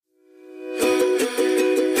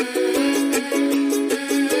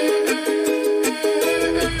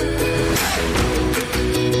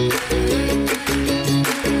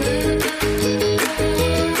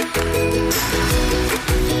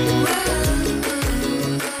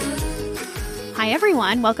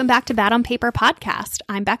everyone. Welcome back to Bad on Paper podcast.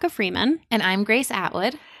 I'm Becca Freeman. And I'm Grace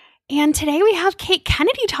Atwood. And today we have Kate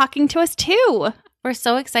Kennedy talking to us too. We're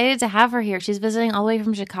so excited to have her here. She's visiting all the way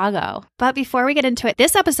from Chicago. But before we get into it,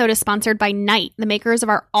 this episode is sponsored by Night, the makers of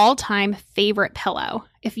our all-time favorite pillow.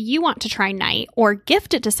 If you want to try Night or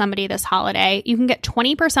gift it to somebody this holiday, you can get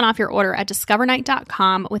 20% off your order at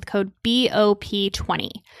discovernight.com with code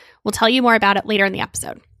BOP20. We'll tell you more about it later in the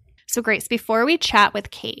episode. So Grace, before we chat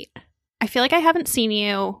with Kate, I feel like I haven't seen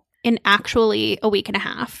you in actually a week and a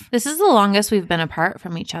half. This is the longest we've been apart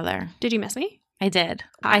from each other. Did you miss me? I did.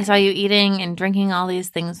 I saw you eating and drinking all these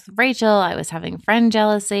things with Rachel. I was having friend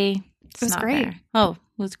jealousy. It was great. Fair. Oh,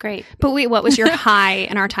 it was great. But wait, what was your high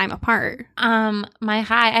in our time apart? My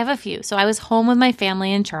high, I have a few. So I was home with my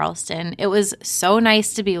family in Charleston. It was so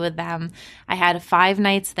nice to be with them. I had 5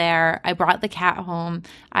 nights there. I brought the cat home.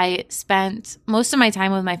 I spent most of my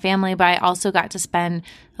time with my family, but I also got to spend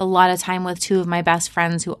a lot of time with 2 of my best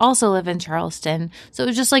friends who also live in Charleston. So it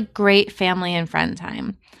was just like great family and friend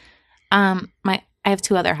time. I have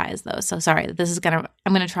 2 other highs though, so sorry.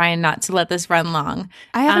 I'm gonna try and not to let this run long.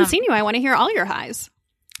 I haven't seen you. I want to hear all your highs.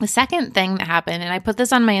 The second thing that happened, and I put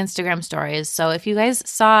this on my Instagram stories, so if you guys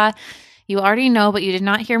saw, you already know, but you did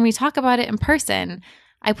not hear me talk about it in person.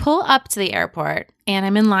 I pull up to the airport and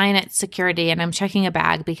I'm in line at security and I'm checking a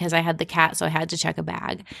bag because I had the cat, so I had to check a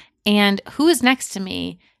bag. And who is next to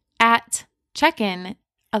me at check-in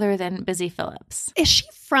other than Busy Phillips? Is she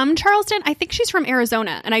from Charleston? I think she's from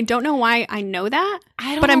Arizona, and I don't know why I know that,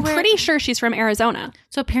 but I'm pretty sure she's from Arizona.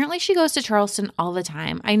 So apparently she goes to Charleston all the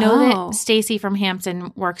time. I know that Stacy from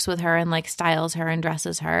Hampton works with her and like styles her and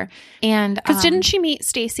dresses her. And because didn't she meet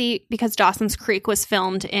Stacy because Dawson's Creek was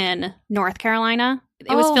filmed in North Carolina?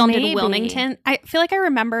 It was filmed in Wilmington. I feel like I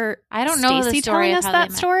remember. I don't know Stacy the story telling us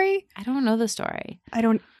that story. I don't know the story. I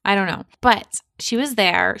don't know. But she was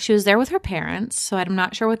there. She was there with her parents, so I'm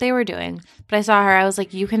not sure what they were doing. But I saw her. I was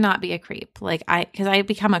like, you cannot be a creep. Because I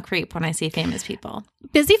become a creep when I see famous people.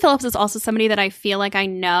 Busy Phillips is also somebody that I feel like I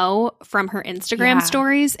know from her Instagram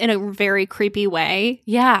stories in a very creepy way.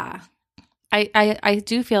 Yeah. I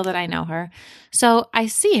do feel that I know her. So I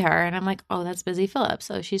see her and I'm like, oh, that's Busy Phillips.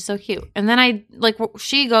 Oh, she's so cute. And then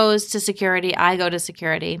she goes to security. I go to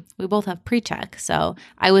security. We both have pre-check. So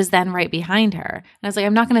I was then right behind her. And I was like,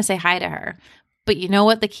 I'm not going to say hi to her. But you know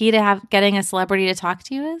what the key to getting a celebrity to talk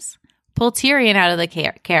to you is? Pull Tyrion out of the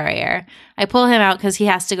carrier. I pull him out because he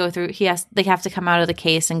has to go through. They have to come out of the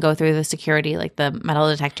case and go through the security, like the metal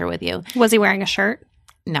detector with you. Was he wearing a shirt?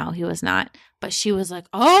 No, he was not. But she was like,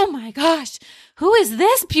 "Oh my gosh, who is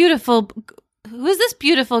this beautiful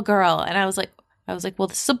girl?" And I was like, "Well,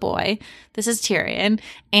 this is a boy. This is Tyrion."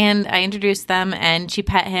 And I introduced them, and she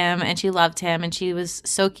pet him, and she loved him, and she was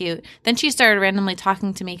so cute. Then she started randomly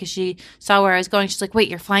talking to me because she saw where I was going. She's like, "Wait,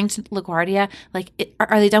 you're flying to LaGuardia? Like,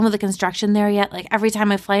 are they done with the construction there yet? Like, every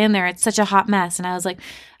time I fly in there, it's such a hot mess." And I was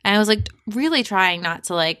like, really trying not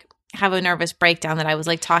to like have a nervous breakdown that I was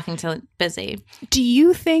like talking to Busy. Do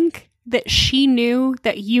you think that she knew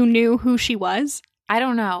that you knew who she was? I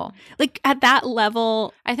don't know. Like at that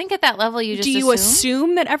level. I think at that level you just do you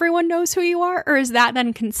assume that everyone knows who you are? Or is that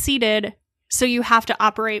then conceded so you have to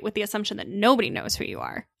operate with the assumption that nobody knows who you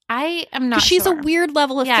are? I am not She's sure. a weird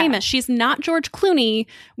level of famous. She's not George Clooney,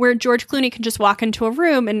 where George Clooney can just walk into a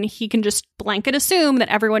room and he can just blanket assume that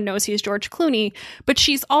everyone knows he's George Clooney. But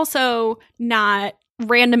she's also not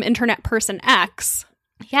random internet person X.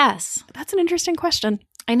 Yes. That's an interesting question.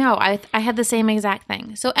 I know. I had the same exact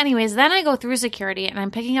thing. So anyways, then I go through security and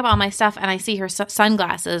I'm picking up all my stuff and I see her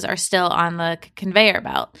sunglasses are still on the conveyor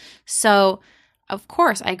belt. So of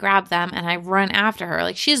course I grab them and I run after her.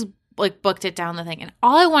 Like she's like booked it down the thing. And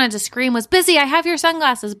all I wanted to scream was, "Busy, I have your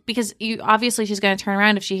sunglasses," because obviously she's going to turn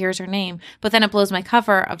around if she hears her name. But then it blows my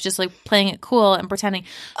cover of just like playing it cool and pretending.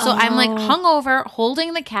 So I'm like hungover,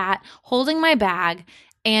 holding the cat, holding my bag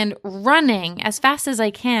and running as fast as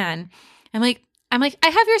I can. I'm like, "I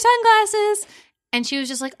have your sunglasses." And she was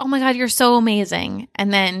just like, "Oh my God, you're so amazing."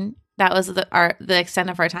 And then that was the extent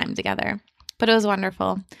of our time together. But it was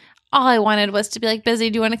wonderful. All I wanted was to be like, "Busy,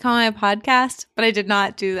 do you want to come on my podcast?" But I did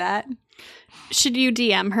not do that. Should you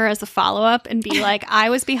DM her as a follow-up and be like, "I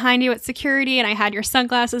was behind you at security and I had your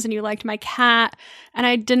sunglasses and you liked my cat and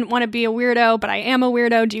I didn't want to be a weirdo, but I am a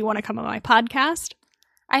weirdo. Do you want to come on my podcast?"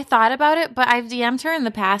 I thought about it, but I've DM'd her in the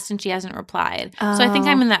past and she hasn't replied. Oh. So I think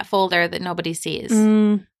I'm in that folder that nobody sees.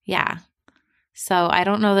 Yeah. So I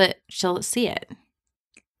don't know that she'll see it.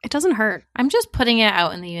 It doesn't hurt. I'm just putting it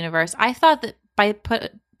out in the universe. I thought that by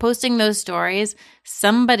posting those stories,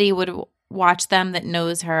 somebody would watch them that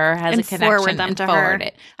knows her, has a connection, and forward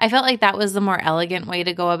it. I felt like that was the more elegant way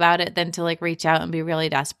to go about it than to like reach out and be really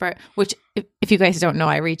desperate, which if If you guys don't know,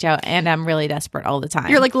 I reach out and I'm really desperate all the time.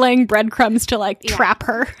 You're like laying breadcrumbs to like trap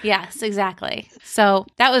her. Yes, exactly. So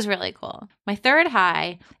that was really cool. My third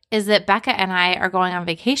high is that Becca and I are going on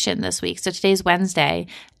vacation this week. So today's Wednesday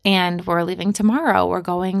and we're leaving tomorrow. We're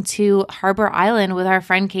going to Harbor Island with our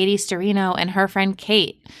friend Katie Storino and her friend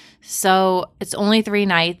Kate. So it's only 3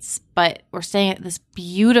 nights, but we're staying at this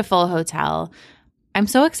beautiful hotel. I'm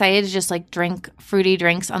so excited to just like drink fruity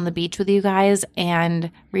drinks on the beach with you guys and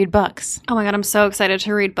read books. Oh my God, I'm so excited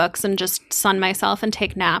to read books and just sun myself and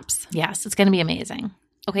take naps. Yes, it's going to be amazing.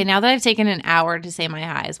 Okay, now that I've taken an hour to say my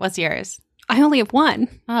highs, what's yours? I only have one.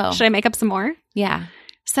 Oh. Should I make up some more? Yeah.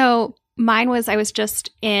 So mine was I was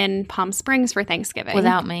just in Palm Springs for Thanksgiving.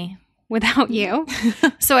 Without me. Without you.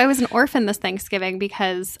 So I was an orphan this Thanksgiving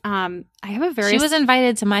because I have a very... She was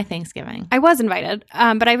invited to my Thanksgiving. I was invited,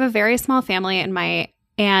 but I have a very small family and my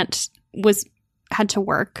aunt had to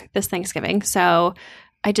work this Thanksgiving. So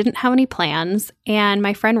I didn't have any plans. And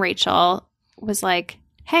my friend Rachel was like,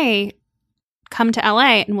 hey, come to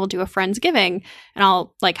LA and we'll do a Friendsgiving and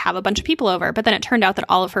I'll like have a bunch of people over. But then it turned out that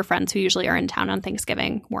all of her friends who usually are in town on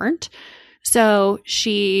Thanksgiving weren't. So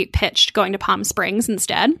she pitched going to Palm Springs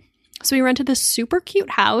instead. So we rented this super cute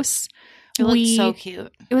house. It looked so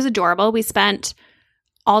cute. It was adorable. We spent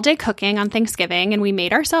all day cooking on Thanksgiving and we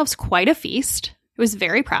made ourselves quite a feast. It was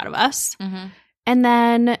very proud of us. Mm-hmm. And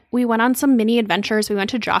then we went on some mini adventures. We went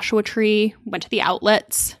to Joshua Tree, went to the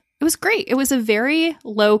outlets. It was great. It was a very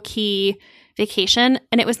low-key vacation,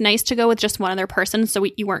 and it was nice to go with just one other person so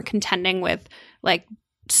you weren't contending with like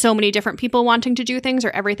so many different people wanting to do things or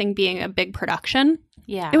everything being a big production.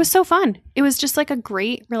 Yeah. It was so fun. It was just like a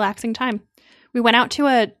great, relaxing time. We went out to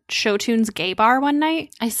a Show Tunes gay bar one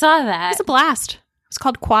night. I saw It that. was a blast. It was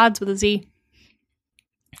called Quads with a Z.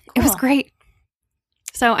 Cool. It was great.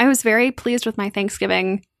 So I was very pleased with my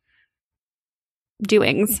Thanksgiving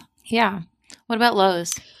doings. Yeah. What about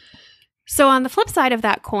Lowe's? So on the flip side of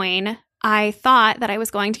that coin, I thought that I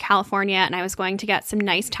was going to California and I was going to get some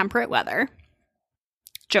nice temperate weather.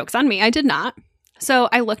 Joke's on me, I did not. So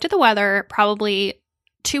I looked at the weather probably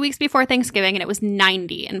 2 weeks before Thanksgiving and it was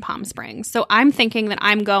 90 in Palm Springs. So I'm thinking that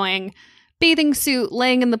I'm going bathing suit,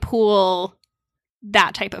 laying in the pool,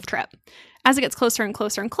 that type of trip. As it gets closer and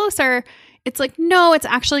closer and closer, it's like, no, it's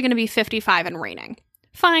actually going to be 55 and raining.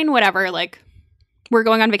 Fine, whatever. Like, we're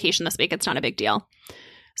going on vacation this week. It's not a big deal.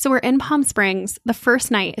 So we're in Palm Springs. The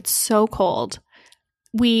first night, it's so cold.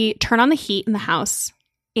 We turn on the heat in the house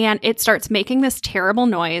and it starts making this terrible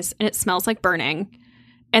noise and it smells like burning.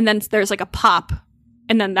 And then there's like a pop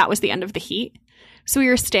and then that was the end of the heat. So we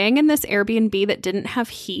were staying in this Airbnb that didn't have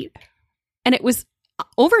heat. And it was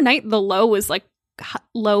overnight, the low was like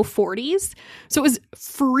low 40s. So it was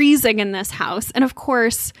freezing in this house. And of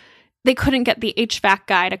course, they couldn't get the HVAC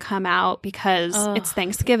guy to come out because it's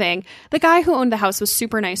Thanksgiving. The guy who owned the house was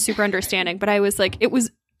super nice, super understanding. But I was like, it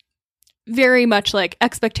was very much like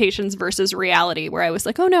expectations versus reality where I was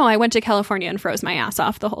like, oh no, I went to California and froze my ass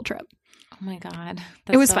off the whole trip. Oh my God.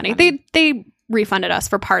 It was so funny. They refunded us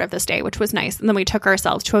for part of the stay, which was nice. And then we took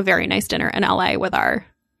ourselves to a very nice dinner in LA with our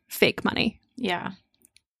fake money. Yeah.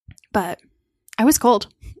 But I was cold.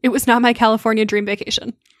 It was not my California dream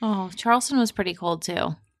vacation. Oh, Charleston was pretty cold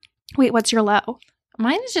too. Wait, what's your low?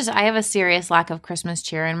 Mine is just I have a serious lack of Christmas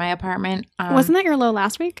cheer in my apartment. Wasn't that your low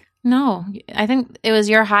last week? No, I think it was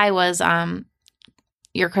your high was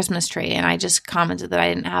your Christmas tree, and I just commented that I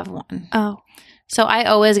didn't have one. Oh. So I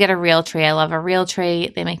always get a real tree. I love a real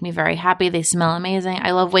tree. They make me very happy. They smell amazing.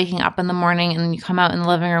 I love waking up in the morning and you come out in the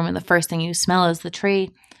living room and the first thing you smell is the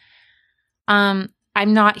tree.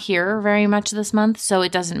 I'm not here very much this month, so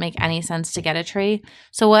it doesn't make any sense to get a tree.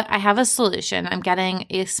 So I have a solution. I'm getting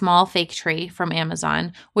a small fake tree from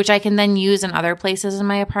Amazon, which I can then use in other places in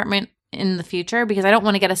my apartment in the future because I don't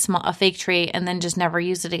want to get a fake tree and then just never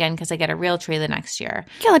use it again because I get a real tree the next year.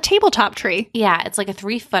 Yeah, a tabletop tree. Yeah, it's like a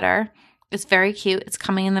 3-footer. It's very cute. It's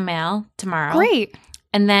coming in the mail tomorrow. Great.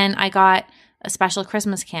 And then I got a special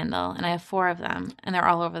Christmas candle, and I have 4 of them, and they're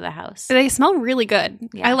all over the house. They smell really good.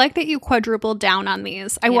 Yeah. I like that you quadrupled down on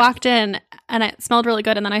these. I walked in, and it smelled really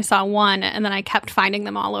good, and then I saw one, and then I kept finding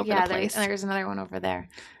them all over the place. There's another one over there.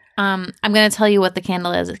 I'm going to tell you what the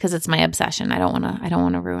candle is because it's my obsession. I don't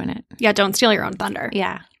want to ruin it. Yeah, don't steal your own thunder.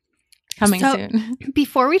 Yeah. Coming soon.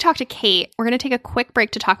 Before we talk to Kate, we're going to take a quick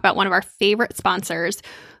break to talk about one of our favorite sponsors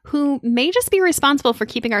who may just be responsible for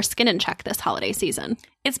keeping our skin in check this holiday season.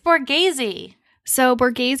 It's Borghese. So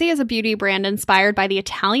Borghese is a beauty brand inspired by the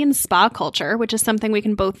Italian spa culture, which is something we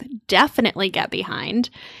can both definitely get behind.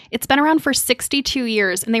 It's been around for 62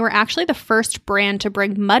 years, and they were actually the first brand to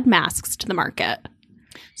bring mud masks to the market.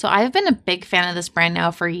 So I've been a big fan of this brand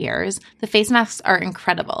now for years. The face masks are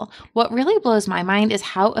incredible. What really blows my mind is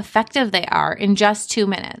how effective they are in just 2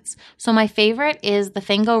 minutes. So my favorite is the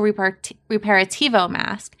Fango Reparativo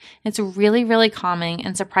mask. It's really, really calming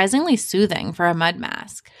and surprisingly soothing for a mud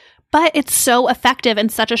mask. But it's so effective in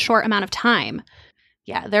such a short amount of time.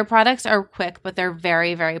 Yeah, their products are quick, but they're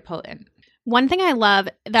very, very potent. One thing I love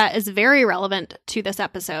that is very relevant to this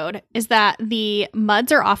episode is that the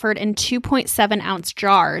muds are offered in 2.7 ounce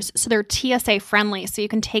jars. So they're TSA friendly, so you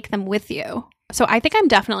can take them with you. So I think I'm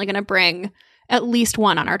definitely going to bring at least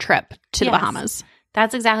one on our trip to the Bahamas.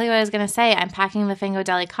 That's exactly what I was going to say. I'm packing the Fango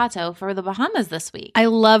Delicato for the Bahamas this week. I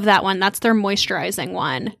love that one. That's their moisturizing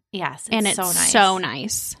one. Yes, and it's so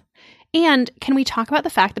nice. And can we talk about the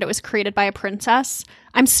fact that it was created by a princess?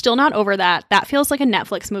 I'm still not over that. That feels like a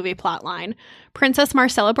Netflix movie plotline. Princess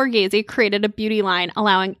Marcella Borghese created a beauty line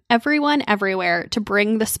allowing everyone everywhere to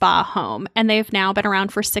bring the spa home. And they've now been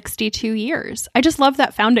around for 62 years. I just love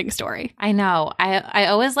that founding story. I know. I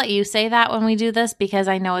always let you say that when we do this because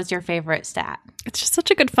I know it's your favorite stat. It's just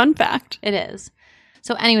such a good fun fact. It is.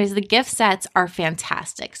 So anyways, the gift sets are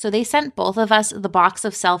fantastic. So they sent both of us the box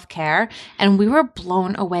of self-care, and we were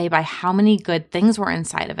blown away by how many good things were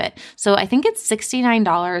inside of it. So I think it's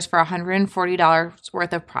 $69 for $140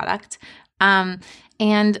 worth of product.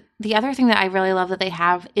 And the other thing that I really love that they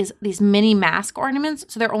have is these mini mask ornaments.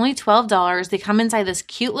 So they're only $12. They come inside this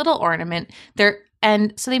cute little ornament.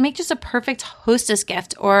 And so they make just a perfect hostess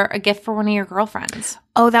gift or a gift for one of your girlfriends.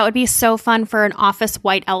 Oh, that would be so fun for an office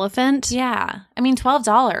white elephant. Yeah. I mean,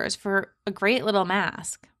 $12 for a great little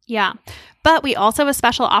mask. Yeah. But we also have a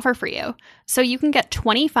special offer for you. So you can get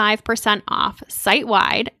 25% off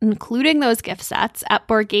site-wide, including those gift sets, at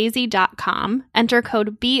Borghese.com. Enter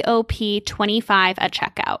code BOP25 at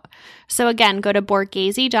checkout. So again, go to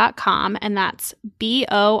Borghese.com, and that's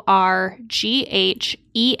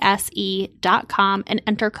BORGHESE.com, and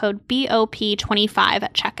enter code BOP25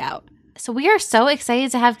 at checkout. So we are so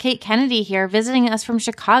excited to have Kate Kennedy here visiting us from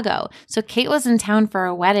Chicago. So Kate was in town for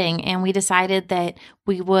a wedding, and we decided that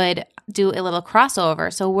we would do a little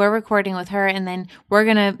crossover. So we're recording with her, and then we're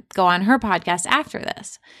going to go on her podcast after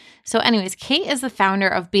this. So anyways, Kate is the founder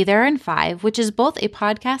of Be There in 5, which is both a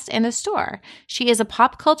podcast and a store. She is a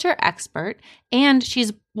pop culture expert, and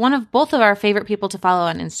she's one of both of our favorite people to follow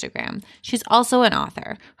on Instagram. She's also an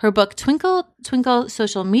author. Her book, Twinkle, Twinkle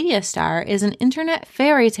Social Media Star, is an internet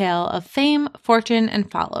fairy tale of fame, fortune,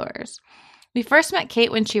 and followers. We first met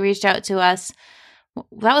Kate when she reached out to us.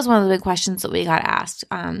 That was one of the big questions that we got asked.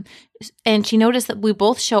 And she noticed that we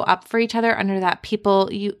both show up for each other under that people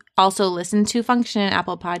you also listen to function in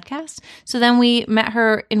Apple Podcasts. So then we met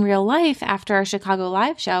her in real life after our Chicago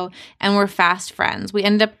live show, and we're fast friends. We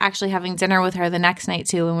ended up actually having dinner with her the next night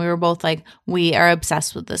too, and we were both like, we are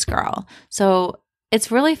obsessed with this girl. So it's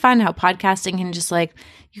really fun how podcasting can just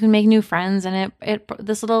you can make new friends, and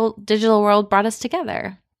this little digital world brought us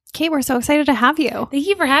together. Kate, we're so excited to have you. Thank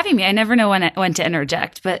you for having me. I never know when to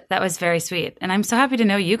interject, but that was very sweet. And I'm so happy to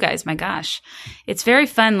know you guys. My gosh. It's very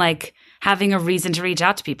fun, having a reason to reach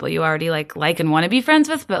out to people you already like and want to be friends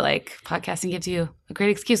with, but podcasting gives you a great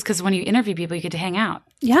excuse because when you interview people, you get to hang out.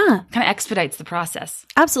 Yeah. Kind of expedites the process.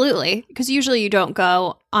 Absolutely. Because usually you don't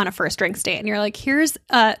go on a first drinks date and you're like, here's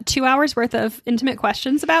 2 hours worth of intimate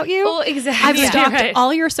questions about you. Oh, exactly. I've stalked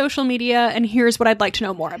all your social media and here's what I'd like to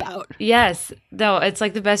know more about. Yes. No, it's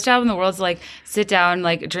the best job in the world to sit down,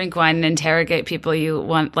 drink wine and interrogate people you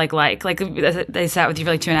want, like they sat with you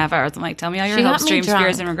for 2.5 hours. I'm like, tell me all your hopes, dreams,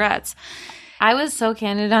 fears, and regrets. I was so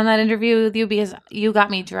candid on that interview with you because you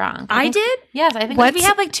got me drunk. I did? Yes, I think we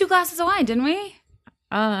had 2 glasses of wine, didn't we?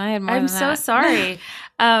 Oh, I had more than that. I'm so sorry.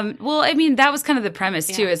 Well, I mean, that was kind of the premise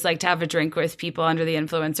too, is to have a drink with people under the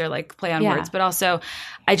influence or play on words. But also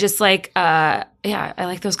I just I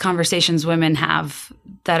like those conversations women have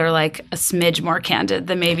that are a smidge more candid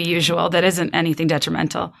than maybe usual. That isn't anything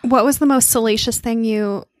detrimental. What was the most salacious thing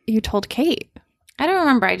you told Kate? I don't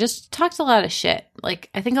remember. I just talked a lot of shit.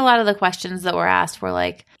 I think a lot of the questions that were asked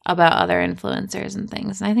were about other influencers and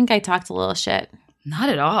things. And I think I talked a little shit. Not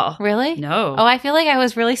at all. Really? No. Oh, I feel like I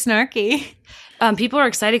was really snarky. People are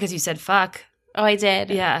excited because you said fuck. Oh, I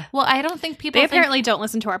did? Yeah. Well, I don't think people They apparently don't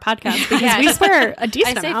listen to our podcast because we swear a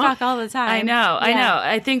decent amount. I say fuck all the time. I know.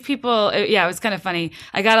 I think people, it was kind of funny.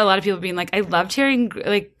 I got a lot of people being I loved hearing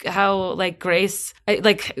how Grace,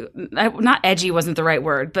 not edgy wasn't the right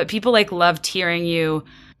word, but people loved hearing you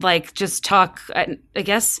just talk, I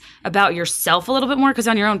guess, about yourself a little bit more because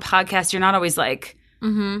on your own podcast, you're not always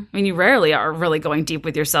Mm-hmm. I mean, you rarely are really going deep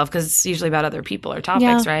with yourself because it's usually about other people or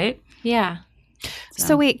topics, right? Yeah.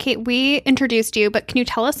 So wait, Kate, we introduced you, but can you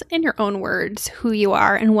tell us in your own words who you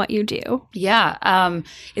are and what you do? Yeah.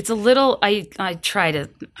 It's a little, I try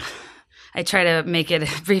to make it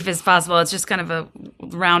as brief as possible. It's just kind of a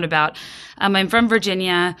roundabout. I'm from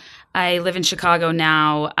Virginia. I live in Chicago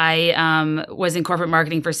now. I was in corporate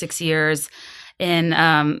marketing for 6 years in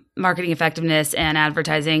marketing effectiveness and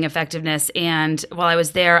advertising effectiveness. And while I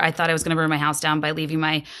was there, I thought I was going to burn my house down by leaving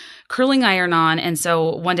my curling iron on. And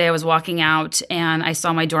so one day I was walking out and I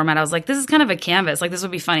saw my doormat. I was like, this is kind of a canvas. Like, this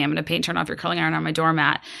would be funny. I'm going to paint turn off your curling iron on my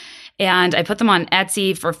doormat. And I put them on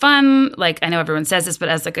Etsy for fun. Like, I know everyone says this, but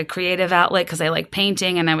as like a creative outlet, because I like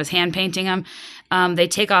painting and I was hand painting them. They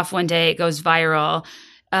take off one day. It goes viral.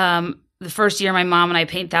 The first year, my mom and I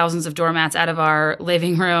paint thousands of doormats out of our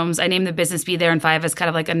living rooms. I named the business Be There in 5 as kind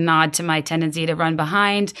of like a nod to my tendency to run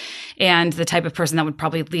behind. And the type of person that would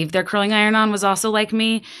probably leave their curling iron on was also like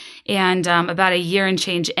me. And about a year and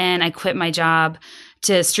change in, I quit my job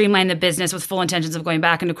to streamline the business with full intentions of going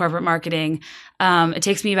back into corporate marketing. It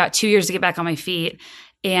takes me about 2 years to get back on my feet.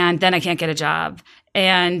 And then I can't get a job.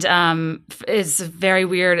 And it's very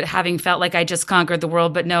weird having felt like I just conquered the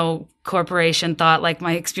world, but no corporation thought like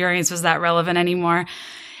my experience was that relevant anymore.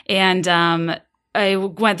 And I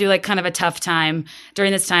went through like kind of a tough time.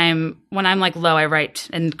 During this time, when I'm like low, I write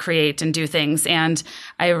and create and do things. And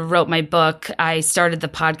I wrote my book. I started the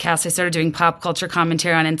podcast. I started doing pop culture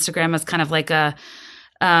commentary on Instagram as kind of like a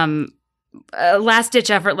last ditch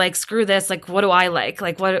effort, like, screw this. Like, what do I like?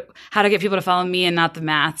 Like, how to get people to follow me and not the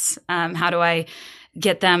maths? How do I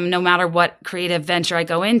get them, no matter what creative venture I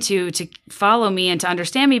go into, to follow me and to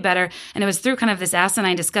understand me better? And it was through kind of this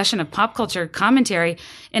asinine discussion of pop culture commentary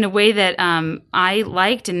in a way that I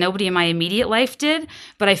liked and nobody in my immediate life did.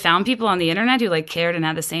 But I found people on the internet who like cared and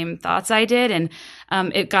had the same thoughts I did. And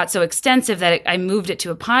it got so extensive that I moved it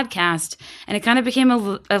to a podcast, and it kind of became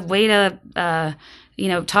a way to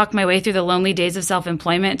talk my way through the lonely days of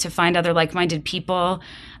self-employment to find other like-minded people.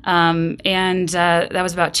 That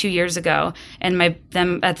was about 2 years ago. And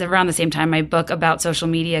around the same time, my book about social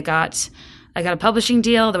media I got a publishing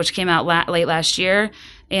deal, which came out late last year.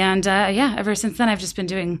 And ever since then, I've just been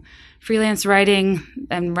doing freelance writing.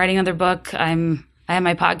 I'm writing another book. I have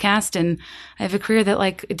my podcast, and I have a career that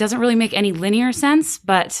like, it doesn't really make any linear sense,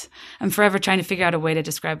 but I'm forever trying to figure out a way to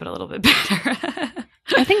describe it a little bit better.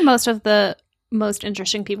 I think most of the most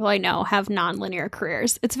interesting people I know have non-linear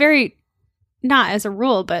careers. It's very, not as a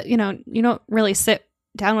rule, but you don't really sit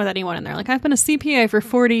down with anyone and they're like, I've been a CPA for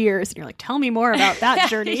 40 years. And you're like, tell me more about that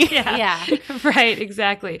journey. Yeah. Right.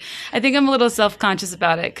 Exactly. I think I'm a little self-conscious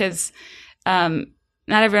about it because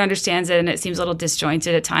not everyone understands it, and it seems a little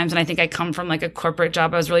disjointed at times. And I think I come from like a corporate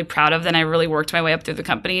job I was really proud of. Then I really worked my way up through the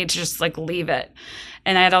company to just like leave it.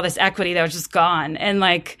 And I had all this equity that was just gone. And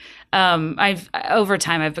like, over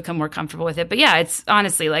time, I've become more comfortable with it. But yeah, it's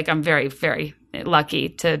honestly like I'm very, very lucky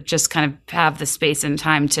to just kind of have the space and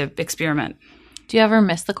time to experiment. Do you ever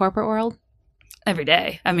miss the corporate world? Every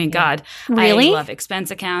day. I mean, God, really? I love expense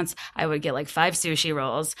accounts. I would get like 5 sushi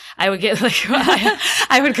rolls. I would get like,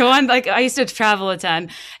 I would go on, like, I used to travel a ton,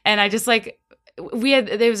 and I just like,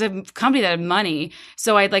 there was a company that had money.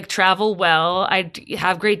 So I'd like travel well. I'd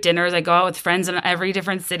have great dinners. I'd go out with friends in every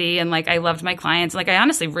different city. And like, I loved my clients. Like, I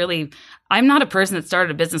honestly I'm not a person that started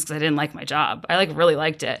a business because I didn't like my job. I like really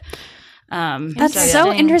liked it. That's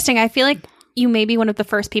so interesting. I feel like you may be one of the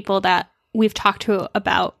first people that we've talked to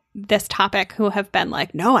about this topic who have been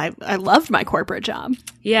like, no, I loved my corporate job.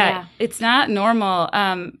 Yeah. It's not normal.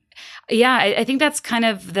 I think that's kind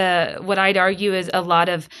of what I'd argue is a lot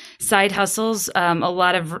of side hustles. A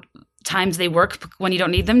lot of times they work when you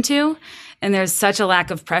don't need them to. And there's such a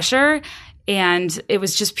lack of pressure. And it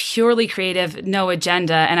was just purely creative, no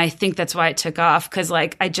agenda. And I think that's why it took off, because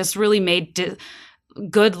like I just really made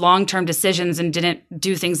good long-term decisions and didn't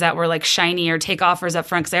do things that were like shiny or take offers up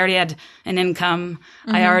front, because I already had an income.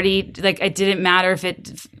 Mm-hmm. I already, like, it didn't matter if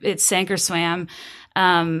it sank or swam.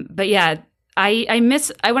 But yeah,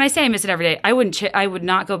 when I say I miss it every day, I would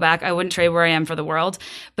not go back. I wouldn't trade where I am for the world.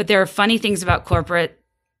 But there are funny things about corporate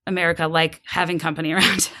America, like having company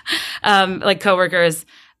around, like coworkers.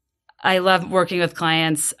 I love working with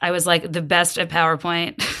clients. I was like the best at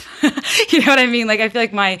PowerPoint. You know what I mean? Like, I feel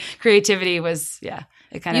like my creativity was,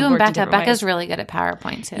 it kind of worked in different ways. Becca's really good at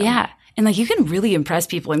PowerPoint too. Yeah. And like, you can really impress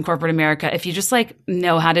people in corporate America if you just like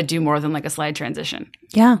know how to do more than like a slide transition.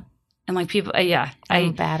 Yeah. And like people,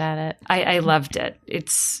 I'm bad at it. I loved it.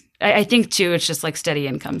 I think too, it's just like steady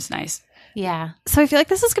income's nice. Yeah. So I feel like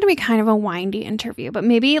this is going to be kind of a windy interview, but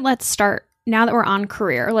maybe let's start, now that we're on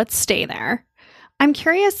career, let's stay there. I'm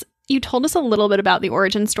curious, you told us a little bit about the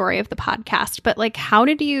origin story of the podcast, but like, how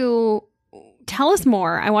did you tell us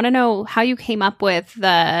more. I want to know how you came up with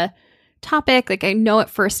the topic. Like, I know at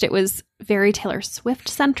first it was very Taylor Swift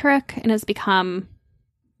centric and has become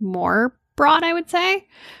more broad, I would say.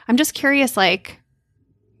 I'm just curious, like,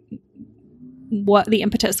 what the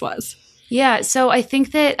impetus was. Yeah. So I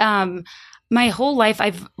think that my whole life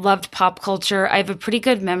I've loved pop culture. I have a pretty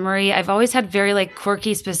good memory. I've always had very like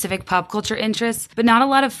quirky, specific pop culture interests, but not a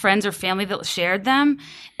lot of friends or family that shared them.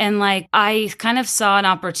 And like, I kind of saw an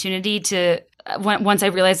opportunity to, once I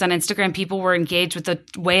realized on Instagram people were engaged with the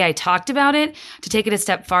way I talked about it, to take it a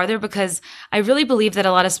step farther, because I really believe that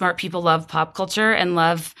a lot of smart people love pop culture and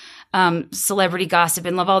love celebrity gossip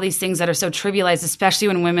and love all these things that are so trivialized, especially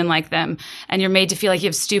when women like them, and you're made to feel like you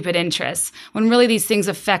have stupid interests, when really these things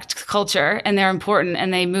affect culture and they're important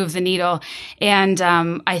and they move the needle. And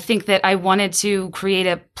I think that I wanted to create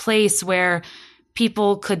a place where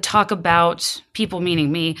people could talk about, people meaning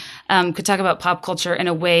me, could talk about pop culture in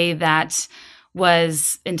a way that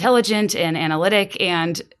was intelligent and analytic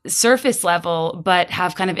and surface level, but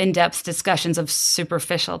have kind of in-depth discussions of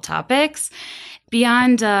superficial topics.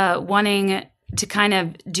 Beyond wanting to kind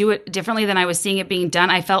of do it differently than I was seeing it being done,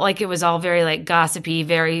 I felt like it was all very like gossipy,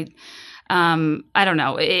 very, I don't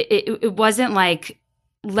know. It wasn't like,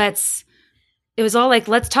 it was all like,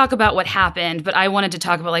 let's talk about what happened, but I wanted to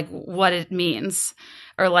talk about like what it means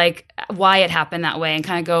or like why it happened that way and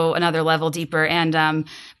kind of go another level deeper. And,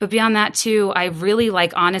 but beyond that too, I really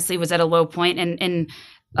like honestly was at a low point and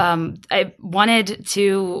I wanted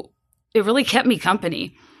to, it really kept me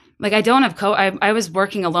company. Like I don't have I was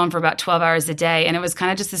working alone for about 12 hours a day, and it was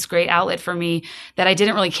kind of just this great outlet for me that I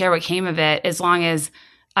didn't really care what came of it, as long as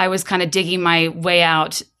I was kind of digging my way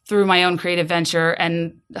out through my own creative venture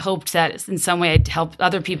and hoped that in some way I'd help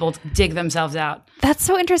other people dig themselves out. That's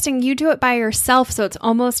so interesting. You do it by yourself, so it's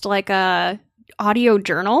almost like a audio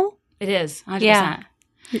journal. It is, 100%. Yeah.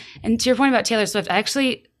 And to your point about Taylor Swift,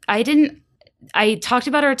 I talked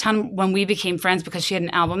about her a ton when we became friends because she had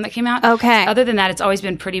an album that came out. Okay. Other than that, it's always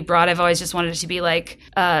been pretty broad. I've always just wanted it to be like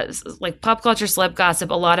pop culture, celeb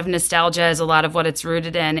gossip. A lot of nostalgia is a lot of what it's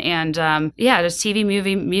rooted in. And there's TV,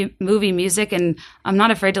 movie, music. And I'm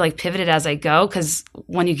not afraid to like pivot it as I go, because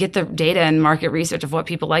when you get the data and market research of what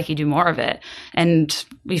people like, you do more of it. And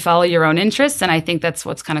we follow your own interests. And I think that's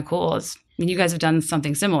what's kind of cool you guys have done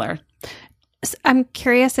something similar. I'm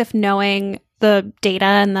curious if knowing the data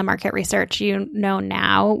and the market research you know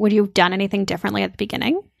now, would you have done anything differently at the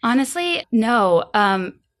beginning? Honestly, no.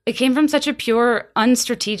 It came from such a pure,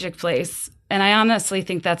 unstrategic place. And I honestly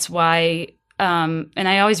think that's why, and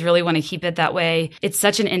I always really want to keep it that way. It's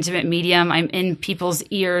such an intimate medium. I'm in people's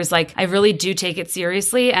ears. Like, I really do take it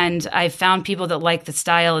seriously. And I've found people that like the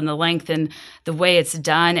style and the length and the way it's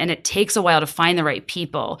done. And it takes a while to find the right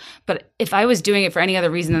people. But if I was doing it for any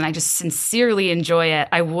other reason than I just sincerely enjoy it,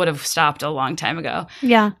 I would have stopped a long time ago.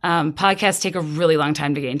 Yeah. Podcasts take a really long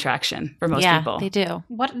time to gain traction for most people. Yeah, they do.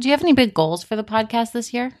 Do you have any big goals for the podcast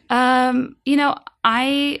this year? I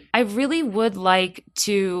really would like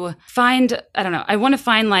to find, I want to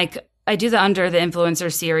find like, I do the Under the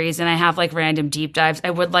Influencer series and I have like random deep dives. I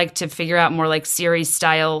would like to figure out more like series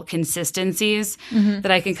style consistencies that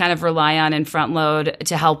I can kind of rely on and front load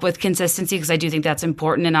to help with consistency, because I do think that's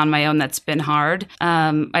important, and on my own that's been hard.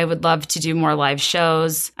 I would love to do more live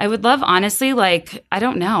shows. I would love, honestly, like, I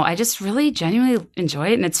don't know. I just really genuinely enjoy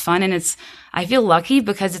it, and it's fun, and I feel lucky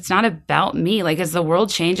because it's not about me. Like, as the world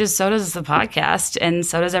changes, so does the podcast, and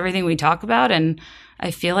so does everything we talk about. And I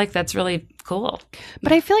feel like that's really cool.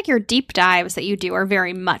 But I feel like your deep dives that you do are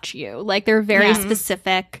very much you. Like, they're very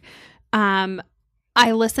specific. I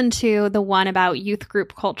listened to the one about youth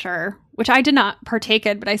group culture, which I did not partake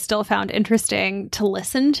in, but I still found interesting to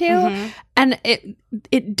listen to. And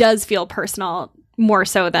it does feel personal, more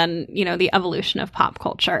so than, the evolution of pop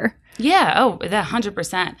culture. Yeah. Oh,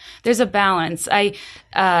 100%. There's a balance.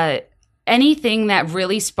 Anything that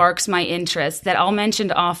really sparks my interest that I'll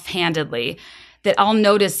mention offhandedly, that I'll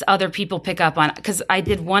notice other people pick up on. Because I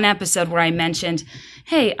did one episode where I mentioned,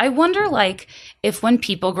 hey, I wonder like if when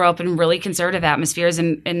people grow up in really conservative atmospheres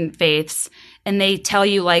and faiths, and they tell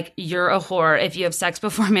you like you're a whore if you have sex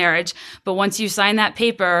before marriage, but once you sign that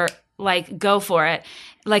paper, like go for it.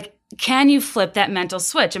 Like, can you flip that mental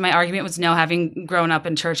switch? And my argument was no, having grown up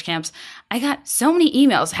in church camps. I got so many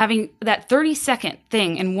emails having that 30-second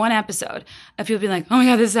thing in one episode of people being like, oh my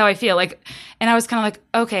God, this is how I feel. Like, and I was kind of like,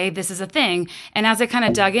 okay, this is a thing. And as I kind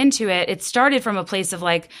of dug into it, it started from a place of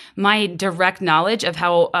like my direct knowledge of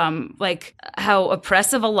how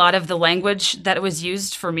oppressive a lot of the language that was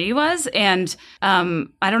used for me was. And I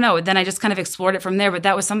don't know, then I just kind of explored it from there. But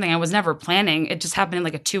that was something I was never planning. It just happened in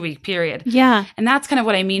like a 2-week period. Yeah. And that's kind of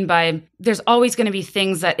what I mean by there's always going to be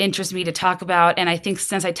things that interest me to talk about. And I think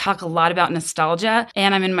since I talk a lot about nostalgia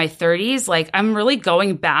and I'm in my 30s, like I'm really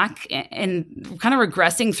going back and kind of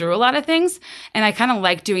regressing through a lot of things. And I kind of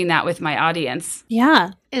like doing that with my audience.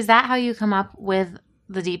 Yeah. Is that how you come up with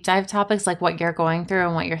the deep dive topics, like what you're going through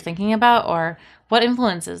and what you're thinking about, or what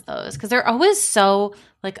influences those? Because they're always so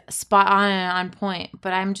like spot on and on point,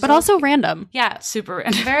 but I'm just But also random. yeah, Super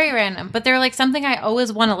random. very random. But they're like something I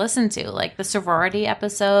always want to listen to, like the sorority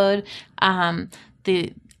episode.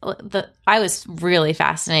 The I was really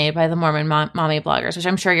fascinated by the Mormon mommy bloggers, which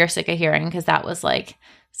I'm sure you're sick of hearing because that was like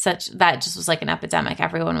that just was like an epidemic.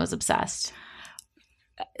 Everyone was obsessed.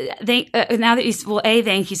 Now that A,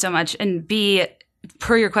 thank you so much, and B,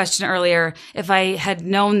 per your question earlier, if I had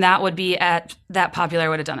known that would be at that popular, I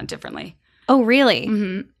would have done it differently. Oh, really?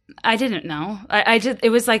 Mm-hmm. I didn't know. I just, it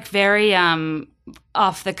was like very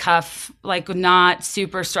off the cuff, like not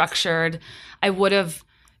super structured. I would have,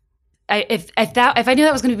 if I knew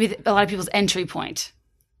that was going to be a lot of people's entry point,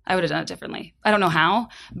 I would have done it differently. I don't know how,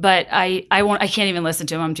 but I can't even listen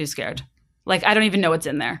to them. I'm too scared. Like I don't even know what's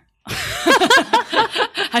in there.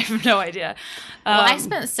 I have no idea. Well, I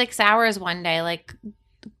spent 6 hours one day, like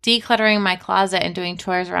decluttering my closet and doing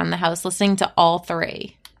chores around the house, listening to all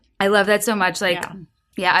three. I love that so much. Like,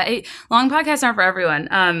 long podcasts aren't for everyone.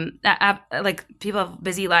 Like people have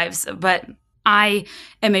busy lives, but I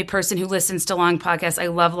am a person who listens to long podcasts. I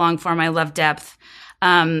love long form. I love depth.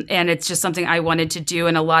 And it's just something I wanted to do.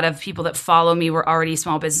 And a lot of people that follow me were already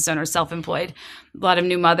small business owners, self-employed, a lot of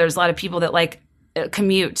new mothers, a lot of people that like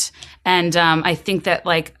commute. And I think that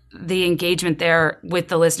like the engagement there with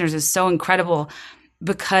the listeners is so incredible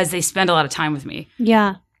because they spend a lot of time with me.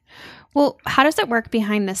 Yeah. Well, how does it work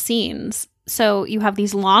behind the scenes? So you have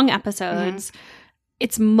these long episodes. Mm-hmm.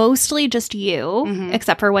 It's mostly just you,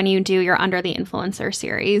 except for when you do your Under the Influencer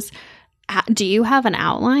series. Do you have an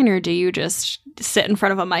outline or do you just sit in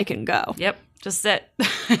front of a mic and go? Yep. Just sit.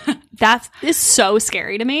 That is so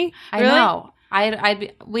scary to me. I know.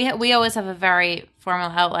 We always have a very formal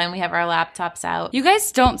outline. We have our laptops out. You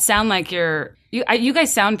guys don't sound like you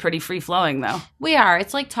guys sound pretty free flowing though. We are.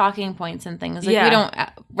 It's like talking points and things. Like we don't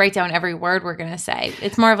write down every word we're going to say.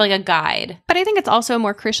 It's more of like a guide. But I think it's also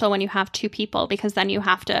more crucial when you have two people because then you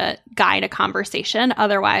have to guide a conversation.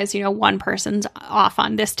 Otherwise, one person's off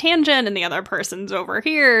on this tangent and the other person's over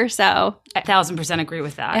here. So 1,000% agree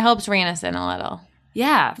with that. It helps rein us in a little.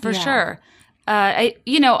 Yeah, for sure. I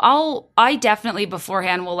definitely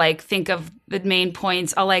beforehand will like think of the main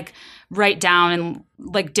points. I'll like write down and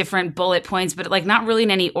like different bullet points, but like not really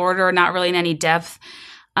in any order, not really in any depth.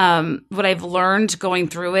 What I've learned going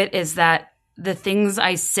through it is that the things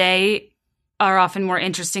I say are often more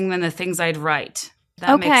interesting than the things I'd write.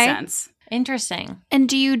 That makes sense. Interesting. And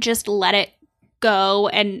do you just let it go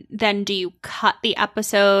and then do you cut the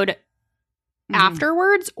episode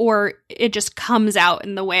afterwards, or it just comes out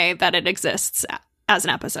in the way that it exists as an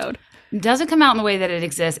episode? It doesn't come out in the way that it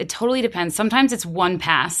exists. It totally depends. Sometimes it's one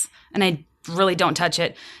pass and I really don't touch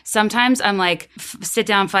it. Sometimes I'm like, sit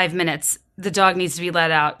down 5 minutes. The dog needs to be let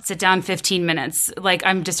out. Sit down 15 minutes. Like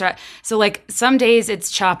I'm distracted. So like some days it's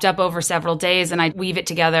chopped up over several days and I weave it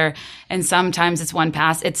together. And sometimes it's one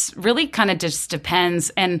pass. It's really kind of just depends.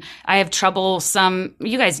 And I have trouble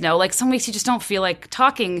you guys know, like some weeks you just don't feel like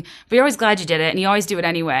talking, but you're always glad you did it and you always do it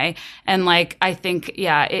anyway. And like, I think,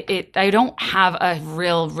 I don't have a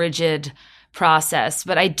real rigid process,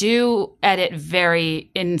 but I do edit very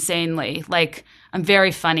insanely. Like, I'm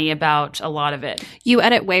very funny about a lot of it. You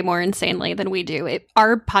edit way more insanely than we do.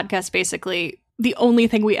 Our podcast, basically, the only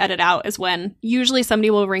thing we edit out is when usually somebody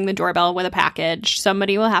will ring the doorbell with a package,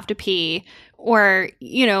 somebody will have to pee, or,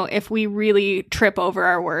 if we really trip over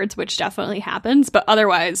our words, which definitely happens. But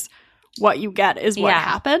otherwise, what you get is what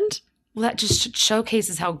happened. Well, that just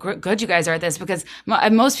showcases how good you guys are at this because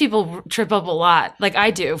most people trip up a lot. Like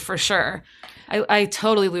I do, for sure. I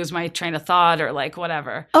totally lose my train of thought or like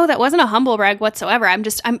whatever. Oh, that wasn't a humble brag whatsoever. I'm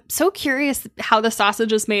so curious how the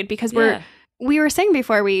sausage is made because we were saying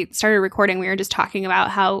before we started recording, we were just talking about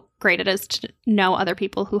how great it is to know other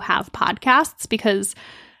people who have podcasts because,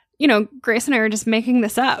 Grace and I are just making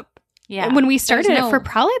this up. Yeah. When we started it for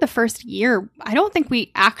probably the first year, I don't think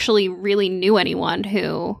we actually really knew anyone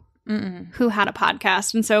who had a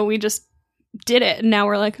podcast. And so we just did it. And now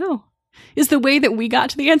we're like, oh, is the way that we got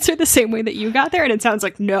to the answer the same way that you got there? And it sounds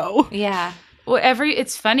like no. Yeah. Well,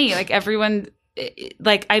 it's funny. Like everyone,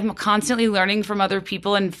 like I'm constantly learning from other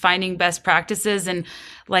people and finding best practices. And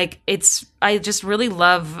like, I just really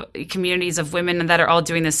love communities of women that are all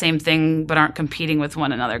doing the same thing, but aren't competing with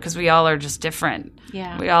one another because we all are just different.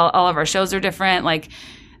 Yeah. All of our shows are different. Like,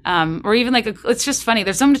 Or even like, it's just funny.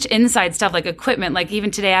 There's so much inside stuff, like equipment. Like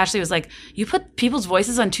even today, Ashley was like, you put people's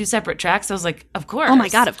voices on 2 separate tracks? I was like, of course. Oh my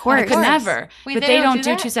God, of course. I could never. Wait, but they don't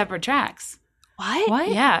do that? 2 separate tracks. What?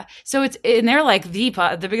 Yeah. So and they're like the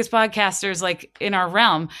biggest podcasters like in our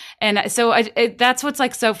realm. And so that's what's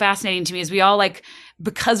like so fascinating to me is we all like,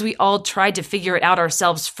 because we all tried to figure it out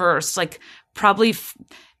ourselves first, like probably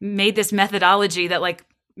made this methodology that like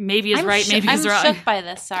maybe is right, maybe is wrong. I'm shook by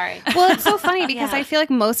this. Sorry. Well, it's so funny because I feel like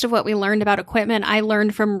most of what we learned about equipment, I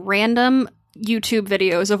learned from random YouTube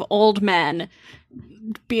videos of old men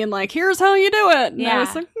being like, here's how you do it. And I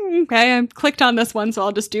was like, okay, I clicked on this one, so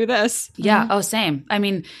I'll just do this. Yeah. Oh, same. I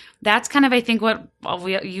mean, that's kind of, I think what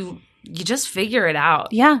you just figure it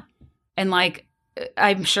out. Yeah. And like,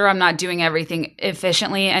 I'm sure I'm not doing everything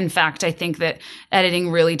efficiently. In fact, I think that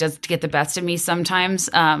editing really does get the best of me sometimes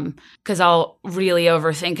because I'll really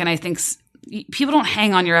overthink. And I think people don't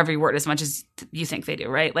hang on your every word as much as you think they do,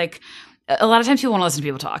 right? Like a lot of times people want to listen to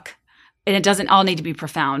people talk. And it doesn't all need to be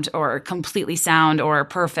profound or completely sound or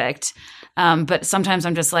perfect. But sometimes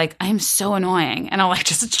I'm just like, I'm so annoying. And I'll like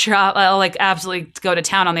just try, I'll like absolutely go to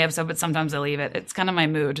town on the episode, but sometimes I leave it. It's kind of my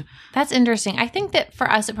mood. That's interesting. I think that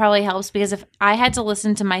for us, it probably helps because if I had to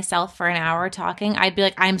listen to myself for an hour talking, I'd be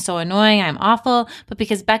like, I'm so annoying. I'm awful. But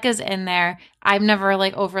because Becca's in there, I'm never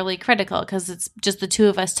like overly critical because it's just the two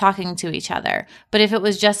of us talking to each other. But if it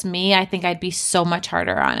was just me, I think I'd be so much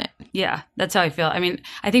harder on it. Yeah, that's how I feel. I mean,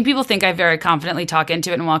 I think people think I very confidently talk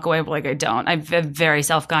into it and walk away, but like I don't. I'm very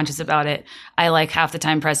self-conscious about it. I like half the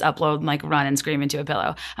time press upload and like run and scream into a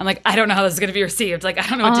pillow. I'm like, I don't know how this is going to be received. Like, I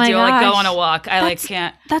don't know what to do. I'll like go on a walk. I like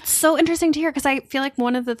can't. That's so interesting to hear because I feel like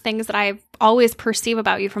one of the things that I've always perceive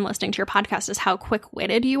about you from listening to your podcast is how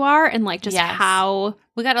quick-witted you are and like just how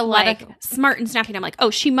we got a lot like of smart and snappy. And I'm like, oh,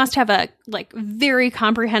 she must have a like very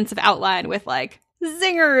comprehensive outline with like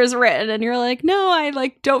zingers written. And you're like, no, I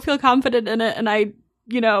like don't feel confident in it. And I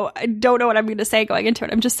don't know what I'm going to say going into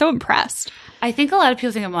it. I'm just so impressed. I think a lot of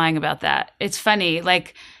people think I'm lying about that. It's funny.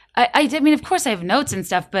 Like, I mean, of course I have notes and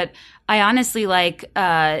stuff, but I honestly like,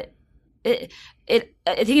 I think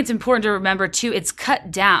it's important to remember too, it's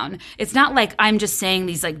cut down. It's not like I'm just saying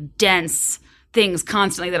these like dense things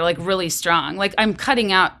constantly that are like really strong. Like I'm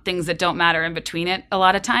cutting out things that don't matter in between it a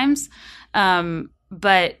lot of times.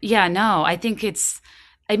 But yeah, no, I think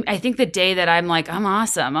I think the day that I'm like, I'm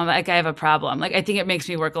awesome, I'm like, I have a problem. Like, I think it makes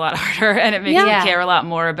me work a lot harder and it makes me care a lot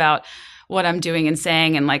more about what I'm doing and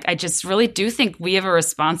saying. And like, I just really do think we have a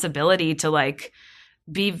responsibility to like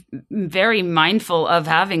be very mindful of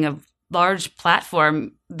having a large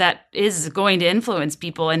platform that is going to influence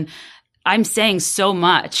people. And I'm saying so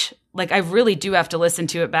much, like I really do have to listen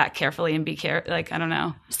to it back carefully and be like, I don't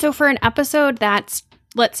know. So for an episode that's,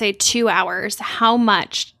 let's say 2 hours, how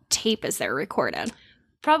much tape is there recorded?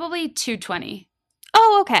 Probably 220.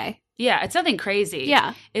 Oh, okay. Yeah, it's nothing crazy.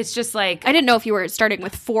 Yeah. It's just like... I didn't know if you were starting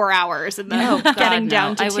with 4 hours and then getting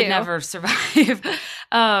down to 2. I would never survive.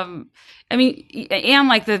 I mean, and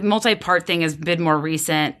like the multi-part thing has been more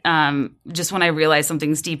recent. Just when I realize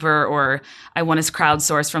something's deeper or I want to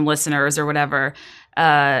crowdsource from listeners or whatever,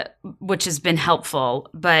 which has been helpful.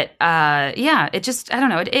 But yeah, it just, I don't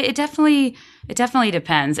know. It definitely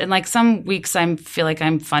depends. And like some weeks I feel like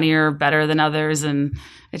I'm funnier, better than others. And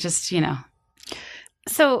it just,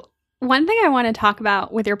 So one thing I want to talk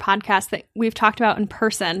about with your podcast that we've talked about in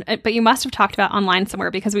person, but you must have talked about online somewhere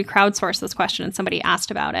because we crowdsourced this question and somebody asked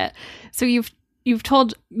about it. So you've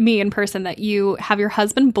told me in person that you have your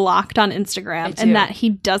husband blocked on Instagram and that he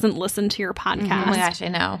doesn't listen to your podcast. Mm-hmm. Oh my gosh, I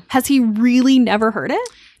know. Has he really never heard it?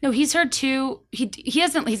 No, he's heard 2.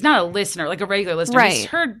 He's not a listener, like a regular listener. Right. He's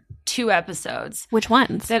heard 2 episodes. Which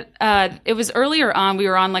ones? That it was earlier on. We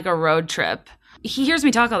were on like a road trip. He hears me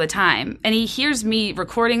talk all the time and he hears me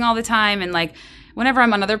recording all the time. And like, whenever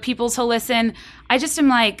I'm on other people's, he'll listen. I just am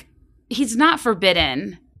like, he's not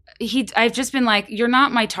forbidden. I've just been like, you're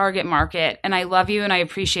not my target market and I love you and I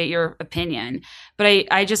appreciate your opinion. But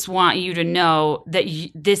I just want you to know that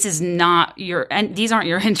this is not and these aren't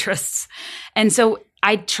your interests. And so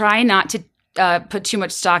I try not to put too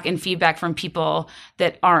much stock in feedback from people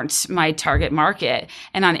that aren't my target market.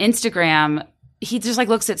 And on Instagram, he just like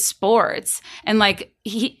looks at sports and like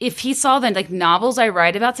if he saw the like novels I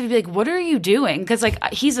write about, so he'd be like, what are you doing? Because like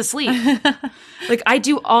he's asleep. Like I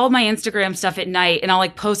do all my Instagram stuff at night and I'll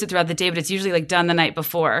like post it throughout the day, but it's usually like done the night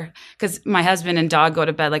before because my husband and dog go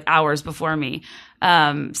to bed like hours before me.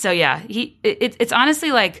 So yeah, it's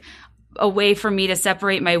honestly like a way for me to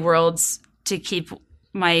separate my worlds to keep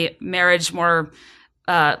my marriage more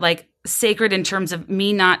like sacred in terms of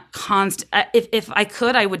me not if I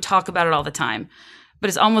could, I would talk about it all the time. but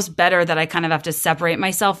it's almost better that I kind of have to separate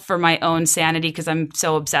myself for my own sanity because I'm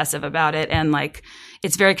so obsessive about it. And like,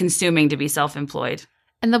 it's very consuming to be self-employed.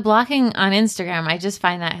 And the blocking on Instagram, I just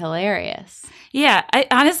find that hilarious. Yeah, I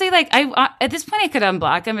honestly at this point I could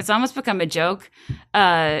unblock him. It's almost become a joke,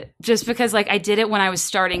 just because like I did it when I was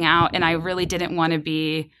starting out, and I really didn't want to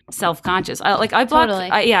be self-conscious. I blocked,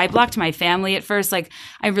 Totally. I blocked my family at first. Like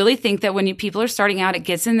I really think that when people are starting out, it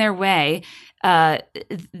gets in their way.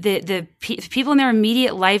 People in their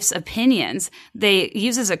immediate life's opinions, they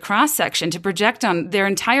use as a cross section to project on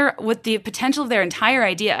with the potential of their entire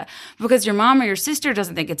idea. Because your mom or your sister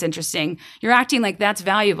doesn't think it's interesting, you're acting like that's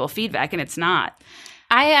valuable feedback, and it's not.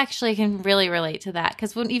 I actually can really relate to that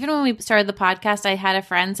because even when we started the podcast, I had a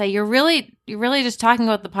friend say, "You're really just talking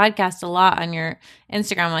about the podcast a lot on your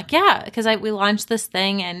Instagram." I'm like, "Yeah," because we launched this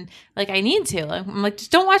thing and like I need to. I'm like,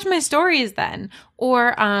 just don't watch my stories then.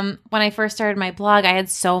 Or when I first started my blog, I had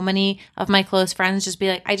so many of my close friends just be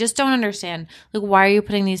like, "I just don't understand. Like, why are you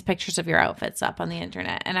putting these pictures of your outfits up on the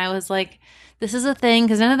internet?" And I was like, this is a thing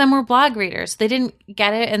because none of them were blog readers. They didn't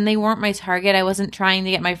get it and they weren't my target. I wasn't trying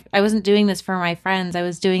to I wasn't doing this for my friends. I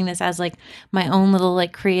was doing this as like my own little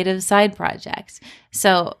like creative side project.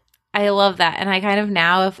 So I love that. And I kind of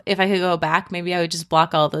now, if I could go back, maybe I would just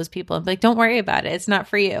block all those people and be like, don't worry about it. It's not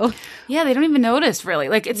for you. Yeah, they don't even notice really.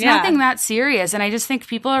 Like it's nothing that serious. And I just think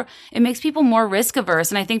it makes people more risk averse.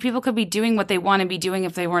 And I think people could be doing what they want to be doing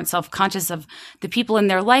if they weren't self-conscious of the people in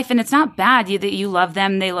their life. And it's not bad that you love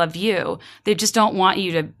them, they love you. They just don't want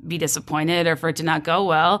you to be disappointed or for it to not go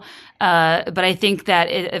well. But I think that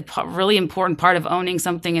a really important part of owning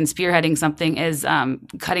something and spearheading something is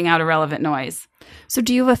cutting out irrelevant noise. So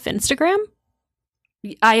do you have a Finstagram?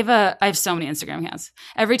 I have so many Instagram accounts.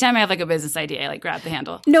 Every time I have like a business idea, I like grab the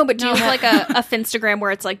handle. No, but do you have like a Finstagram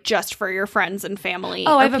where it's like just for your friends and family?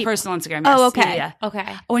 Oh, I have a personal Instagram. Yes. Oh, okay. Yeah.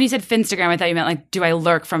 Okay. When you said Finstagram, I thought you meant like, do I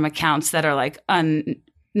lurk from accounts that are like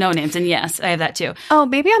no names? And yes, I have that too. Oh,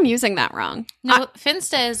 maybe I'm using that wrong. No,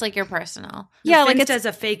 Finsta is like your personal. Yeah, like Finsta is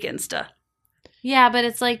a fake Insta. Yeah, but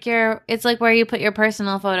it's like where you put your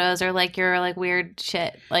personal photos or like your like weird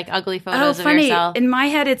shit, like ugly photos of yourself. In my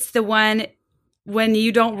head, it's the one when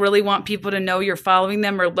you don't really want people to know you're following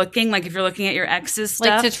them or looking, like if you're looking at your ex's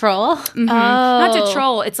stuff. Like to troll? Mm-hmm. Not to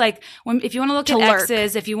troll. It's like if you want to look at lurk.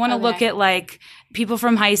 exes, if you want to look at like people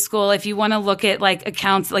from high school, if you want to look at like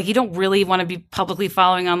accounts, like you don't really want to be publicly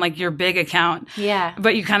following on like your big account. Yeah.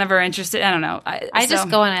 But you kind of are interested. I don't know. I just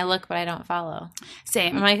go and I look, but I don't follow.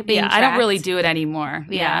 Same. Am I being I don't tracked? really do it anymore.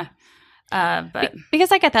 Yeah. But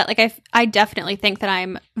because I get that. Like I definitely think that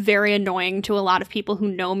I'm very annoying to a lot of people who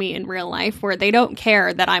know me in real life, where they don't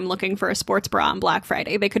care that I'm looking for a sports bra on Black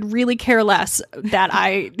Friday. They could really care less that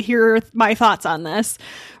I hear my thoughts on this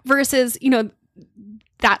versus,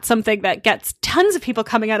 that's something that gets tons of people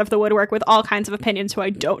coming out of the woodwork with all kinds of opinions who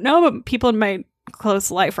I don't know, but people in my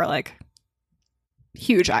close life are like,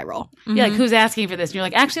 huge eye roll. Yeah, like who's asking for this? And you're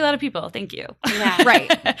like, actually a lot of people. Thank you. Yeah.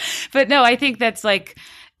 Right. But no, I think that's like,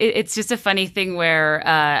 it's just a funny thing where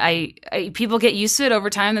people get used to it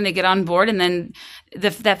over time, then they get on board, and then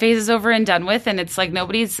that phase is over and done with, and it's like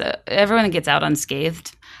everyone gets out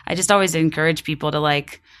unscathed. I just always encourage people to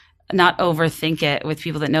like not overthink it with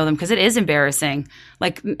people that know them, because it is embarrassing.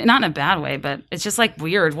 Like not in a bad way, but it's just like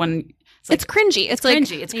weird when it's cringy. It's like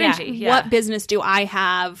cringy. It's cringy. Yeah. What business do I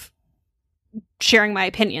have sharing my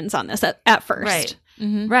opinions on this at first? Right.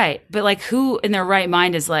 Right. But like who in their right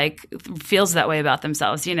mind is like feels that way about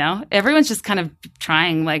themselves, Everyone's just kind of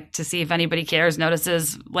trying like to see if anybody cares,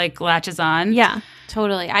 notices, like latches on. Yeah.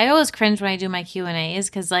 Totally. I always cringe when I do my Q&As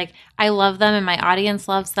because like I love them and my audience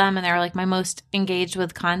loves them and they're like my most engaged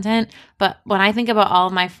with content. But when I think about all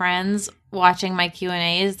of my friends watching my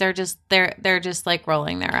Q&As, they're just like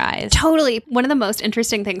rolling their eyes. Totally. One of the most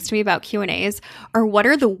interesting things to me about Q&As are what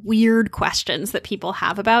are the weird questions that people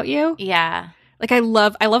have about you? Yeah. Like I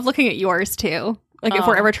love looking at yours too. Like if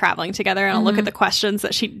we're ever traveling together and I'll look at the questions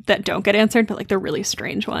that don't get answered, but like they're really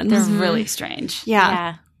strange ones. They're really strange.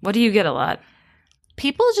 Yeah. What do you get a lot?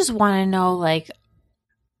 People just want to know, like,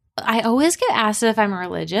 I always get asked if I'm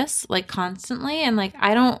religious, like constantly. And like,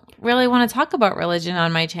 I don't really want to talk about religion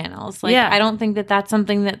on my channels. Like, I don't think that that's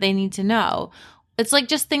something that they need to know. It's like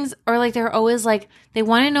just things, or like they're always like, they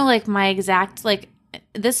want to know like my exact, like,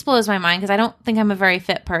 this blows my mind because I don't think I'm a very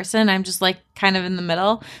fit person. I'm just like kind of in the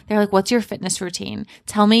middle. They're like, what's your fitness routine?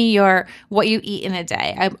 Tell me what you eat in a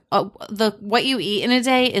day. What you eat in a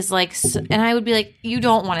day is like, and I would be like, you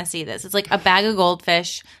don't want to see this. It's like a bag of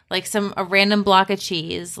goldfish, like a random block of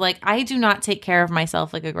cheese. Like I do not take care of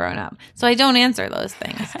myself like a grown up. So I don't answer those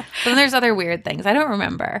things. But then there's other weird things. I don't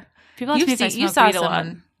remember. People ask me if I smoke weed a lot.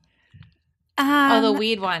 The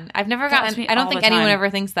weed one. I've never Happens to gotten. me I don't all think the anyone time. ever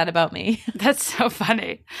thinks that about me. That's so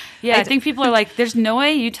funny. Yeah, I think people are like, "There's no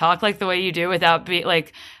way you talk like the way you do without being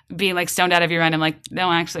like stoned out of your mind." I'm like,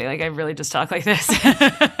 no, actually, like I really just talk like this.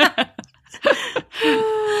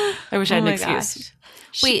 I wish I had an excuse.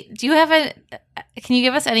 Gosh. Wait, do you have a? Can you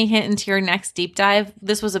give us any hint into your next deep dive?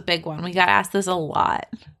 This was a big one. We got asked this a lot.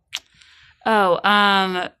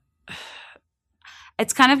 Oh,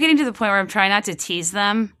 it's kind of getting to the point where I'm trying not to tease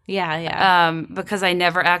them. Yeah. Because I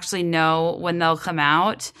never actually know when they'll come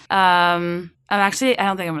out. I don't think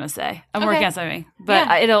I'm going to say. I'm working on something,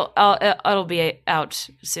 but it'll be out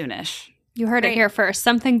soonish. You heard it here first.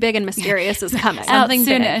 Something big and mysterious is coming. Something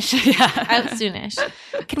big. Soonish. Yeah. Out soonish.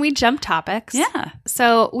 Can we jump topics? Yeah.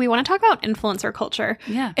 So we want to talk about influencer culture.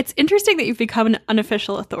 Yeah. It's interesting that you've become an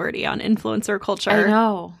unofficial authority on influencer culture. I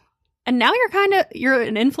know. And now you're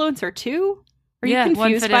an influencer too? Are you one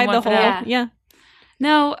confused foot by in, the one foot whole? out. Yeah.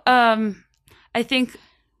 No, I think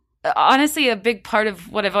honestly a big part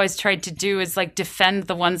of what I've always tried to do is like defend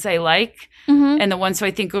the ones I like and the ones who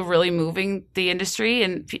I think are really moving the industry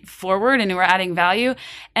and forward and who are adding value,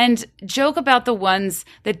 and joke about the ones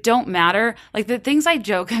that don't matter. Like the things I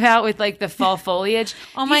joke about with like the fall foliage.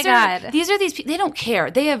 Oh my God. These are these people, they don't care.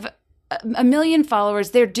 They have a million followers.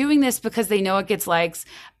 They're doing this because they know it gets likes.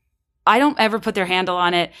 I don't ever put their handle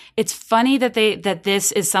on it. It's funny that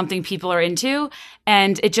this is something people are into,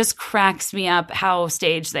 and it just cracks me up how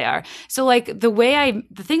staged they are. So like the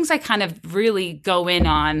things I kind of really go in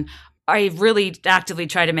on, I really actively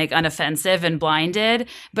try to make unoffensive and blinded,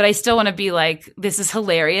 but I still want to be like, this is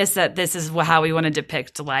hilarious that this is how we want to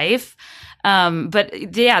depict life.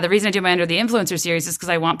 But yeah, the reason I do my Under the Influencer series is because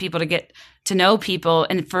I want people to get to know people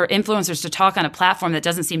and for influencers to talk on a platform that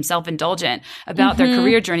doesn't seem self-indulgent about their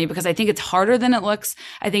career journey, because I think it's harder than it looks.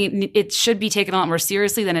 I think it should be taken a lot more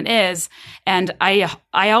seriously than it is. And I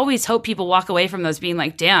always hope people walk away from those being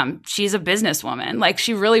like, damn, she's a businesswoman. Like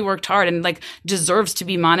she really worked hard and like deserves to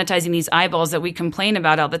be monetizing these eyeballs that we complain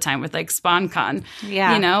about all the time with like SpawnCon.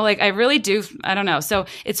 Yeah. You know, like I really do. I don't know. So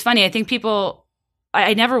it's funny. I think people,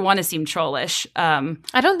 I never want to seem trollish. I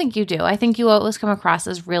don't think you do. I think you always come across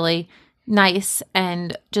as really nice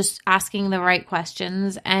and just asking the right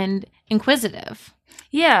questions and inquisitive.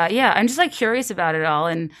 Yeah. I'm just like curious about it all.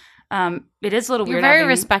 And it is a little You're weird. very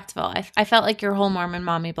respectful. I felt like your whole Mormon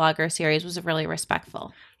Mommy blogger series was really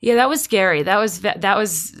respectful. Yeah, that was scary. That was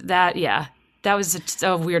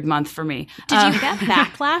a weird month for me. Did you get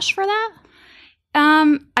backlash for that?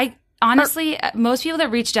 I honestly, most people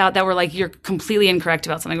that reached out that were like, you're completely incorrect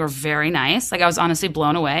about something were very nice. Like I was honestly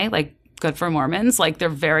blown away. Like good for Mormons. Like they're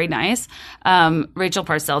very nice. Rachel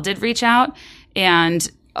Parcell did reach out, and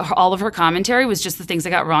all of her commentary was just the things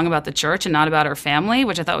I got wrong about the church and not about her family,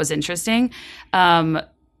 which I thought was interesting. We kind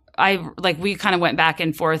of went back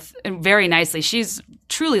and forth and very nicely. She's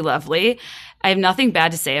truly lovely. I have nothing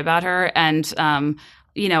bad to say about her. And,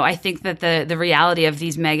 I think that the reality of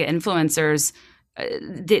these mega influencers,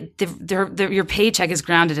 your paycheck is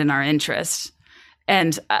grounded in our interest.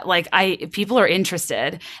 And people are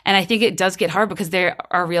interested, and I think it does get hard because they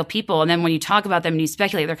are real people. And then when you talk about them and you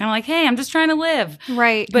speculate, they're kind of like, "Hey, I'm just trying to live."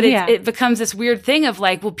 Right. But it becomes this weird thing of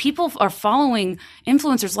like, well, people are following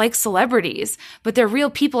influencers like celebrities, but they're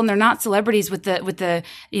real people and they're not celebrities with the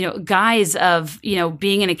guise of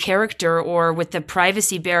being in a character or with the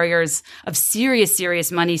privacy barriers of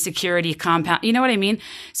serious money security compound. You know what I mean?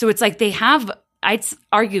 So it's like they have, I'd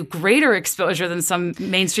argue, greater exposure than some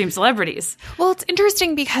mainstream celebrities. Well, it's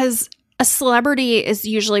interesting because a celebrity is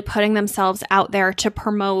usually putting themselves out there to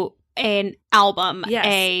promote an album, Yes.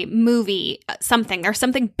 a movie, something. There's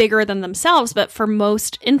something bigger than themselves, but for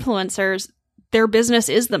most influencers, their business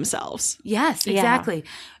is themselves. Yes, exactly. Yeah.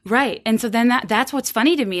 Right. And so then that's what's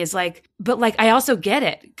funny to me is like, but like, I also get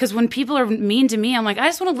it. Because when people are mean to me, I'm like, I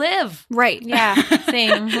just want to live. Right. Yeah.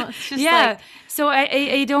 Same. It's just yeah. So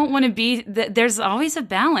I don't want to be, there's always a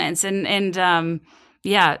balance. And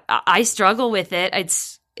I struggle with it.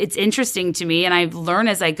 It's interesting to me, and I learn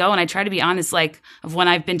as I go, and I try to be honest, like of when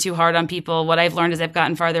I've been too hard on people, what I've learned as I've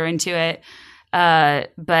gotten farther into it.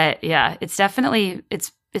 But yeah, it's definitely,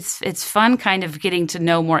 it's fun kind of getting to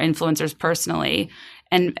know more influencers personally.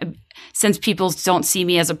 And since people don't see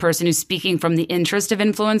me as a person who's speaking from the interest of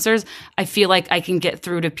influencers, I feel like I can get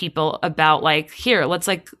through to people about like, here, let's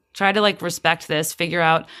like try to like respect this, figure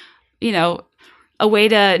out, a way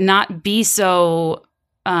to not be so,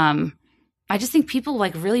 I just think people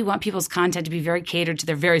like really want people's content to be very catered to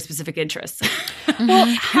their very specific interests. Well,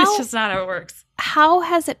 it's just not how it works. How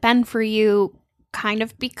has it been for you kind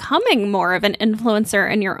of becoming more of an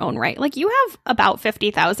influencer in your own right. Like, you have about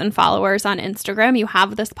 50,000 followers on Instagram. You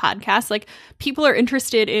have this podcast. Like, people are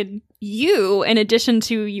interested in you in addition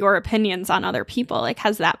to your opinions on other people. Like,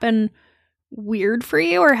 has that been weird for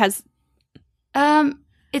you, or has...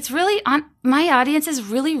 It's really my audience is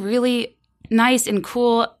really, really nice and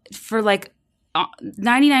cool for like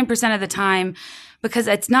 99% of the time, because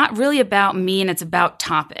it's not really about me and it's about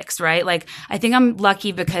topics, right? Like, I think I'm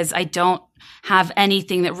lucky because I don't have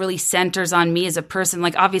anything that really centers on me as a person.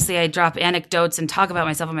 Like, obviously I drop anecdotes and talk about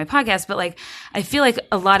myself on my podcast, but like, I feel like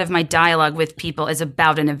a lot of my dialogue with people is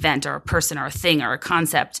about an event or a person or a thing or a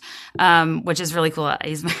concept, which is really cool.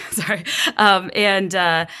 Sorry.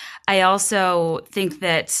 I also think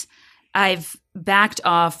that I've backed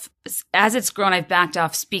off, as it's grown, I've backed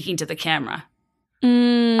off speaking to the camera.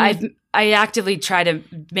 I actively try to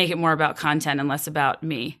make it more about content and less about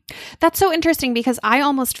me. That's so interesting, because I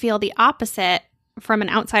almost feel the opposite from an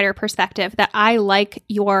outsider perspective, that I like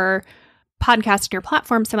your podcast and your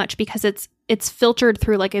platform so much because it's filtered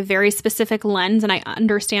through like a very specific lens, and I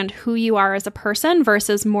understand who you are as a person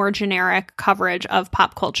versus more generic coverage of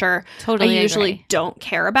pop culture. Totally I usually agree. don't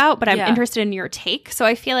care about, but I'm Yeah. interested in your take. So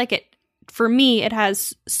I feel like for me, it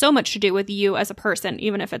has so much to do with you as a person,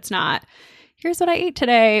 even if it's not, here's what I ate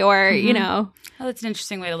today, or, you know. Oh, that's an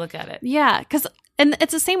interesting way to look at it. Yeah, and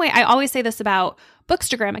it's the same way. I always say this about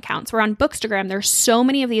Bookstagram accounts. Where on Bookstagram, there's so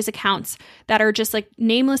many of these accounts that are just like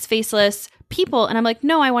nameless, faceless people. And I'm like,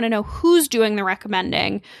 no, I want to know who's doing the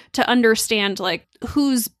recommending to understand like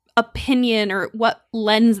whose opinion or what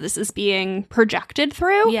lens this is being projected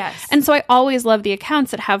through. Yes. And so I always love the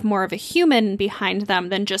accounts that have more of a human behind them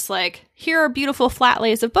than just like, here are beautiful flat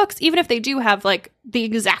lays of books, even if they do have like the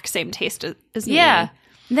exact same taste as me. Yeah.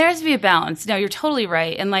 There has to be a balance. No, you're totally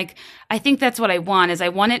right. And like, I think that's what I want, is I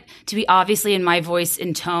want it to be obviously in my voice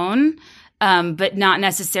and tone, but not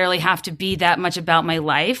necessarily have to be that much about my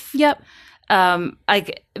life. Yep.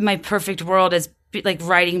 Like, my perfect world is like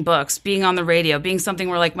writing books, being on the radio, being something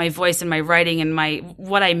where like my voice and my writing and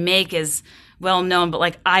what I make is well known, but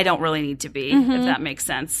like I don't really need to be, if that makes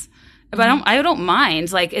sense. But I don't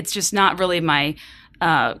mind. Like, it's just not really my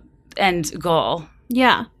end goal.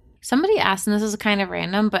 Yeah. Somebody asked, and this is kind of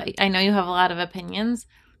random, but I know you have a lot of opinions.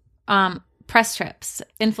 Press trips,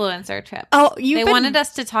 influencer trips. Oh, they wanted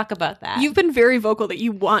us to talk about that. You've been very vocal that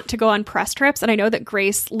you want to go on press trips, and I know that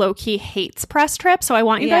Grace low-key hates press trips, so I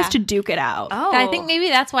want you guys to duke it out. Oh, I think maybe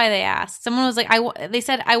that's why they asked. Someone was like, they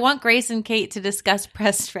said, I want Grace and Kate to discuss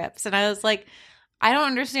press trips. And I was like, I don't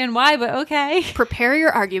understand why, but okay. Prepare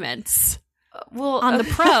your arguments. well, On the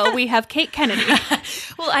pro, we have Kate Kennedy.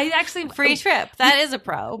 well, I actually Free trip. That is a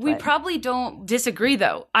pro. We but- probably don't disagree,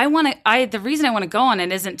 though. The reason I want to go on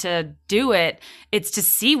it isn't to do it; it's to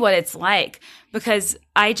see what it's like. Because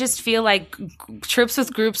I just feel like trips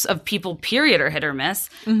with groups of people, period, are hit or miss.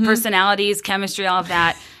 Personalities, chemistry, all of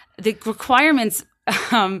that. The requirements,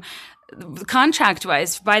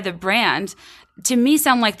 contract-wise, by the brand, to me,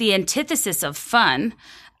 sound like the antithesis of fun.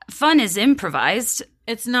 Fun is improvised.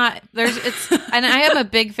 It's not and I am a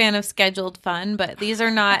big fan of scheduled fun, but these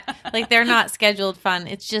are not like, they're not scheduled fun.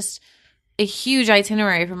 It's just a huge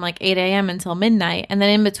itinerary from like 8 a.m. until midnight. And then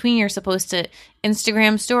in between, you're supposed to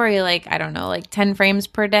Instagram story, like, I don't know, like 10 frames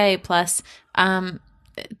per day plus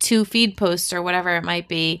 2 feed posts or whatever it might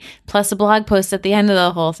be, plus a blog post at the end of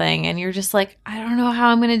the whole thing. And you're just like, I don't know how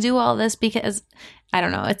I'm going to do all this, because I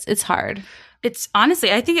don't know. It's hard. It's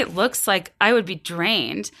honestly, I think it looks like I would be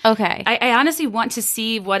drained. Okay. I honestly want to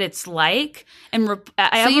see what it's like, and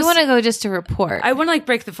So you want to go just to report? I want to like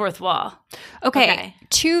break the fourth wall. Okay.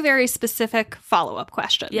 2 very specific follow-up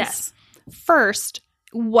questions. Yes. First,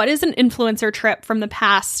 what is an influencer trip from the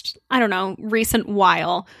past, I don't know, recent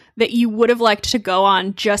while that you would have liked to go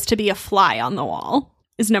on just to be a fly on the wall?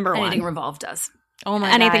 Is number one. Anything Revolve does. Oh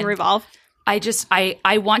my Anything God. Revolve?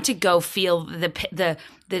 I want to go feel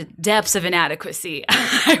the depths of inadequacy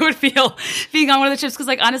I would feel being on one of the trips, because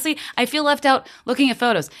like honestly I feel left out looking at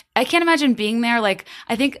photos. I can't imagine being there. Like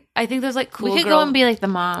I think there's like cool We could girl. go and be like the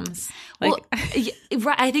moms. Like, Well, yeah,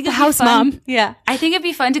 right, I think The it'd be house fun. mom. yeah. I think it'd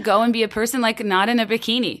be fun to go and be a person like not in a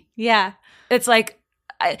bikini. Yeah. It's like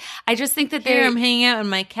I just think that Here they're I'm hanging out in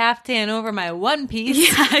my caftan over my one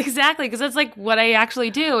piece. yeah, exactly, because that's like what I actually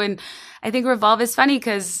do. And I think Revolve is funny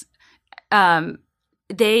because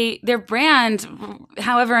their brand,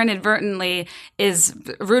 however inadvertently, is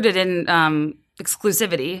rooted in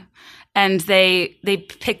exclusivity. And they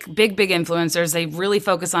pick big influencers. They really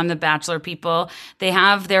focus on the Bachelor people. They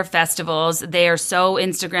have their festivals. They are so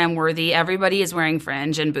Instagram worthy. Everybody is wearing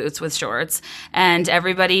fringe and boots with shorts, and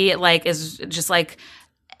everybody like is just like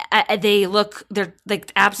they're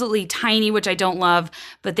like absolutely tiny, which I don't love,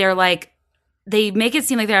 but they're like, they make it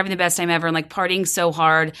seem like they're having the best time ever and like partying so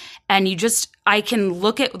hard. And I can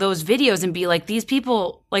look at those videos and be like, these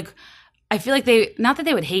people, like, I feel like not that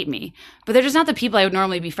they would hate me, but they're just not the people I would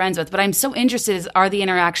normally be friends with. But I'm so interested, are the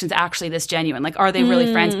interactions actually this genuine? Like, are they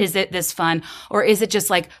really friends? Is it this fun? Or is it just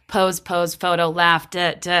like pose, photo, laugh,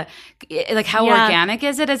 like how organic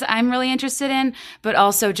is it? As I'm really interested in, but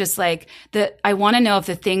also just like I want to know if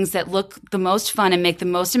the things that look the most fun and make the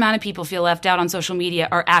most amount of people feel left out on social media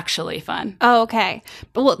are actually fun. Oh, okay.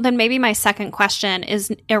 But well, then maybe my second question is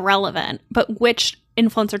irrelevant, but which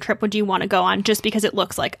influencer trip would you want to go on just because it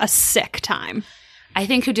looks like a sick time? I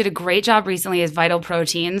think who did a great job recently is Vital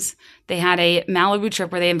Proteins. They had a Malibu trip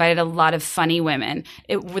where they invited a lot of funny women.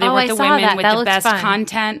 They were the women with the best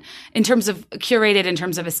content in terms of curated in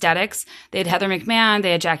terms of aesthetics. They had Heather McMahon.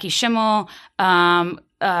 They had Jackie Schimmel.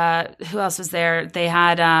 Who else was there? They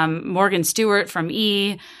had Morgan Stewart from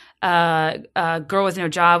E! Girl with No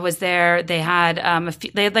Job was there. They had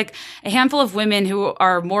they had like a handful of women who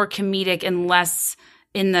are more comedic and less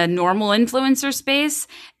in the normal influencer space,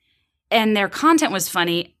 and their content was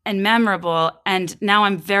funny and memorable. And now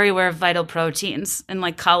I'm very aware of Vital Proteins and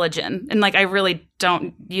like collagen, and like I really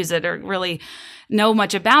don't use it or really know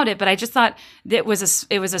much about it, but I just thought that it was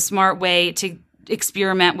a smart way to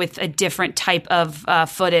experiment with a different type of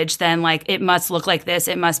footage than like, it must look like this,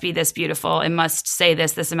 it must be this beautiful, it must say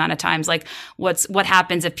this amount of times. Like what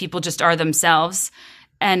happens if people just are themselves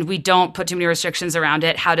and we don't put too many restrictions around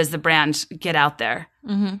it? How does the brand get out there?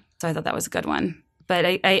 Mm-hmm. So I thought that was a good one. But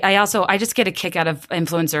I just get a kick out of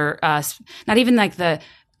influencer, not even like the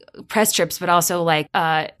press trips, but also like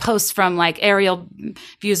posts from like aerial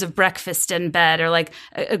views of breakfast in bed, or like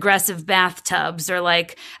aggressive bathtubs, or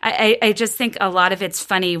like I just think a lot of it's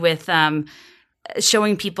funny with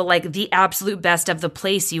showing people like the absolute best of the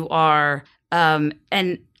place you are,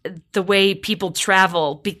 and the way people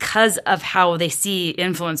travel because of how they see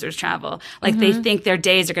influencers travel. Like they think their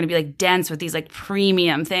days are going to be like dense with these like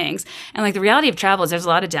premium things. And like the reality of travel is there's a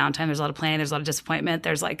lot of downtime, there's a lot of planning, there's a lot of disappointment,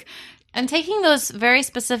 there's like... And taking those very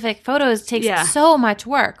specific photos takes so much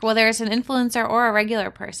work, whether it's an influencer or a regular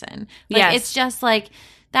person. Like it's just like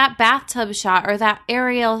that bathtub shot or that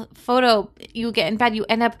aerial photo you get in bed, you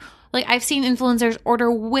end up... Like, I've seen influencers order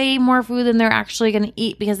way more food than they're actually going to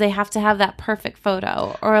eat because they have to have that perfect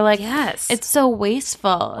photo. Or, like, it's so wasteful.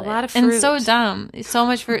 A lot of fruit. And so dumb. So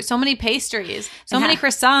much fruit. So many pastries. So many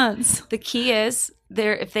croissants. The key is,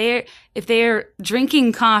 if they're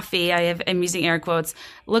drinking coffee, I'm using air quotes,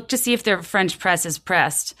 look to see if their French press is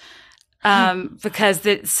pressed. Because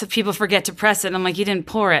so people forget to press it. And I'm like, you didn't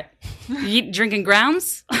pour it. You drinking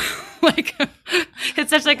grounds? Like, it's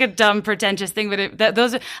such like a dumb, pretentious thing, but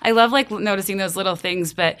I love like noticing those little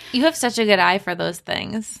things. But you have such a good eye for those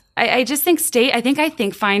things. I just think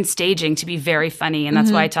find staging to be very funny, and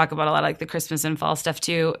that's why I talk about a lot of like the Christmas and fall stuff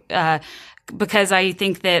too. Because I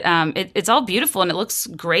think that it's all beautiful and it looks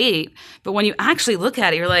great, but when you actually look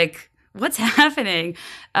at it, you're like, what's happening?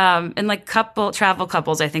 And like travel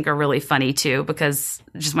couples, I think are really funny too, because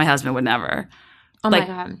just my husband would never. Oh like,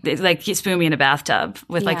 my God. Like he spoon me in a bathtub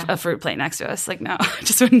with like a fruit plate next to us. Like, no, it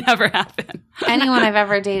just would never happen. Anyone I've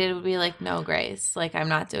ever dated would be like, no, Grace, like I'm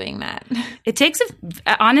not doing that. It takes,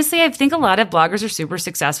 honestly, I think a lot of bloggers are super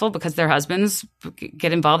successful because their husbands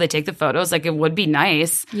get involved. They take the photos. Like it would be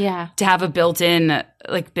nice to have a built-in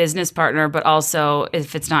like business partner, but also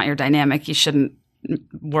if it's not your dynamic, you shouldn't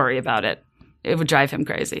worry about it. It would drive him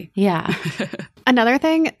crazy. Yeah. Another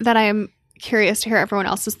thing that I'm curious to hear everyone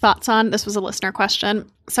else's thoughts on, this was a listener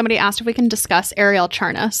question. Somebody asked if we can discuss Ariel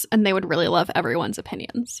Charnas, and they would really love everyone's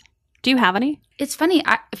opinions. Do you have any? It's funny.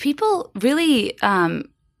 People really,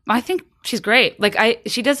 I think she's great. Like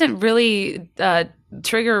she doesn't really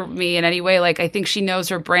trigger me in any way. Like I think she knows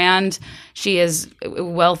her brand. She is a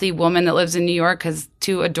wealthy woman that lives in New York, has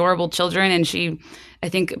 2 adorable children, and I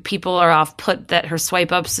think people are off put that her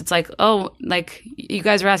swipe ups, it's like, oh, like you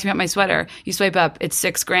guys are asking about my sweater. You swipe up, it's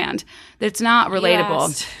 $6,000. It's not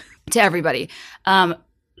relatable to everybody.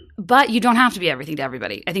 But you don't have to be everything to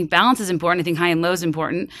everybody. I think balance is important. I think high and low is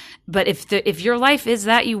important. But if your life is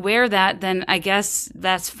that, you wear that, then I guess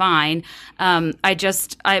that's fine. My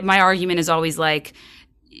argument is always like,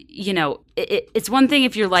 you know, it's one thing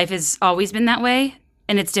if your life has always been that way,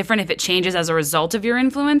 and it's different if it changes as a result of your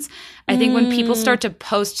influence. I think when people start to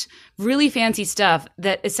post really fancy stuff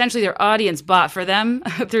that essentially their audience bought for them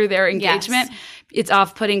through their engagement, it's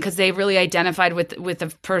off-putting because they really identified with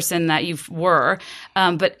the person that you were.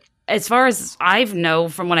 But as far as I know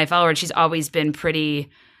from when I follow her, she's always been pretty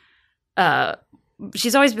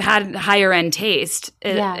she's always had higher end taste.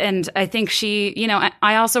 Yeah. And I think she, you know,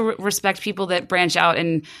 I also respect people that branch out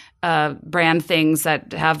and brand things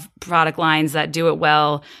that have product lines that do it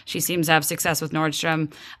well. She seems to have success with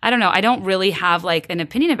Nordstrom. I don't know. I don't really have like an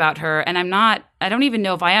opinion about her, and I don't even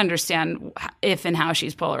know if I understand if and how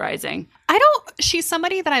she's polarizing. She's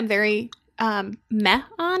somebody that I'm very meh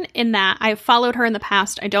on, in that I've followed her in the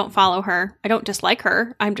past. I don't follow her. I don't dislike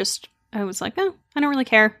her. I was like, oh, I don't really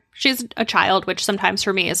care. She's a child, which sometimes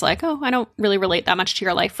for me is like, oh, I don't really relate that much to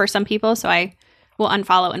your life for some people. So I will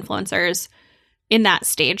unfollow influencers in that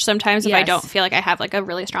stage sometimes if I don't feel like I have like a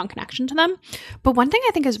really strong connection to them. But one thing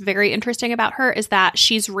I think is very interesting about her is that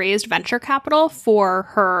she's raised venture capital for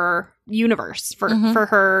her universe, for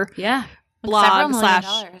her blog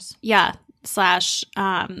slash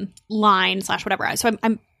line slash whatever. So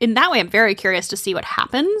I'm in that way, I'm very curious to see what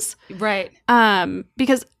happens. Right.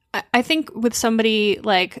 Because I think with somebody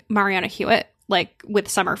like Mariana Hewitt, like with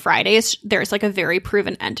Summer Fridays, there's like a very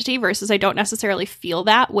proven entity versus I don't necessarily feel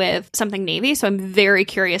that with something Navy. So I'm very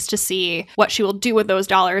curious to see what she will do with those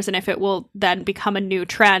dollars and if it will then become a new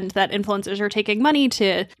trend that influencers are taking money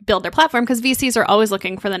to build their platform, because VCs are always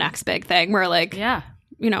looking for the next big thing. Where like,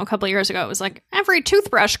 you know, a couple of years ago, it was like every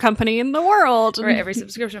toothbrush company in the world. Right, every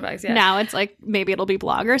subscription box, yeah. Now it's like maybe it'll be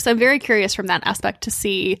bloggers. So I'm very curious from that aspect to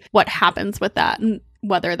see what happens with that and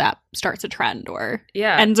whether that starts a trend or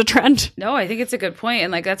ends a trend. No, I think it's a good point.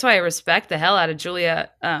 And like that's why I respect the hell out of Julia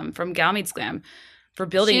from Gal Meets Glam for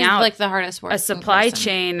building She's out like the hardest work a supply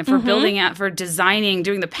chain, for building out, for designing,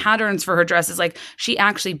 doing the patterns for her dresses. Like she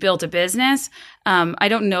actually built a business. I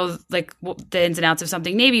don't know like the ins and outs of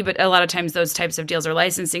something Navy, but a lot of times those types of deals are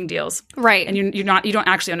licensing deals, right? And you don't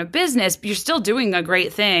actually own a business, but you're still doing a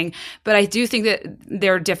great thing. But I do think that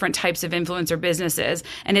there are different types of influencer businesses,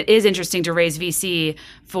 and it is interesting to raise VC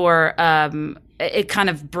for a kind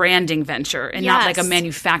of branding venture and not like a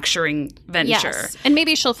manufacturing venture. Yes. And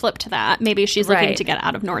maybe she'll flip to that. Maybe she's looking to get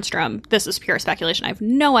out of Nordstrom. This is pure speculation. I have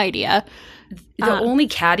no idea. The only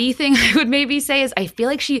catty thing I would maybe say is I feel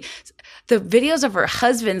like the videos of her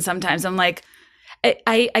husband sometimes, I'm like,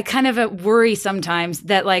 I kind of worry sometimes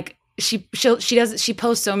that like she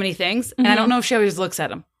posts so many things and I don't know if she always looks at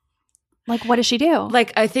them. Like, what does she do?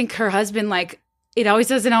 Like, I think her husband, like, it always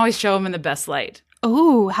doesn't always show him in the best light.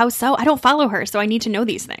 Oh, how so? I don't follow her, so I need to know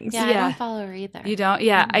these things. Yeah, I don't follow her either. You don't?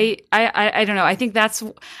 Yeah, I don't know. I think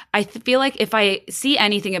I feel like if I see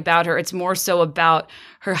anything about her, it's more so about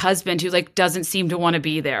her husband who like doesn't seem to want to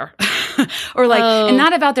be there. Or like, and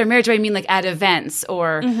not about their marriage, but I mean like at events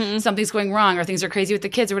or something's going wrong or things are crazy with the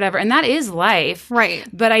kids or whatever. And that is life. Right.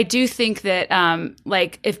 But I do think that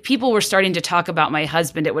like if people were starting to talk about my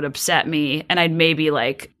husband, it would upset me and I'd maybe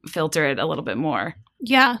like filter it a little bit more.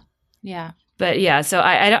 Yeah. Yeah. But yeah, so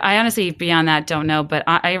I honestly, beyond that, don't know. But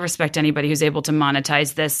I respect anybody who's able to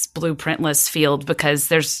monetize this blueprintless field because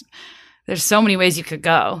there's so many ways you could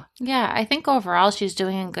go. Yeah, I think overall she's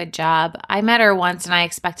doing a good job. I met her once and I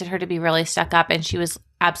expected her to be really stuck up, and she was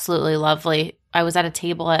absolutely lovely. I was at a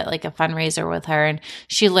table at like a fundraiser with her, and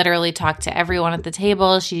she literally talked to everyone at the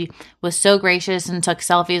table. She was so gracious and took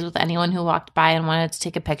selfies with anyone who walked by and wanted to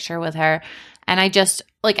take a picture with her. And I just,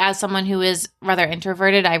 like, as someone who is rather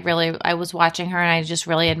introverted, I was watching her and I just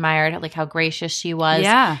really admired like how gracious she was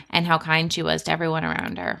and how kind she was to everyone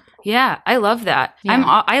around her. Yeah, I love that.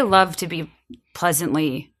 Yeah. I love to be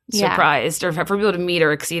pleasantly surprised or for people to meet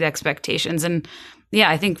or exceed expectations. And yeah,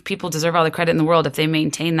 I think people deserve all the credit in the world if they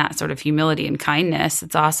maintain that sort of humility and kindness.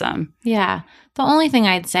 It's awesome. Yeah. The only thing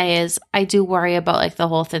I'd say is I do worry about like the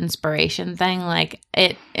whole Thinspiration thing. Like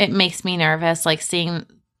it makes me nervous, like seeing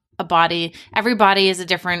a body. Every body is a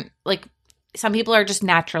different, like some people are just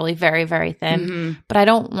naturally very, very thin, but I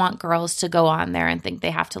don't want girls to go on there and think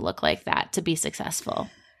they have to look like that to be successful.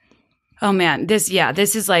 Oh man, this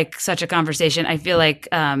is like such a conversation. I feel like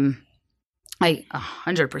I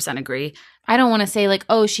 100% agree. I don't want to say like,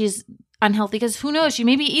 oh, she's unhealthy because who knows? She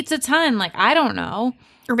maybe eats a ton. Like, I don't know.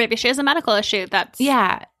 Or maybe she has a medical issue.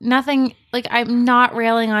 Nothing. Like, I'm not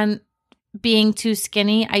railing on being too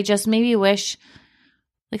skinny. I just maybe wish,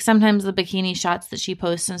 like sometimes the bikini shots that she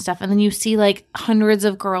posts and stuff, and then you see like hundreds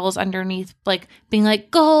of girls underneath like being like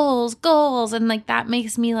goals, and like that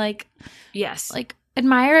makes me like, yes, like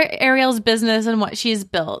admire Ariel's business and what she's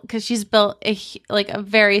built, because she's built a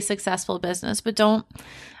very successful business. But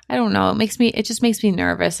I don't know. It just makes me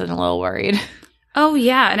nervous and a little worried. Oh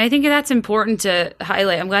yeah, and I think that's important to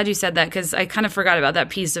highlight. I'm glad you said that because I kind of forgot about that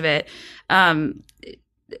piece of it. And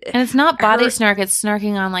it's not body snark; it's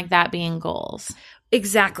snarking on like that being goals.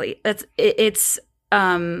 Exactly. It's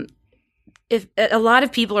if a lot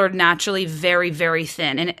of people are naturally very, very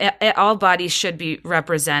thin, and all bodies should be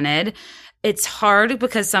represented. it's hard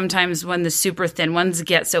because sometimes when the super thin ones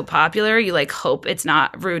get so popular, you like hope it's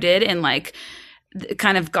not rooted in like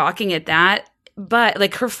kind of gawking at that. But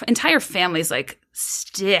like her entire family's like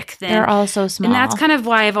stick thin. They're all so small. And that's kind of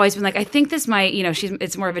why I've always been like, I think this might,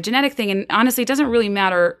 it's more of a genetic thing. And honestly, it doesn't really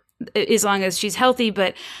matter as long as she's healthy,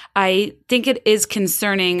 but I think it is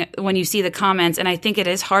concerning when you see the comments, and I think it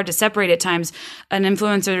is hard to separate at times an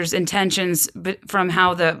influencer's intentions from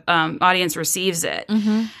how the audience receives it.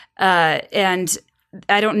 Mm-hmm. And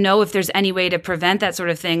I don't know if there's any way to prevent that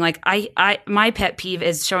sort of thing. Like my pet peeve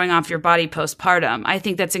is showing off your body postpartum. I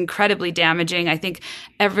think that's incredibly damaging. I think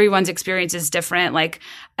everyone's experience is different. Like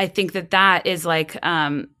I think that is like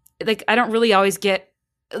I don't really always get.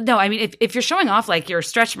 No, I mean, if you're showing off like your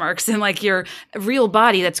stretch marks and like your real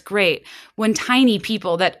body, that's great. When tiny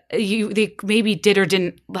people that they maybe did or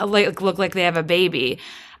didn't look like they have a baby,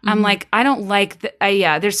 I'm like, I don't like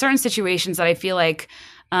there's certain situations that I feel like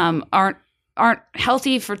aren't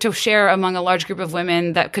healthy to share among a large group of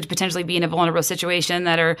women that could potentially be in a vulnerable situation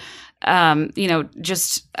that are,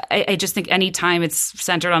 I just think anytime it's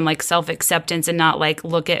centered on like self-acceptance and not like,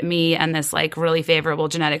 look at me and this like really favorable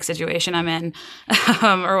genetic situation I'm in,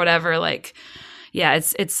 or whatever, like, yeah,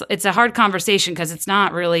 it's a hard conversation because it's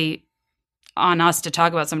not really on us to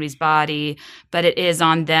talk about somebody's body, but it is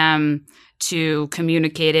on them to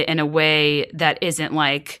communicate it in a way that isn't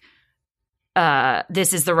like,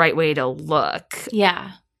 this is the right way to look.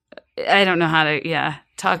 Yeah. I don't know how to,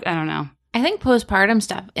 talk. I don't know. I think postpartum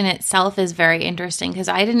stuff in itself is very interesting because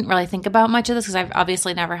I didn't really think about much of this because I've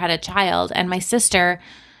obviously never had a child. And my sister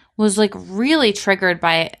was like really triggered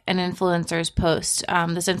by an influencer's post.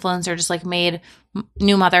 This influencer just like made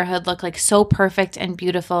new motherhood look like so perfect and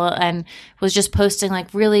beautiful and was just posting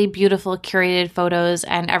like really beautiful curated photos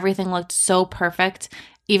and everything looked so perfect,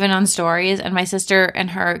 even on stories. And my sister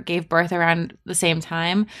and her gave birth around the same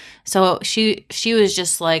time. So she was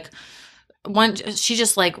just like, she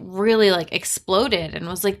just like really like exploded and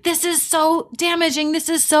was like, this is so damaging. This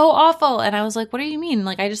is so awful. And I was like, what do you mean?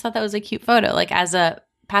 Like, I just thought that was a cute photo, like as a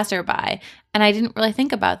passerby. And I didn't really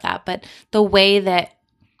think about that. But the way that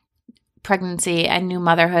pregnancy and new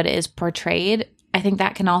motherhood is portrayed, I think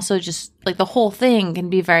that can also just like the whole thing can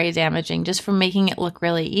be very damaging just from making it look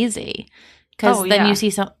really easy. Because then you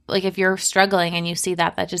see some, like if you're struggling and you see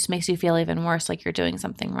that just makes you feel even worse, like you're doing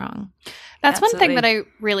something wrong. That's one thing that I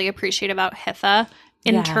really appreciate about Hitha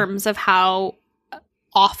in terms of how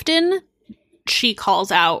often she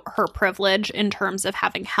calls out her privilege in terms of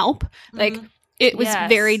having help. Like it was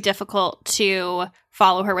very difficult to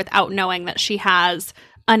follow her without knowing that she has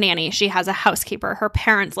a nanny. She has a housekeeper. Her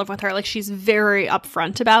parents live with her. Like she's very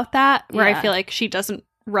upfront about that, where I feel like she doesn't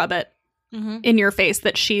rub it in your face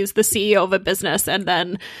that she's the CEO of a business and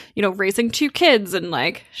then, raising 2 kids and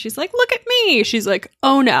like, she's like, look at me. She's like,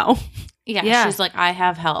 oh no. Yeah. She's like, I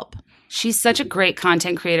have help. She's such a great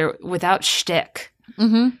content creator without shtick.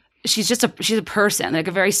 Mm-hmm. She's a person, like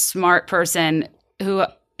a very smart person who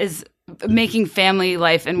is making family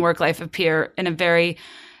life and work life appear in a very,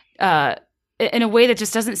 in a way that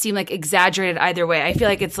just doesn't seem like exaggerated either way. I feel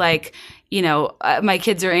like it's like, my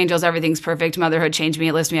kids are angels. Everything's perfect. Motherhood changed me.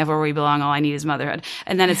 It lifts me up where we belong. All I need is motherhood.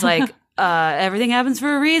 And then it's like, everything happens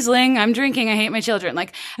for a Riesling. I'm drinking. I hate my children.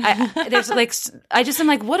 Like, there's like, I just am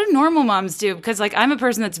like, what do normal moms do? Because like, I'm a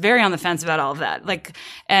person that's very on the fence about all of that. Like,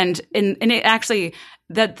 and it actually,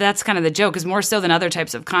 that's kind of the joke is more so than other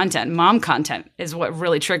types of content. Mom content is what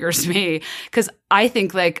really triggers me. Cause I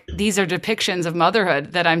think like these are depictions of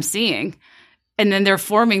motherhood that I'm seeing. And then they're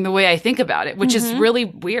forming the way I think about it, which is really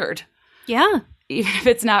weird. Yeah. Even if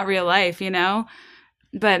it's not real life,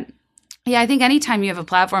 But yeah, I think anytime you have a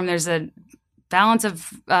platform, there's a balance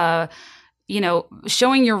of,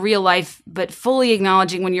 showing your real life, but fully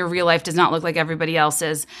acknowledging when your real life does not look like everybody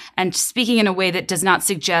else's and speaking in a way that does not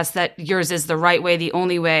suggest that yours is the right way, the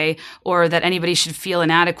only way, or that anybody should feel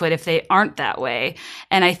inadequate if they aren't that way.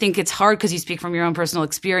 And I think it's hard because you speak from your own personal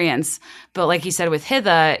experience. But like you said with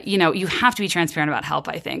Hitha, you have to be transparent about help,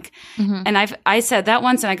 I think. Mm-hmm. And I said that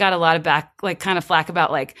once and I got a lot of kind of flack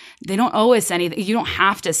about like, they don't owe us anything. You don't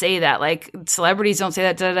have to say that. Like celebrities don't say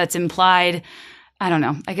that. That's implied. I don't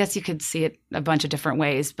know. I guess you could see it a bunch of different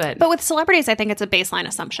ways, but with celebrities, I think it's a baseline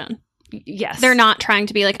assumption. Yes. They're not trying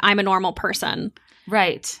to be like, I'm a normal person.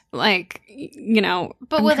 Right. Like,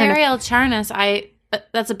 But with Ariel Charnas,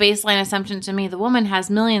 that's a baseline assumption to me. The woman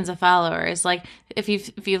has millions of followers. Like if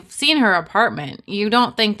you've seen her apartment, you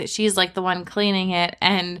don't think that she's like the one cleaning it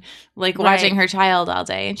and like watching her child all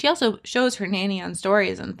day. And she also shows her nanny on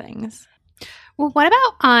stories and things. Well, what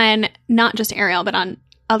about on not just Ariel, but on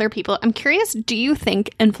other people? I'm curious, do you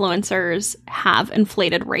think influencers have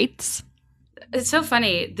inflated rates? It's so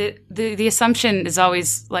funny. The assumption is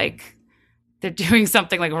always like they're doing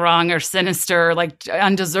something like wrong or sinister or like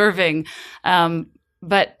undeserving.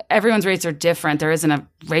 But everyone's rates are different. There isn't a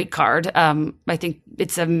rate card. I think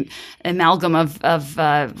it's an amalgam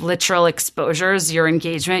of literal exposures, your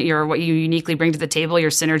engagement, what you uniquely bring to the table, your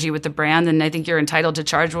synergy with the brand. And I think you're entitled to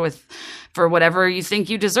charge for whatever you think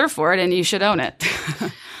you deserve for it, and you should own it.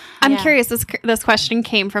 I'm curious, this question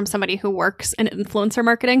came from somebody who works in influencer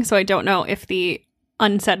marketing, so I don't know if the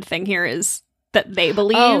unsaid thing here is that they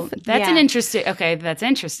believe. Oh, that's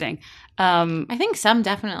interesting. I think some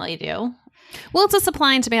definitely do. Well, it's a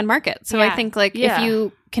supply and demand market. So I think if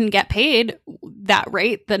you can get paid that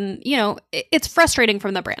rate, then, it's frustrating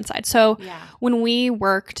from the brand side. So when we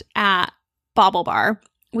worked at Bobble Bar,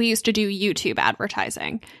 we used to do YouTube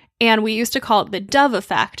advertising, and we used to call it the Dove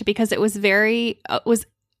effect because it was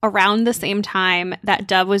around the same time that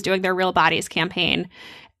Dove was doing their Real Bodies campaign.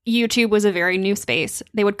 YouTube was a very new space.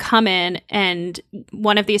 They would come in, and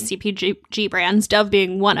one of these CPG brands, Dove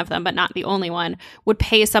being one of them, but not the only one, would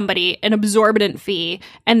pay somebody an exorbitant fee.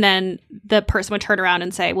 And then the person would turn around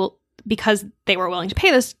and say, well, because they were willing to pay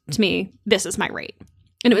this to me, this is my rate.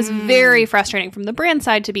 And it was very frustrating from the brand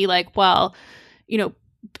side to be like, well,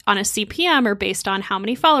 on a CPM or based on how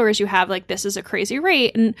many followers you have, like, this is a crazy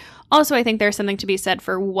rate. And also, I think there's something to be said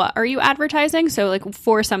for what are you advertising? So like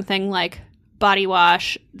for something like body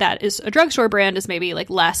wash that is a drugstore brand is maybe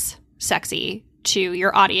like less sexy to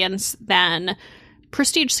your audience than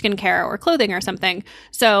prestige skincare or clothing or something.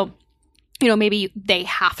 So, maybe they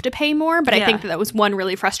have to pay more. But I think that was one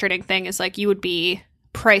really frustrating thing is like you would be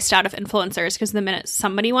priced out of influencers because the minute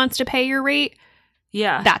somebody wants to pay your rate,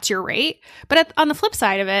 that's your rate. But on the flip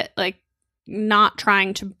side of it, like not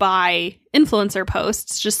trying to buy influencer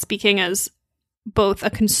posts, just speaking as both a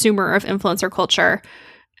consumer of influencer culture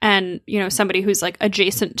and, somebody who's like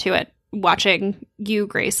adjacent to it, watching you,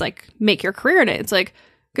 Grace, like make your career in it. It's like,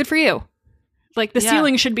 good for you. Like the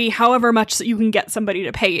ceiling should be however much that you can get somebody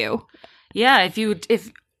to pay you. Yeah. If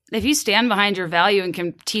you stand behind your value and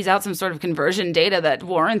can tease out some sort of conversion data that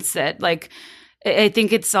warrants it, like I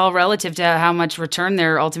think it's all relative to how much return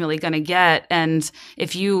they're ultimately going to get. And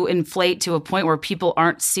if you inflate to a point where people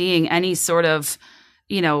aren't seeing any sort of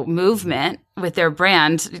movement with their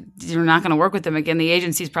brand, you're not going to work with them again. The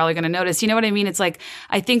agency's probably going to notice. You know what I mean? It's like,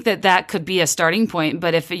 I think that could be a starting point,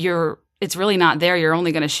 but if it's really not there, you're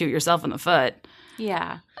only going to shoot yourself in the foot.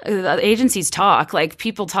 Yeah. Agencies talk, like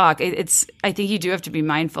people talk. I think you do have to be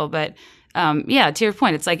mindful, but to your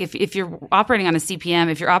point, it's like if you're operating on a CPM,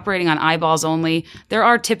 if you're operating on eyeballs only, there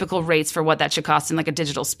are typical rates for what that should cost in like a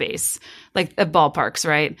digital space, like at ballparks,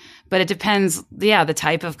 right? But it depends, the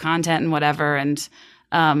type of content and whatever. And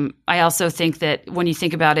I also think that when you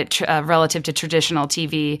think about it relative to traditional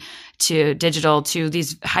TV, to digital, to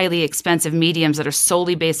these highly expensive mediums that are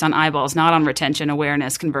solely based on eyeballs, not on retention,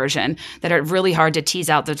 awareness, conversion, that are really hard to tease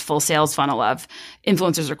out the full sales funnel of,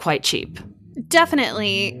 influencers are quite cheap.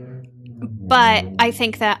 Definitely. But I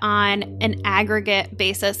think that on an aggregate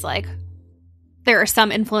basis, like there are some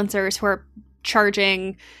influencers who are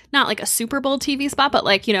charging not like a Super Bowl TV spot, but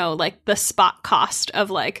like, like the spot cost of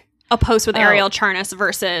like a post with Ariel Charnas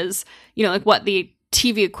versus, like what the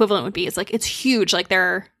TV equivalent would be. It's like, it's huge. Like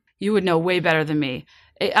you would know way better than me.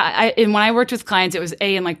 And when I worked with clients, it was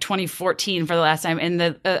in like 2014 for the last time.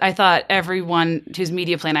 And I thought everyone whose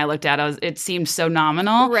media plan I looked at, it seemed so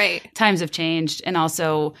nominal. Right. Times have changed. And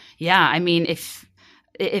also, I mean,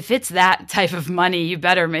 if it's that type of money, you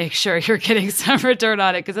better make sure you're getting some return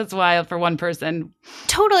on it because that's wild for one person.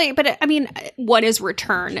 Totally. But I mean, what is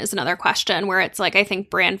return is another question where it's like, I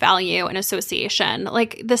think brand value and association,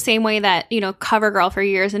 like the same way that, CoverGirl for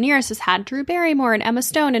years and years has had Drew Barrymore and Emma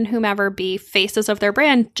Stone and whomever be faces of their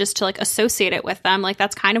brand just to like associate it with them. Like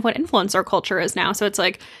that's kind of what influencer culture is now. So it's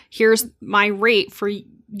like, here's my rate for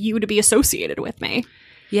you to be associated with me.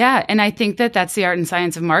 Yeah, and I think that that's the art and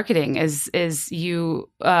science of marketing is you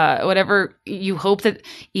whatever you hope that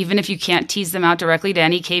even if you can't tease them out directly to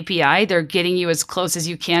any KPI, they're getting you as close as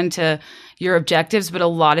you can to your objectives, but a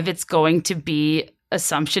lot of it's going to be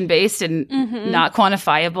assumption based and not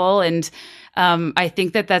quantifiable. And I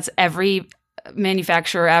think that that's every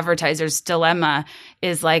manufacturer advertiser's dilemma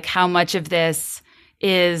is like how much of this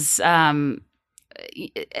is like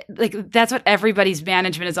that's what everybody's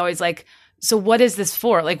management is always like. So what is this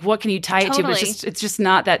for? Like, what can you tie it to? But it's just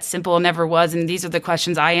not that simple. It never was. And these are the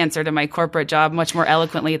questions I answered in my corporate job much more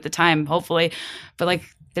eloquently at the time, hopefully. But like,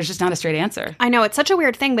 there's just not a straight answer. I know. It's such a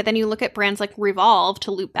weird thing. But then you look at brands like Revolve, to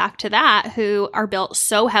loop back to that, who are built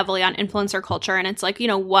so heavily on influencer culture. And it's like,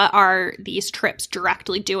 what are these trips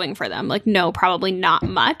directly doing for them? Like, no, probably not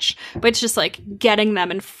much. But it's just like getting them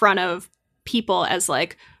in front of people as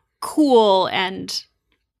like cool and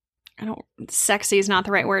sexy is not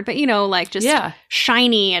the right word, but like just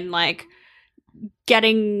shiny and like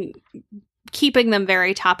keeping them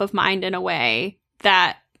very top of mind in a way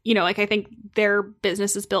that, like I think their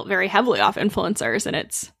business is built very heavily off influencers, and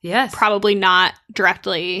it's probably not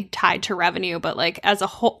directly tied to revenue, but like as a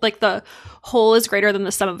whole, like the whole is greater than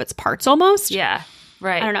the sum of its parts almost. Yeah.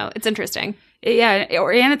 Right. I don't know. It's interesting. Yeah.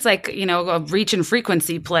 And it's like, a reach and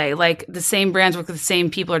frequency play. Like the same brands work with the same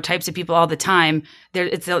people or types of people all the time.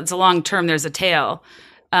 It's a long term. There's a tail.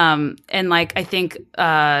 And like, I think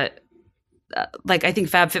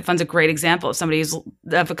FabFitFun's a great example of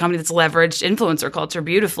of a company that's leveraged influencer culture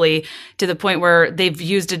beautifully to the point where they've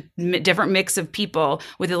used a different mix of people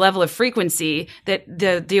with a level of frequency that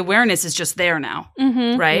the awareness is just there now.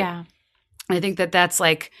 Mm-hmm. Right. Yeah. I think that's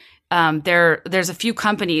like, there's a few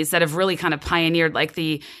companies that have really kind of pioneered like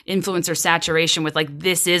the influencer saturation with like,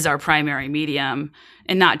 this is our primary medium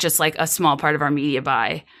and not just like a small part of our media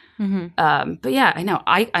buy. Mm-hmm. But yeah, I know.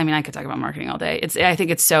 I mean, I could talk about marketing all day. I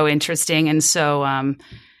think it's so interesting. And so,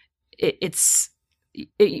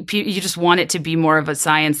 you just want it to be more of a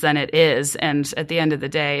science than it is. And at the end of the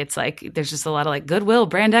day, it's like, there's just a lot of like goodwill,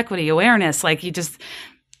 brand equity, awareness. Like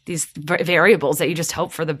these variables that you just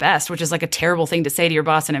hope for the best, which is like a terrible thing to say to your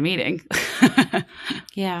boss in a meeting.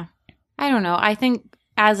 Yeah. I don't know. I think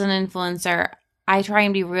as an influencer, I try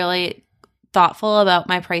and be really thoughtful about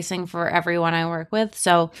my pricing for everyone I work with.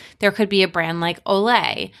 So there could be a brand like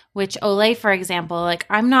Olay, which Olay, for example, like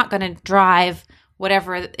I'm not going to drive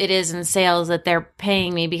whatever it is in sales that they're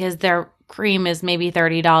paying me because their cream is maybe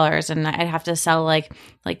 $30 and I'd have to sell like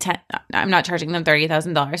 10. I'm not charging them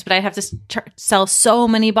 $30,000, but I'd have to sell so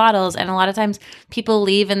many bottles. And a lot of times people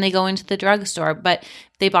leave and they go into the drugstore, but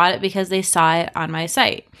they bought it because they saw it on my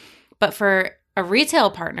site. But for a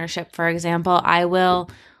retail partnership, for example, I will,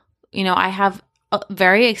 I have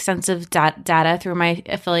very extensive data through my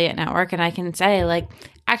affiliate network. And I can say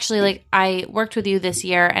actually, I worked with you this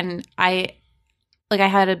year and I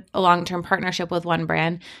had a long-term partnership with one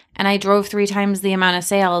brand and I drove 3 times the amount of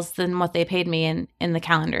sales than what they paid me in the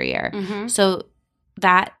calendar year. Mm-hmm. So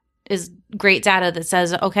that is great data that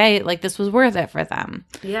says, okay, like this was worth it for them.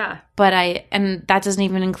 Yeah. But and that doesn't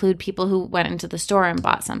even include people who went into the store and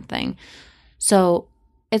bought something. So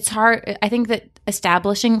it's hard. I think that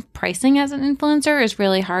establishing pricing as an influencer is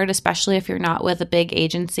really hard, especially if you're not with a big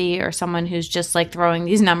agency or someone who's just like throwing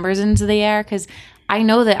these numbers into the air. Because I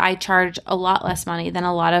know that I charge a lot less money than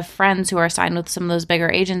a lot of friends who are signed with some of those bigger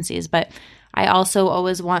agencies, but I also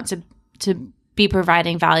always want to be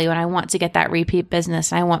providing value and I want to get that repeat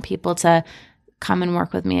business and I want people to come and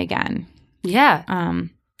work with me again. Yeah.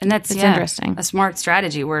 And that's interesting. A smart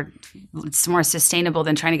strategy where it's more sustainable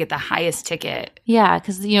than trying to get the highest ticket. Yeah,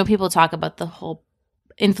 because people talk about the whole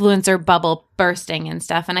influencer bubble bursting and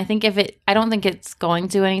stuff. And I think I don't think it's going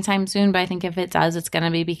to anytime soon, but I think if it does, it's going to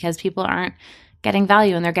be because people aren't getting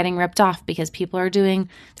value and they're getting ripped off because people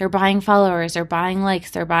they're buying followers, they're buying likes,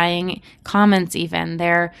 they're buying comments even.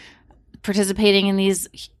 They're participating in these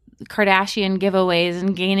Kardashian giveaways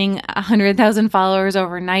and gaining 100,000 followers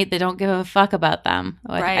overnight. They don't give a fuck about them.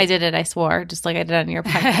 Right. I did it, I swore, just like I did on your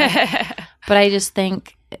podcast. But I just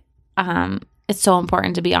think it's so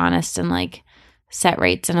important to be honest and like set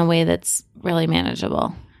rates in a way that's really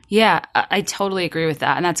manageable. Yeah, I totally agree with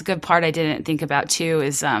that. And that's a good part I didn't think about too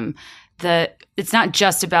is it's not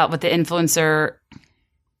just about what the influencer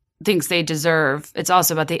thinks they deserve. It's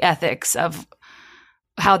also about the ethics of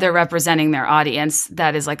how they're representing their audience.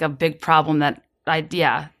 That is like a big problem that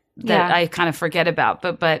I kind of forget about.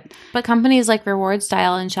 But companies like Reward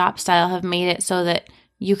Style and Shop Style have made it so that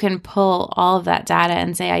you can pull all of that data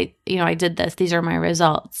and say, I did this. These are my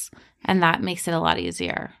results. And that makes it a lot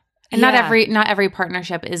easier. And not every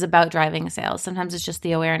partnership is about driving sales. Sometimes it's just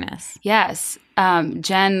the awareness. Yes.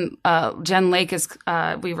 Jen Lake is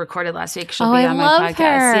we recorded last week. She'll be on my podcast.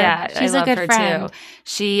 Her. Yeah, she's I love a good her friend. too.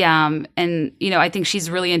 She and I think she's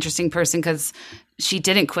a really interesting person because she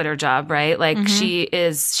didn't quit her job, right? Like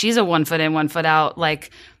she's a 1 foot in, 1 foot out.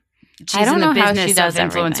 Like she's in the business of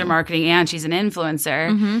influencer marketing and she's an influencer.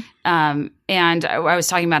 Mm-hmm. And I was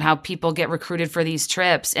talking about how people get recruited for these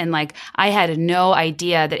trips. And like, I had no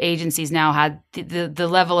idea that agencies now had the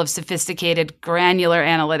level of sophisticated granular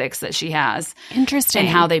analytics that she has. Interesting. And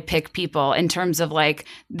how they pick people in terms of like,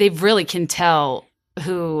 they really can tell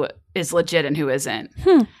who is legit and who isn't.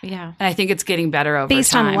 Yeah. And I think it's getting better over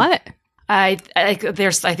Based time. on what? I think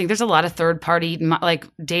there's a lot of third party like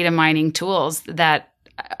data mining tools that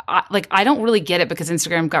I don't really get it because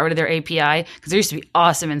Instagram got rid of their API, because there used to be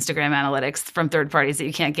awesome Instagram analytics from third parties that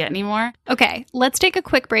you can't get anymore. Okay, let's take a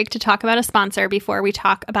quick break to talk about a sponsor before we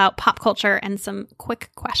talk about pop culture and some quick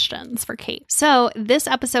questions for Kate. So this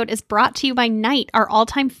episode is brought to you by Night, our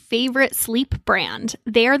all-time favorite sleep brand.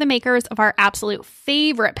 They are the makers of our absolute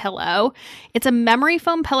favorite pillow. It's a memory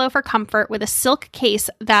foam pillow for comfort with a silk case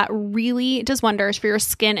that really does wonders for your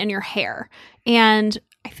skin and your hair. And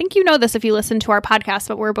I think you know this if you listen to our podcast,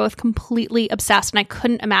 but we're both completely obsessed, and I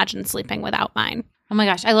couldn't imagine sleeping without mine. Oh my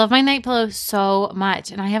gosh, I love my Night pillow so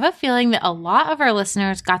much. And I have a feeling that a lot of our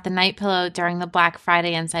listeners got the Night pillow during the Black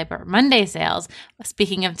Friday and Cyber Monday sales.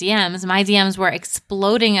 Speaking of DMs, my DMs were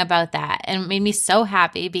exploding about that, and it made me so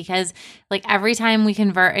happy because like every time we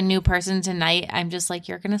convert a new person to Night, I'm just like,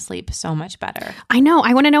 you're going to sleep so much better. I know.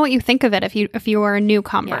 I want to know what you think of it if you are a new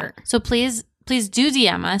convert. Yeah. So please do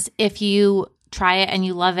DM us if you try it and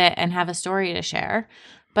you love it and have a story to share.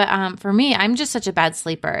 But for me, I'm just such a bad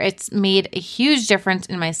sleeper. It's made a huge difference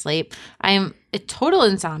in my sleep. I am a total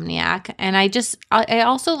insomniac. And I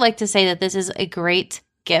also like to say that this is a great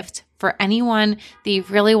gift for anyone that you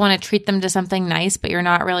really want to treat them to something nice, but you're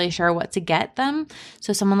not really sure what to get them.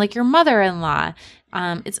 So someone like your mother-in-law,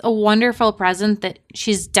 it's a wonderful present that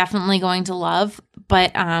she's definitely going to love,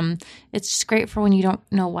 but it's just great for when you don't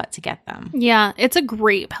know what to get them. Yeah, it's a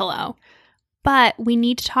great pillow. But we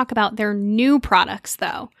need to talk about their new products,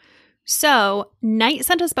 though. So Night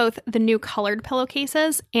sent us both the new colored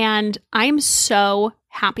pillowcases, and I'm so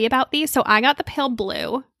happy about these. So I got the pale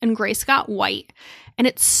blue, and Grace got white. And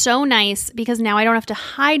it's so nice because now I don't have to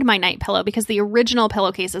hide my Night pillow because the original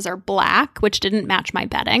pillowcases are black, which didn't match my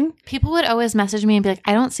bedding. People would always message me and be like,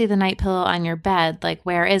 I don't see the Night pillow on your bed. Like,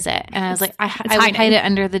 where is it? And I was like, I would hide it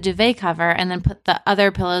under the duvet cover and then put the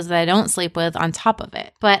other pillows that I don't sleep with on top of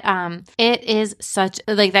it. But it is such,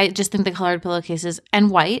 like, I just think the colored pillowcases and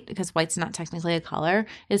white, because white's not technically a color,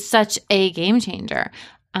 is such a game changer.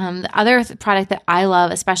 The other product that I love,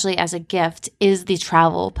 especially as a gift, is the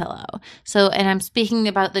travel pillow. So, and I'm speaking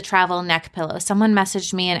about the travel neck pillow. Someone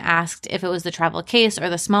messaged me and asked if it was the travel case or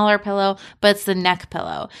the smaller pillow, but it's the neck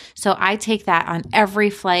pillow. So I take that on every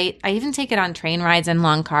flight. I even take it on train rides and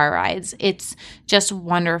long car rides. It's just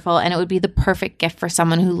wonderful, and it would be the perfect gift for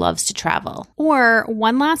someone who loves to travel. Or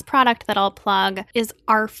one last product that I'll plug is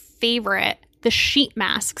our favorite, the sheet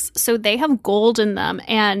masks. So they have gold in them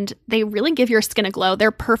and they really give your skin a glow.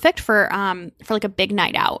 They're perfect for like a big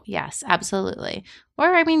night out. Yes, absolutely.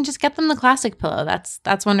 Or I mean, just get them the classic pillow.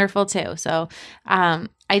 That's wonderful too. So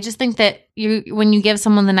I just think that when you give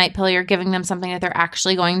someone the Night pillow, you're giving them something that they're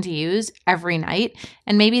actually going to use every night,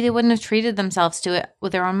 and maybe they wouldn't have treated themselves to it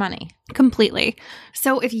with their own money. Completely.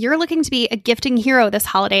 So if you're looking to be a gifting hero this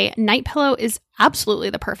holiday, Night pillow is absolutely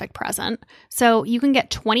the perfect present. So you can get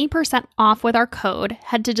 20% off with our code.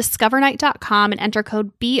 Head to discovernight.com and enter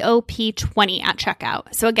code BOP20 at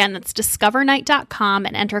checkout. So again, that's discovernight.com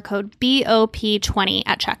and enter code BOP20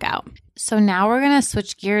 at checkout. So now we're going to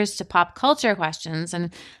switch gears to pop culture questions.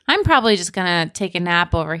 And I'm probably just going to take a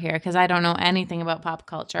nap over here because I don't know anything about pop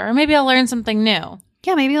culture. Or maybe I'll learn something new.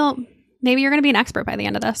 Yeah, maybe you're going to be an expert by the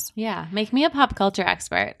end of this. Yeah, make me a pop culture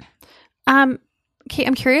expert. Kate,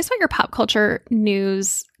 I'm curious what your pop culture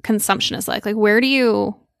news consumption is like. Like, where do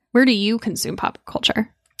you consume pop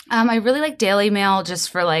culture? I really like Daily Mail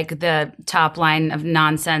just for like the top line of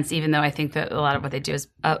nonsense, even though I think that a lot of what they do is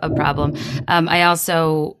a problem.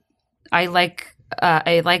 I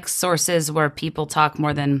like sources where people talk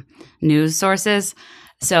more than news sources.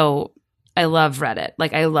 So I love Reddit.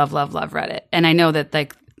 Like I love Reddit. And I know that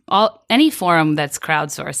like any forum that's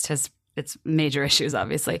crowdsourced has its major issues,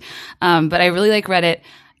 obviously. But I really like Reddit.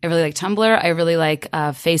 I really like Tumblr. I really like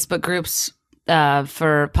Facebook groups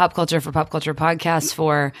for pop culture podcasts,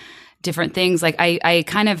 for different things. Like I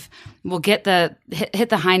kind of will get hit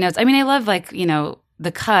the high notes. I mean, I love like, you know,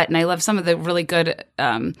 The Cut, and I love some of the really good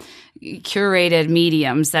curated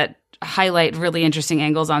mediums that highlight really interesting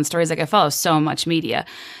angles on stories. Like I follow so much media.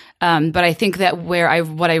 But I think that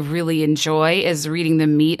what I really enjoy is reading the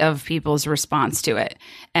meat of people's response to it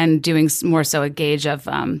and doing more so a gauge of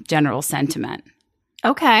general sentiment.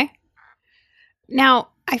 Okay. Now,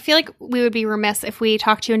 I feel like we would be remiss if we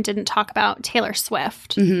talked to you and didn't talk about Taylor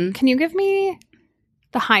Swift. Mm-hmm. Can you give me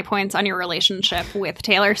the high points on your relationship with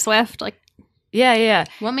Taylor Swift? Like, yeah.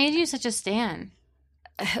 What made you such a stan?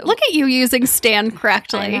 Look at you using stan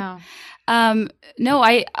correctly. I know. No,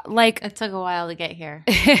 I like. It took a while to get here.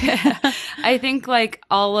 I think like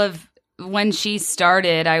all of when she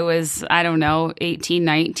started, I was, I don't know, 18,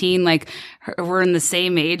 19. Like we're in the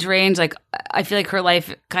same age range. Like, I feel like her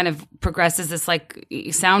life kind of progresses this like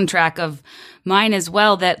soundtrack of mine as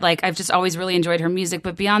well, that like I've just always really enjoyed her music.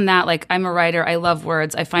 But beyond that, like, I'm a writer. I love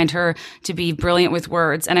words. I find her to be brilliant with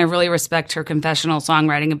words, and I really respect her confessional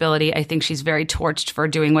songwriting ability. I think she's very torched for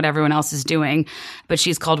doing what everyone else is doing, but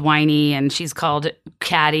she's called whiny and she's called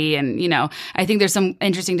catty, and I think there's some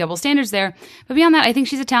interesting double standards there. But beyond that, I think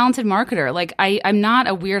she's a talented marketer. Like, I'm not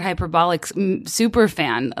a weird hyperbolic super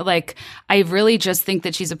fan. Like, I really just think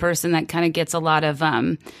that she's a person that kind of gets a lot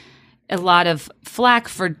of flack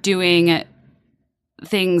for doing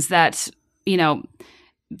things that,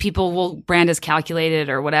 people will brand as calculated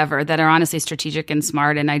or whatever, that are honestly strategic and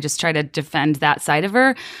smart. And I just try to defend that side of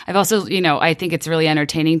her. I've also, I think it's really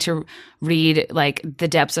entertaining to read like the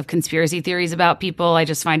depths of conspiracy theories about people. I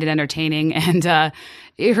just find it entertaining. And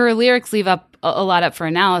her lyrics leave up a lot up for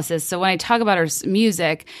analysis. So when I talk about her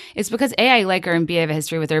music, it's because A, I like her, and B, I have a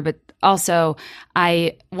history with her, but also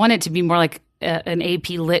I want it to be more like an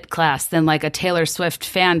AP Lit class than like a Taylor Swift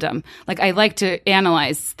fandom. Like, I like to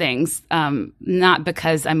analyze things, not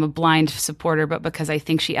because I'm a blind supporter, but because I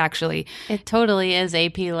think she actually... It totally is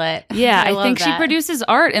AP Lit. Yeah, I think she produces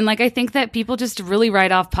art. And like, I think that people just really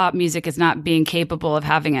write off pop music as not being capable of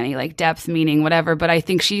having any like depth, meaning, whatever. But I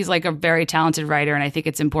think she's like a very talented writer. And I think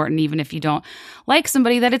it's important, even if you don't like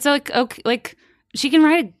somebody, that it's like, okay, like, she can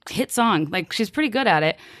write a hit song. Like, she's pretty good at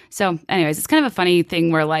it. So anyways, it's kind of a funny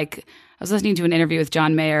thing where like, I was listening to an interview with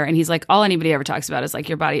John Mayer, and he's like, all anybody ever talks about is like,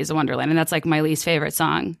 Your Body is a Wonderland. And that's like my least favorite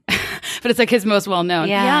song, but it's like his most well known.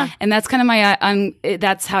 Yeah. And that's kind of my,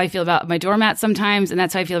 that's how I feel about my doormat sometimes. And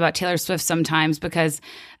that's how I feel about Taylor Swift sometimes, because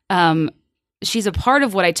she's a part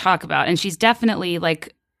of what I talk about. And she's definitely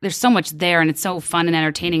like, there's so much there, and it's so fun and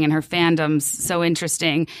entertaining, and her fandom's so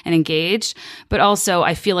interesting and engaged. But also,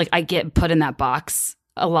 I feel like I get put in that box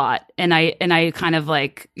a lot, and I kind of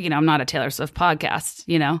like, I'm not a Taylor Swift podcast,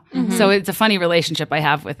 Mm-hmm. So it's a funny relationship I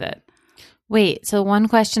have with it. Wait, so one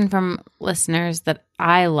question from listeners that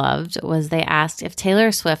I loved was, they asked, if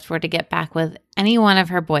Taylor Swift were to get back with any one of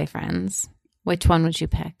her boyfriends, which one would you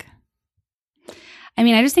pick? I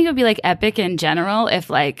mean, I just think it would be like epic in general if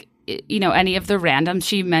like, any of the randoms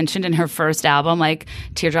she mentioned in her first album, like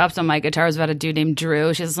Teardrops on My Guitar was about a dude named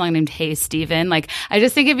Drew. She has a song named Hey Steven. Like, I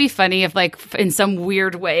just think it'd be funny if like in some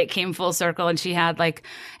weird way it came full circle and she had like,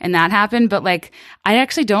 and that happened. But like, I'm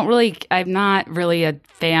not really a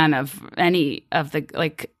fan of any of the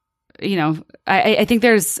like, I think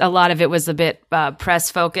there's a lot of it was a bit press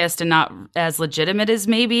focused and not as legitimate as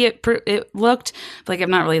maybe it looked. Like, I'm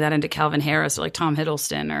not really that into Calvin Harris or like Tom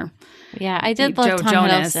Hiddleston or I did love Joe Tom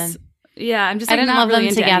Jonas. Hiddleston. Yeah, I'm just I like, didn't not love really them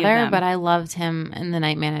into any of together, them. but I loved him in The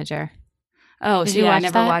Night Manager. Oh, Did so you yeah, watch I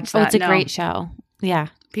never that? watched that. Oh, it's a no. great show. Yeah.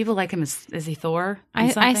 People like him as is he Thor?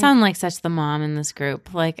 I sound like such the mom in this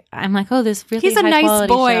group. Like, I'm like, oh, this really He's a nice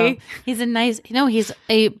high-quality boy. show. He's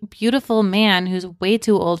a beautiful man who's way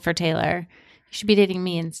too old for Taylor. You should be dating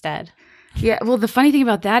me instead. Yeah, well, the funny thing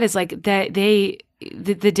about that is like that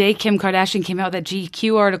the day Kim Kardashian came out with that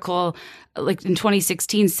GQ article, like in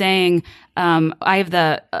 2016, saying, I have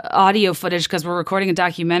the audio footage because we're recording a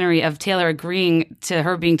documentary of Taylor agreeing to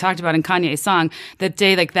her being talked about in Kanye's song. The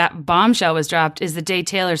day like that bombshell was dropped is the day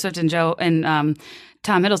Taylor Swift and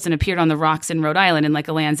Tom Hiddleston appeared on the rocks in Rhode Island in like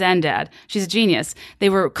a Land's End ad. She's a genius. They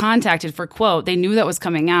were contacted for quote. They knew that was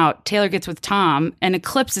coming out. Taylor gets with Tom and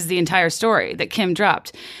eclipses the entire story that Kim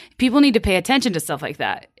dropped. People need to pay attention to stuff like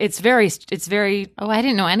that. It's very. Oh, I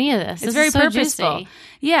didn't know any of this. It's very purposeful. Juicy.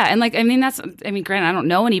 Yeah, and like granted, I don't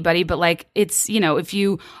know anybody, but like it's if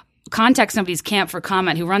you contact somebody's camp for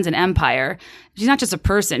comment who runs an empire, she's not just a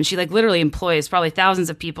person. She like literally employs probably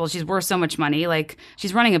thousands of people. She's worth so much money. Like,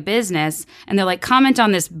 she's running a business, and they're like, comment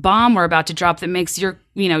on this bomb we're about to drop that makes you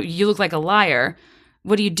look like a liar.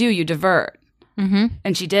 What do? You divert. Mm-hmm.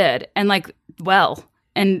 And she did. And like, well,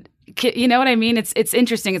 and you know what I mean? It's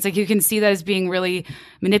interesting. It's like you can see that as being really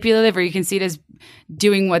manipulative, or you can see it as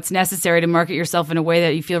doing what's necessary to market yourself in a way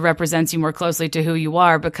that you feel represents you more closely to who you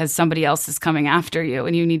are, because somebody else is coming after you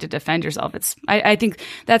and you need to defend yourself. I think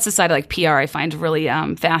that's the side of like PR I find really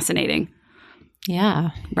fascinating.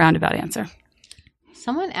 Yeah. Roundabout answer.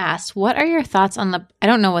 Someone asked, what are your thoughts on the, I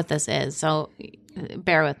don't know what this is, so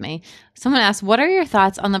bear with me. Someone asked, what are your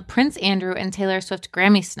thoughts on the Prince Andrew and Taylor Swift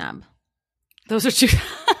Grammy snub? Those are two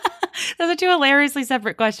hilariously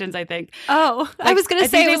separate questions, I think. Oh, I was going to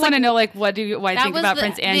say, think they want to know like why I think about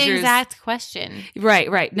Prince Andrew's the exact question.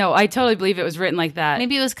 Right. No, I totally believe it was written like that.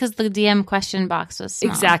 Maybe it was because the DM question box was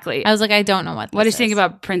small. Exactly. I was like, I don't know what do you think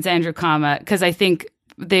about Prince Andrew, because I think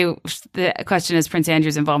the question is Prince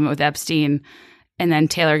Andrew's involvement with Epstein and then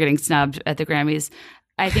Taylor getting snubbed at the Grammys.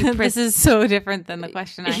 I think This is so different than the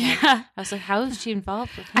question I had. Yeah. I was like, how is she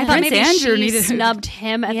involved with him? I thought Prince maybe Andrew she needed- snubbed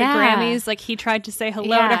him at Yeah. the Grammys. Like he tried to say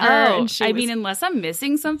hello Yeah. to her. Oh, And she I was- mean, unless I'm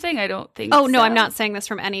missing something, I don't think. oh no, so. I'm not saying this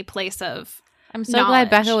from any place of. I'm so glad knowledge.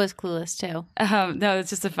 Becca was clueless too. No, it's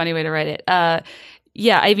just a funny way to write it.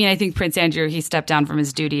 Yeah, I mean, I think Prince Andrew, he stepped down from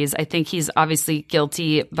his duties. I think he's obviously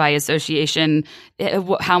guilty by association,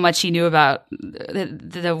 how much he knew about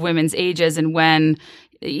the women's ages and when.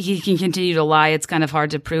 He can continue to lie. It's kind of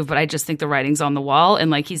hard to prove, but I just think the writing's on the wall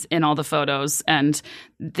and like he's in all the photos and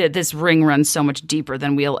this ring runs so much deeper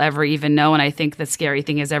than we'll ever even know. And I think the scary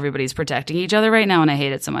thing is everybody's protecting each other right now. And I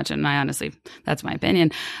hate it so much. And I honestly, that's my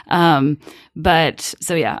opinion. But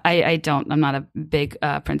so yeah, I'm not a big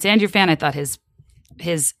Prince Andrew fan. I thought his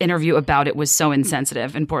interview about it was so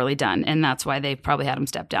insensitive and poorly done. And that's why they probably had him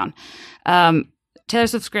step down. Taylor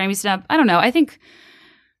Swift's Grammy snub. I don't know. I think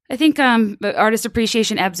artist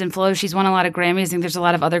appreciation ebbs and flows. She's won a lot of Grammys. I think there's a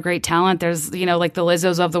lot of other great talent. There's, like the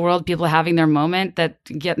Lizzos of the world, people having their moment that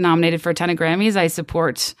get nominated for a ton of Grammys. I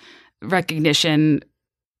support recognition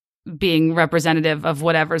being representative of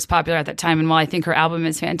whatever's popular at that time. And while I think her album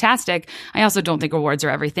is fantastic, I also don't think awards are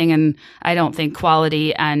everything. And I don't think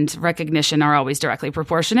quality and recognition are always directly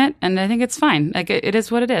proportionate. And I think it's fine. Like it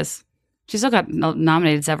is what it is. She still got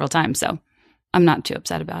nominated several times. So I'm not too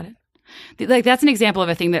upset about it. Like that's an example of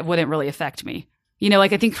a thing that wouldn't really affect me.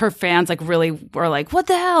 Like I think her fans like really were like, what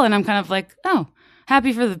the hell? And I'm kind of like, oh,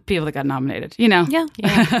 happy for the people that got nominated, Yeah.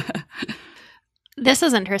 This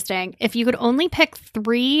is interesting. If you could only pick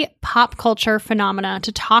 3 pop culture phenomena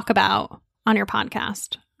to talk about on your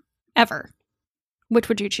podcast ever, which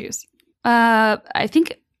would you choose? I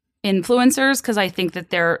think influencers, because I think that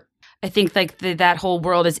that whole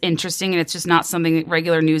world is interesting and it's just not something that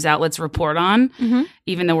regular news outlets report on,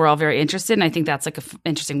 even though we're all very interested. And I think that's like an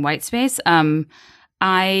interesting white space.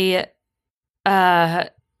 I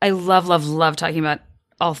love talking about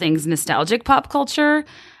all things nostalgic pop culture.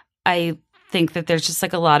 I think that there's just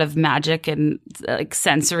like a lot of magic and like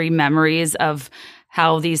sensory memories of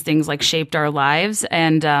how these things like shaped our lives.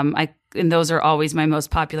 And and those are always my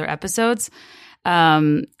most popular episodes.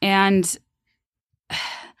 And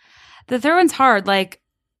the third one's hard. Like,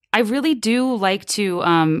 I really do like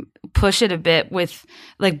to push it a bit with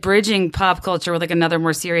like bridging pop culture with like another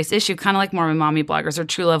more serious issue, kind of like Mormon Mommy Bloggers or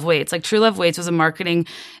True Love Waits. Like True Love Waits was a marketing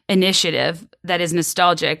initiative that is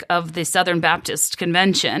nostalgic of the Southern Baptist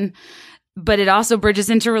Convention, but it also bridges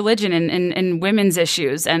into religion and women's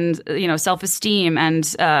issues and, self-esteem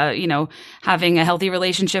and, having a healthy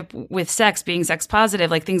relationship with sex, being sex positive,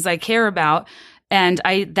 like things I care about. And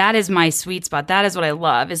that is my sweet spot. That is what I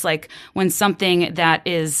love, is like when something that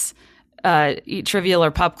is trivial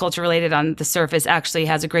or pop culture related on the surface actually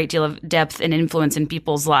has a great deal of depth and influence in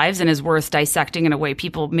people's lives and is worth dissecting in a way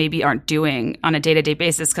people maybe aren't doing on a day-to-day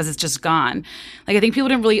basis because it's just gone. Like I think people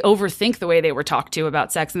didn't really overthink the way they were talked to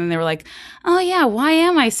about sex, and then they were like, oh yeah, why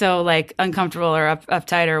am I so like uncomfortable or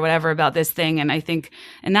uptight or whatever about this thing? And I think,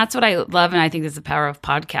 and that's what I love, and I think is the power of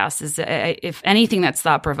podcasts, is if anything that's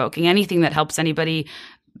thought-provoking, anything that helps anybody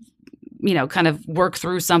kind of work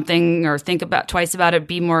through something or think about twice about it,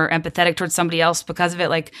 be more empathetic towards somebody else because of it.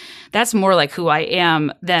 Like that's more like who I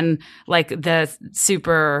am than like the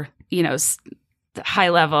super, high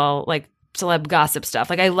level, like celeb gossip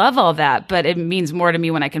stuff. Like I love all that, but it means more to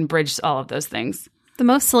me when I can bridge all of those things. The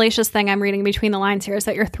most salacious thing I'm reading between the lines here is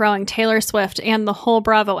that you're throwing Taylor Swift and the whole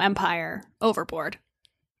Bravo empire overboard.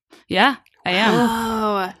 Yeah, I am.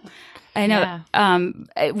 Oh, I know.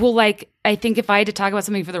 Yeah. Well, like, I think if I had to talk about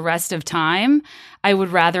something for the rest of time, I would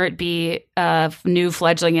rather it be a new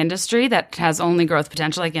fledgling industry that has only growth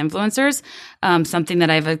potential, like influencers, something that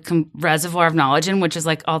I have a reservoir of knowledge in, which is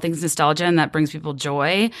like all things nostalgia, and that brings people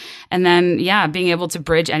joy. And then, being able to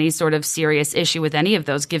bridge any sort of serious issue with any of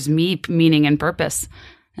those gives me meaning and purpose.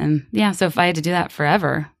 And so if I had to do that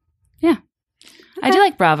forever, I do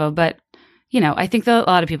like Bravo, but I think that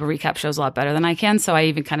a lot of people recap shows a lot better than I can. So I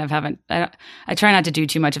even kind of haven't, I try not to do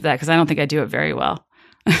too much of that because I don't think I do it very well.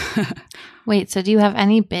 Wait, so do you have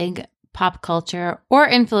any big pop culture or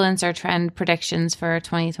influencer trend predictions for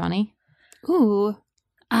 2020? ooh.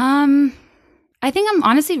 I think I'm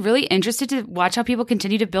honestly really interested to watch how people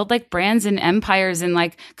continue to build like brands and empires and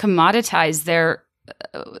like commoditize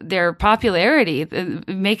their popularity,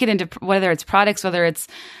 make it into whether it's products, whether it's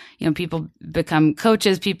people become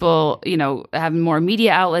coaches, people, have more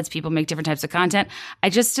media outlets, people make different types of content.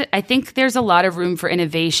 I think there's a lot of room for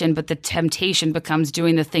innovation, but the temptation becomes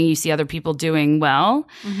doing the thing you see other people doing well.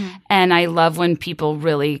 Mm-hmm. And I love when people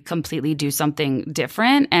really completely do something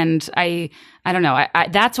different. And I don't know,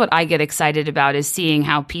 that's what I get excited about, is seeing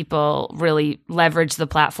how people really leverage the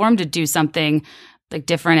platform to do something like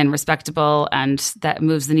different and respectable and that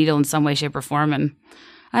moves the needle in some way, shape, or form. And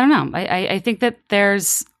I don't know. I think that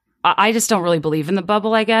I just don't really believe in the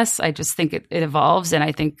bubble, I guess. I just think it evolves, and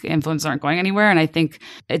I think influencers aren't going anywhere. And I think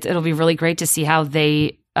it'll be really great to see how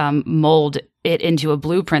they mold it into a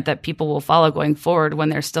blueprint that people will follow going forward when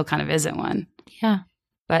there still kind of isn't one. Yeah.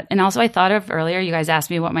 And also I thought of earlier, you guys asked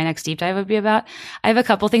me what my next deep dive would be about. I have a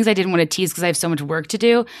couple things I didn't want to tease because I have so much work to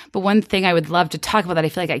do. But one thing I would love to talk about that I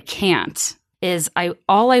feel like I can't is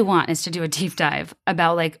all I want is to do a deep dive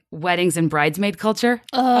about like weddings and bridesmaid culture.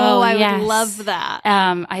 Oh, I yes. would love that.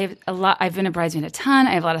 I have a lot. I've been a bridesmaid a ton.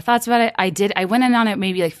 I have a lot of thoughts about it. I went in on it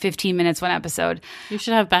maybe like 15 minutes one episode. You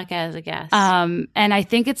should have Becca as a guest. And I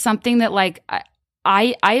think it's something that like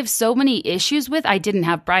I have so many issues with. I didn't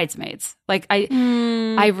have bridesmaids. Like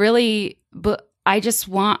I really, but I just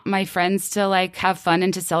want my friends to like have fun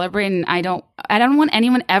and to celebrate. And I don't want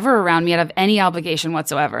anyone ever around me out of any obligation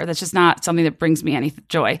whatsoever. That's just not something that brings me any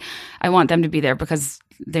joy. I want them to be there because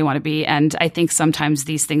they want to be. And I think sometimes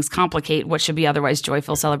these things complicate what should be otherwise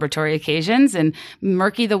joyful celebratory occasions and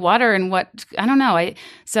murky the water and I don't know.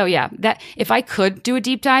 So yeah, that if I could do a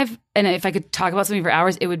deep dive and if I could talk about something for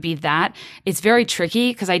hours, it would be that. It's very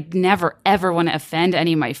tricky because I never ever want to offend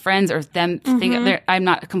any of my friends or them think I'm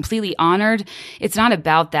not completely honored. It's not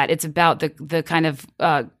about that. It's about the kind of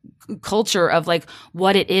culture of like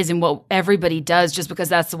what it is and what everybody does just because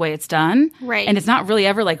that's the way it's done. Right. And it's not really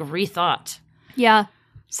ever like rethought. Yeah.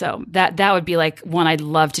 So that would be like one I'd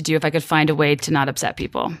love to do if I could find a way to not upset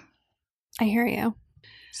people. I hear you.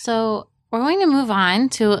 So we're going to move on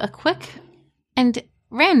to a quick and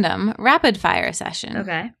random rapid fire session.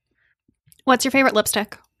 Okay. What's your favorite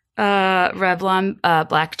lipstick? Revlon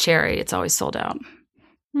Black Cherry. It's always sold out.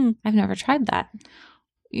 I've never tried that.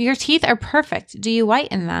 Your teeth are perfect. Do you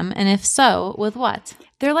whiten them? And if so, with what?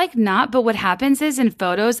 They're like not, but what happens is in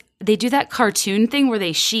photos, they do that cartoon thing where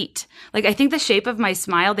they sheet. Like I think the shape of my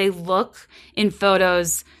smile, they look in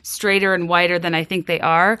photos straighter and whiter than I think they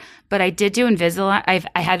are. But I did do Invisalign.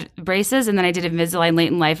 I had braces and then I did Invisalign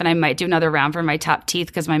late in life, and I might do another round for my top teeth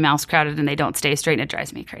because my mouth's crowded and they don't stay straight and it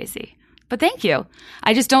drives me crazy. But thank you.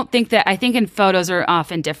 I just don't think I think in photos are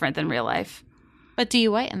often different than real life. But do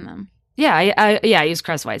you whiten them? Yeah, I use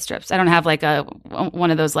Crest White Strips. I don't have like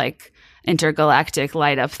one of those like intergalactic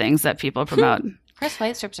light up things that people promote. Crest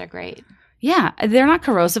White Strips are great. Yeah, they're not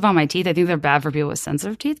corrosive on my teeth. I think they're bad for people with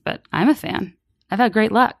sensitive teeth, but I'm a fan. I've had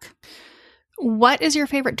great luck. What is your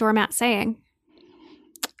favorite doormat saying?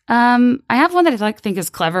 I have one that I think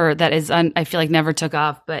is clever that is I feel like never took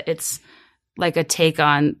off, but it's like a take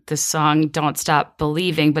on the song "Don't Stop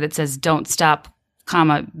Believing," but it says "Don't stop."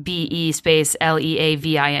 comma BE space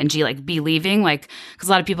LEAVING, like be leaving, like because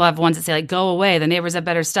a lot of people have ones that say like go away, the neighbors have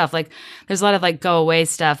better stuff. Like there's a lot of like go away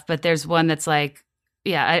stuff, but there's one that's like,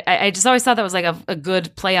 yeah, I just always thought that was like a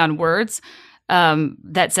good play on words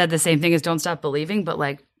that said the same thing as don't stop believing, but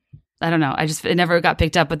like I don't know, it never got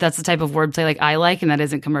picked up, but that's the type of wordplay like I like, and that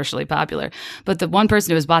isn't commercially popular. But the one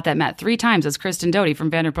person who has bought that mat 3 times is Kristen Doty from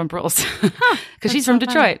Vanderpump Rules because she's from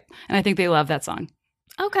Detroit, and I think they love that song.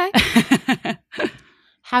 Okay.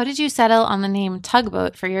 How did you settle on the name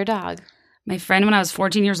Tugboat for your dog? My friend, when I was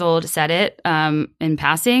 14 years old, said it in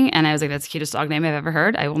passing, and I was like, that's the cutest dog name I've ever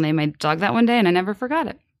heard. I will name my dog that one day, and I never forgot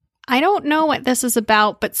it. I don't know what this is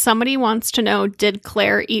about, but somebody wants to know, did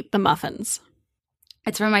Claire eat the muffins?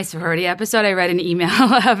 It's from my sorority episode. I read an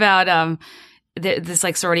email about this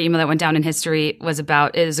like sorority email that went down in history was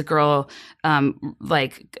about it is a girl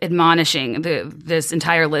like admonishing this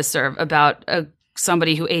entire listserv about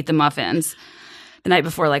somebody who ate the muffins the night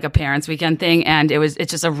before like a parents' weekend thing, and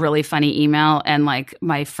it's just a really funny email. And like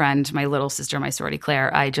my friend, my little sister, my sorority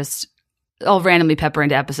Claire, I'll randomly pepper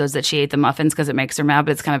into episodes that she ate the muffins because it makes her mad,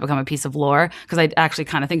 but it's kind of become a piece of lore because I actually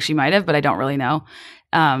kind of think she might have, but I don't really know.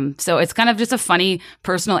 So it's kind of just a funny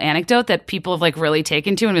personal anecdote that people have like really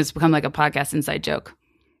taken to, and it's become like a podcast inside joke.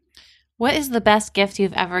 What is the best gift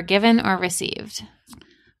you've ever given or received?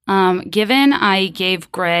 I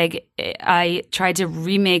gave Greg, I tried to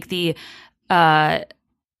remake there's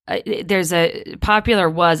a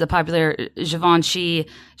popular Givenchy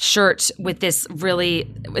shirt with this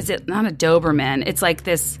really, is it not a Doberman? It's like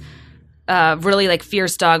this really like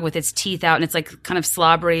fierce dog with its teeth out, and it's like kind of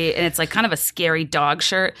slobbery, and it's like kind of a scary dog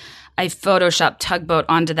shirt. I photoshopped Tugboat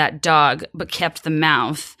onto that dog, but kept the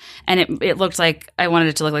mouth. And it looked like I wanted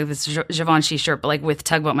it to look like this Givenchy shirt, but like with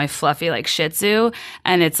Tugboat, my fluffy like Shih Tzu.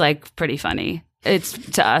 And it's like pretty funny. It's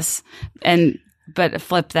to us. But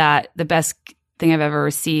flip that, the best thing I've ever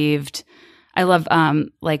received. I love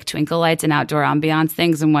like twinkle lights and outdoor ambiance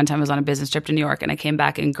things. And one time I was on a business trip to New York, and I came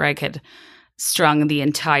back and Greg had strung the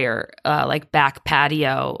entire like back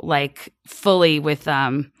patio like fully with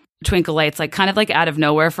twinkle lights, like kind of like out of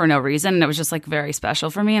nowhere for no reason. And it was just like very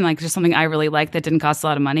special for me and like just something I really liked that didn't cost a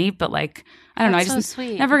lot of money. But like, I don't know, I just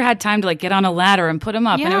never had time to like get on a ladder and put them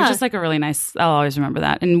up. And it was just like a really nice, I'll always remember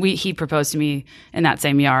that. And he proposed to me in that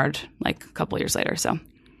same yard like a couple years later. So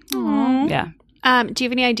yeah. Do you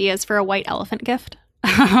have any ideas for a white elephant gift?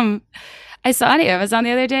 I saw on Amazon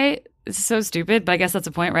the other day. It's so stupid, but I guess that's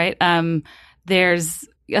the point, right? There's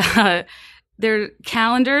they're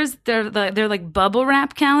calendars. They're like bubble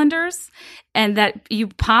wrap calendars, and that you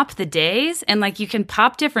pop the days, and like you can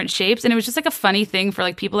pop different shapes. And it was just like a funny thing for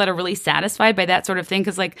like people that are really satisfied by that sort of thing.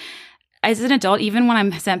 Because like as an adult, even when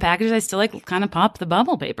I'm sent packages, I still like kind of pop the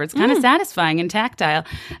bubble paper. It's kind of satisfying and tactile.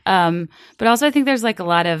 But also, I think there's like a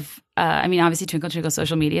lot of. I mean, obviously, Twinkle Twinkle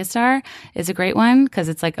Social Media Star is a great one because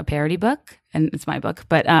it's like a parody book, and it's my book.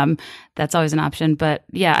 But that's always an option. But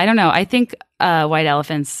yeah, I don't know. I think white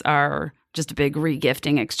elephants are just a big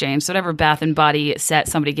re-gifting exchange. So whatever Bath and Body set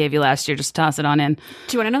somebody gave you last year, just toss it on in. Do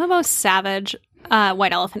you want to know the most savage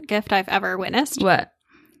white elephant gift I've ever witnessed? What?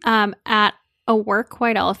 At a work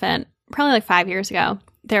white elephant, probably like 5 years ago,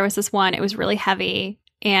 there was this one. It was really heavy,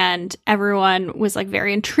 and everyone was like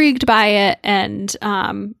very intrigued by it. And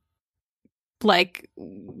like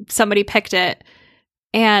somebody picked it,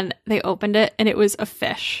 and they opened it, and it was a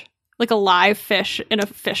fish, like a live fish in a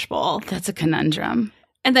fishbowl. That's a conundrum.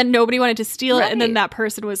 And then nobody wanted to steal it. And then that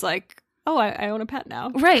person was like, oh, I own a pet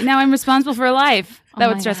now. Right. Now I'm responsible for a life. That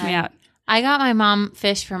would stress me out. I got my mom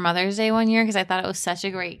fish for Mother's Day one year because I thought it was such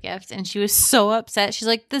a great gift. And she was so upset. She's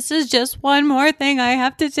like, this is just one more thing I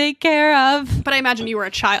have to take care of. But I imagine you were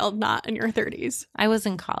a child, not in your 30s. I was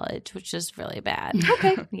in college, which is really bad.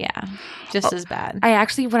 Okay. Yeah. Just as bad.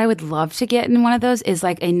 What I would love to get in one of those is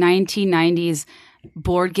like a 1990s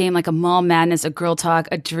board game, like a Mall Madness, a Girl Talk,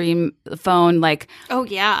 a Dream Phone, like oh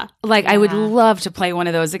yeah, like I would love to play one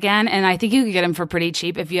of those again. And I think you could get them for pretty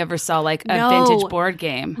cheap if you ever saw like a vintage board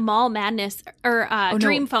game. Mall Madness or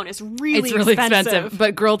Dream Phone is really expensive,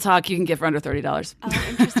 but Girl Talk you can get for under $30. Oh,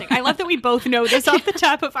 interesting. I love that we both know this off the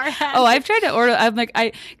top of our head. Oh, I've tried to order. I'm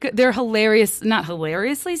like, they're hilarious, not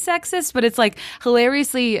hilariously sexist, but it's like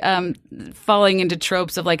hilariously falling into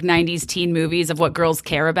tropes of like 90s teen movies of what girls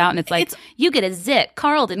care about. And it's like, you get a zit.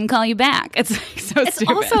 Carl didn't call you back. It's like so it's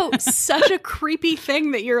stupid. It's also such a creepy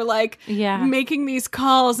thing that you're like making these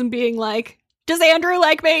calls and being like, does Andrew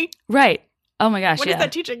like me? Right. Oh my gosh. What is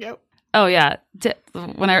that teaching you? Oh, yeah.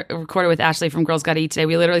 When I recorded with Ashley from Girls Gotta Eat today,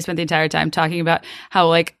 we literally spent the entire time talking about how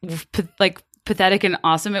like pathetic and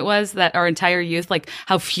awesome it was that our entire youth, like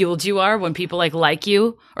how fueled you are when people like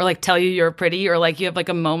you or like tell you you're pretty or like you have like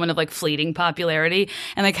a moment of like fleeting popularity,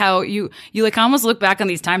 and like how you like almost look back on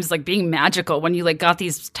these times as like being magical when you like got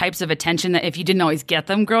these types of attention that if you didn't always get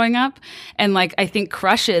them growing up. And like I think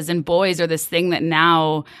crushes and boys are this thing that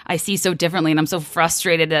now I see so differently, and I'm so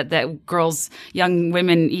frustrated that girls, young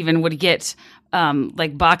women even would get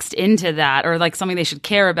like boxed into that or like something they should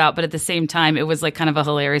care about, but at the same time it was like kind of a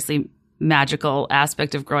hilariously magical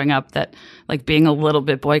aspect of growing up that like being a little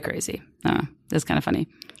bit boy crazy. That's kind of funny.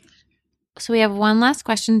 So we have one last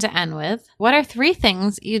question to end with. What are 3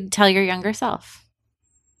 things you'd tell your younger self?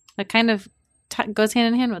 That kind of goes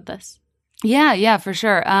hand in hand with this. Yeah, for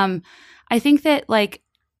sure. I think that like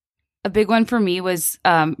a big one for me was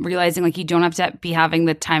realizing like you don't have to be having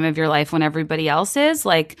the time of your life when everybody else is.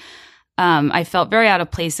 Like I felt very out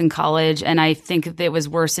of place in college, and I think that it was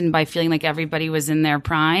worsened by feeling like everybody was in their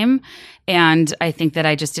prime. And I think that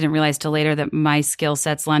I just didn't realize till later that my skill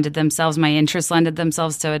sets lended themselves, my interests lended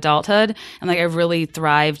themselves to adulthood. And like I really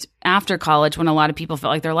thrived after college when a lot of people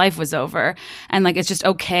felt like their life was over. And like it's just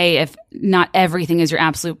okay if not everything is your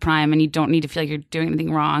absolute prime and you don't need to feel like you're doing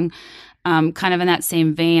anything wrong. Kind of in that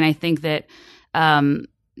same vein, I think that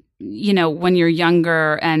you know, when you're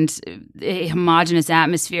younger and a homogenous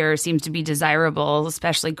atmosphere seems to be desirable,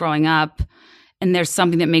 especially growing up, and there's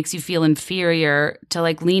something that makes you feel inferior, to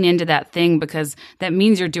like lean into that thing because that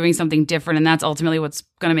means you're doing something different, and that's ultimately what's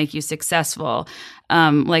going to make you successful.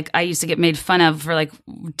 Like I used to get made fun of for like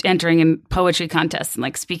entering in poetry contests and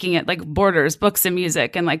like speaking at like Borders, books and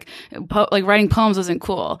music, and like writing poems wasn't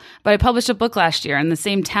cool. But I published a book last year in the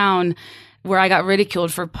same town where I got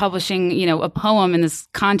ridiculed for publishing, you know, a poem in this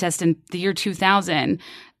contest in the year 2000.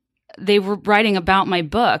 They were writing about my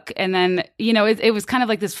book. And then, you know, it was kind of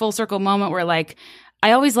like this full circle moment where like,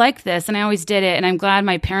 I always liked this and I always did it. And I'm glad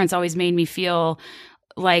my parents always made me feel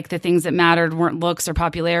like the things that mattered weren't looks or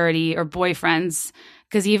popularity or boyfriends.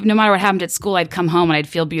 Because no matter what happened at school, I'd come home and I'd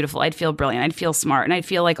feel beautiful. I'd feel brilliant. I'd feel smart. And I'd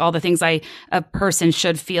feel like all the things a person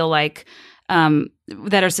should feel like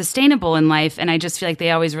that are sustainable in life. And I just feel like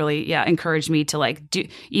they always really, encourage me to like do,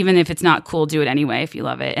 even if it's not cool, do it anyway if you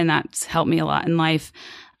love it. And that's helped me a lot in life.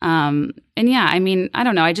 And yeah, I mean, I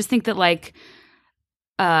don't know. I just think that like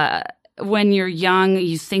when you're young,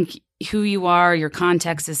 you think who you are, your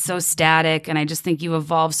context is so static. And I just think you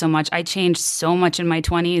evolve so much. I changed so much in my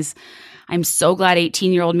 20s. I'm so glad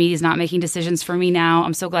 18-year-old me is not making decisions for me now.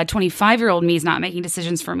 I'm so glad 25-year-old me is not making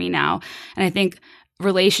decisions for me now. And I think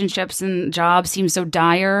relationships and jobs seem so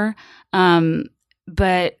dire,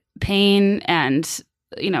 but pain and,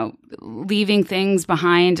 leaving things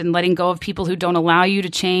behind and letting go of people who don't allow you to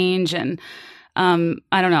change. And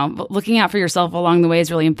I don't know, looking out for yourself along the way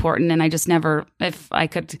is really important. And I just never, if I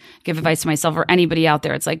could give advice to myself or anybody out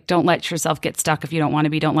there, it's like, don't let yourself get stuck if you don't want to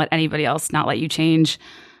be. Don't let anybody else not let you change.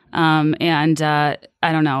 I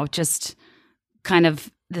don't know, just kind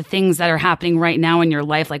of the things that are happening right now in your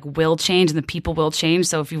life, like will change and the people will change.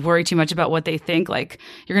 So if you worry too much about what they think, like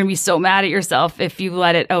you're going to be so mad at yourself if you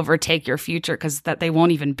let it overtake your future because that they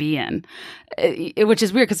won't even be in, which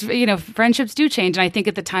is weird because, friendships do change. And I think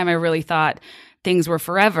at the time I really thought things were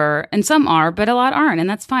forever, and some are, but a lot aren't. And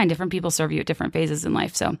that's fine. Different people serve you at different phases in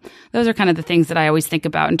life. So those are kind of the things that I always think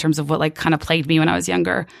about in terms of what like kind of plagued me when I was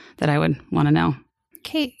younger that I would want to know.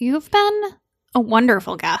 Kate, you've been a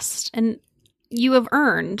wonderful guest, and you have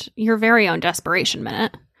earned your very own Desperation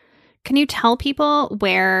Minute. Can you tell people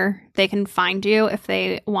where they can find you if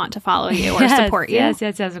they want to follow you or support you? Yes,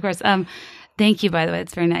 of course. Thank you, by the way.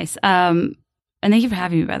 It's very nice. And thank you for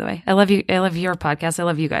having me, by the way. I love you. I love your podcast. I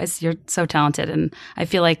love you guys. You're so talented. And I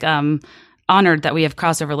feel like honored that we have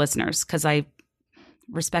crossover listeners because I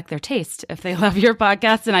respect their taste if they love your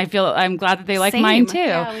podcast. And I'm glad that they like mine too.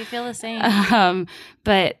 Yeah, we feel the same.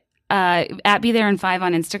 But at Be There in 5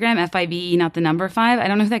 on Instagram, FIBE, not the number 5. I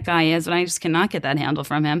don't know who that guy is, but I just cannot get that handle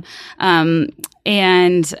from him. The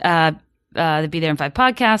Be There in 5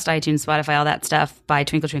 podcast, iTunes, Spotify, all that stuff by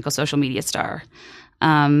Twinkle Twinkle Social Media Star.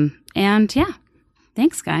 And yeah,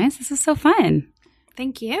 thanks guys. This is so fun.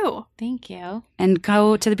 Thank you. Thank you. And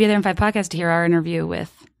go to the Be There in 5 podcast to hear our interview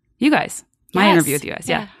with you guys. My interview with you guys.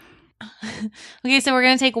 Yeah. Okay, so we're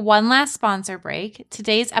going to take one last sponsor break.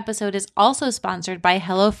 Today's episode is also sponsored by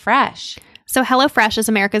HelloFresh. So HelloFresh is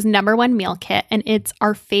America's #1 meal kit, and it's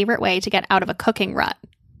our favorite way to get out of a cooking rut.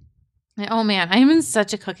 Oh man, I'm in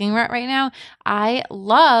such a cooking rut right now. I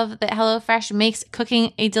love that HelloFresh makes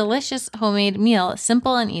cooking a delicious homemade meal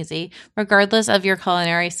simple and easy, regardless of your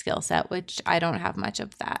culinary skill set, which I don't have much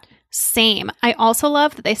of that. Same. I also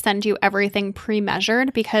love that they send you everything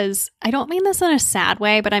pre-measured because I don't mean this in a sad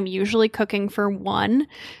way, but I'm usually cooking for one.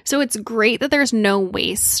 So it's great that there's no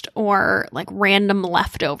waste or like random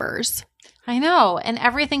leftovers. I know. And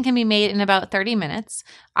everything can be made in about 30 minutes.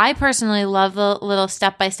 I personally love the little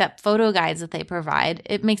step-by-step photo guides that they provide.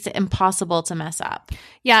 It makes it impossible to mess up.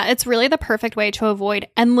 Yeah, it's really the perfect way to avoid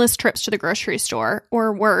endless trips to the grocery store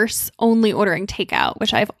or worse, only ordering takeout,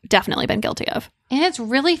 which I've definitely been guilty of. And it's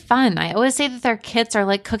really fun. I always say that their kits are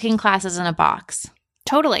like cooking classes in a box.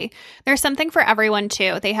 Totally. There's something for everyone,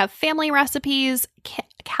 too. They have family recipes,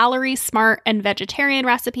 calorie smart and vegetarian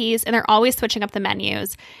recipes, and they're always switching up the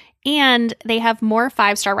menus. And they have more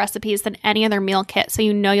 5-star recipes than any other meal kit, so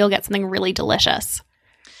you know you'll get something really delicious.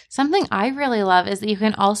 Something I really love is that you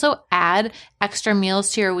can also add extra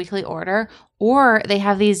meals to your weekly order, or they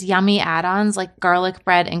have these yummy add-ons like garlic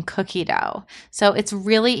bread and cookie dough. So it's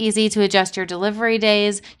really easy to adjust your delivery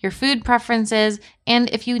days, your food preferences,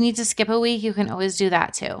 and if you need to skip a week, you can always do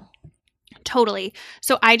that too. Totally.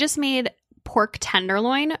 So I just made pork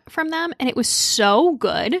tenderloin from them, and it was so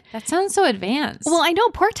good. That sounds so advanced. Well, I know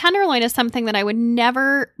pork tenderloin is something that I would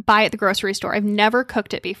never buy at the grocery store. I've never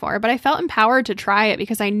cooked it before, but I felt empowered to try it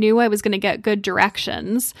because I knew I was going to get good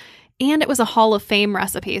directions, and it was a Hall of Fame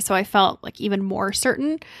recipe, so I felt like even more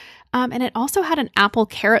certain. And it also had an apple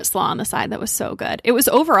carrot slaw on the side that was so good. It was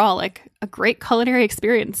overall like a great culinary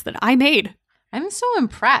experience that I made. I'm so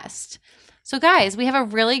impressed. So guys, we have a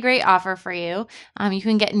really great offer for you. You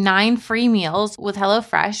can get 9 free meals with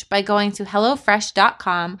HelloFresh by going to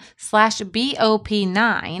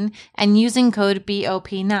HelloFresh.com/BOP9 and using code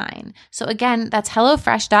BOP9. So again, that's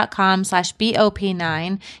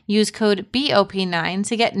HelloFresh.com/BOP9. Use code BOP9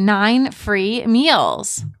 to get 9 free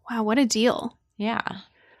meals. Wow, what a deal. Yeah.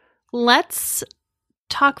 Let's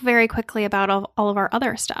talk very quickly about all of our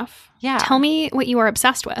other stuff. Yeah. Tell me what you are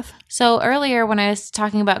obsessed with. So earlier when I was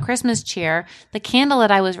talking about Christmas cheer, the candle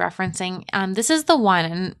that I was referencing, this is the one,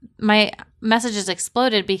 and my messages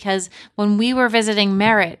exploded because when we were visiting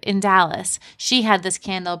Merritt in Dallas, she had this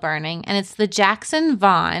candle burning, and it's the Jackson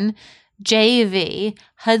Vaughn JV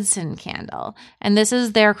Hudson candle. And this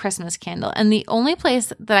is their Christmas candle. And the only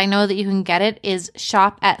place that I know that you can get it is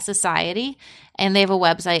Shop at Society. And they have a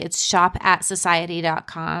website. It's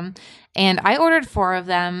shopatsociety.com. And I ordered 4 of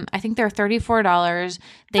them. I think they're $34.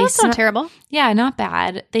 That's not terrible. Yeah, not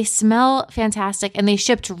bad. They smell fantastic and they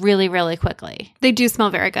shipped really, really quickly. They do smell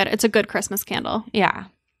very good. It's a good Christmas candle. Yeah.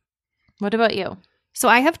 What about you? So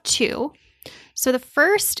I have 2. So the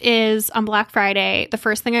first is on Black Friday. The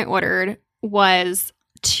first thing I ordered was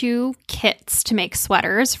 2 kits to make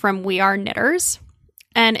sweaters from We Are Knitters.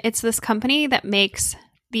 And it's this company that makes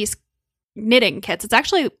these knitting kits. It's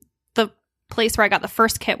actually the place where I got the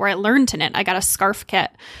first kit where I learned to knit. I got a scarf kit,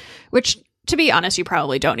 which, to be honest, you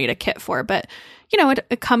probably don't need a kit for. But,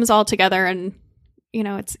 it comes all together and,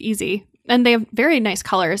 it's easy. And they have very nice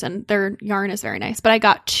colors and their yarn is very nice. But I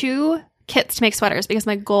got 2 kits to make sweaters because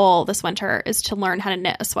my goal this winter is to learn how to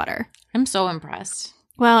knit a sweater. I'm so impressed.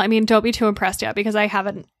 Well, I mean, don't be too impressed yet because I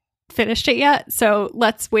haven't finished it yet. So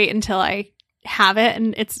let's wait until I have it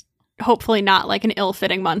and it's hopefully not like an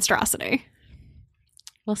ill-fitting monstrosity.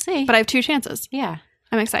 We'll see. But I have 2 chances. Yeah.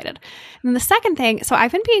 I'm excited. And then the second thing, so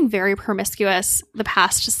I've been being very promiscuous the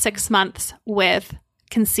past 6 months with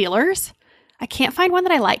concealers. I can't find one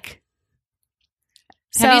that I like.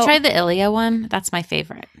 Have you tried the Ilia one? That's my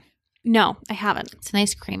favorite. No, I haven't. It's a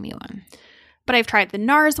nice creamy one. But I've tried the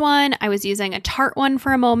NARS one. I was using a Tarte one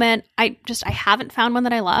for a moment. I haven't found one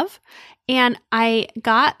that I love. And I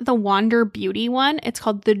got the Wander Beauty one. It's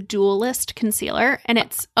called the Dualist Concealer. And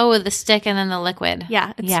it's... Oh, the stick and then the liquid.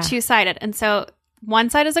 Yeah, it's 2-sided. And so one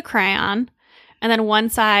side is a crayon. And then one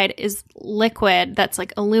side is liquid that's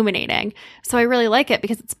like illuminating. So I really like it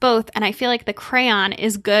because it's both. And I feel like the crayon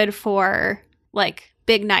is good for like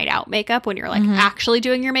big night out makeup when you're like actually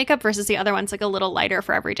doing your makeup versus the other one's like a little lighter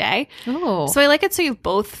for every day. Oh. So I like it so you have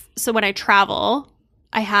both. So when I travel,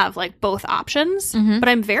 I have like both options, but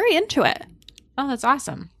I'm very into it. Oh, that's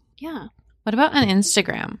awesome. Yeah. What about on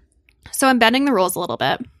Instagram? So I'm bending the rules a little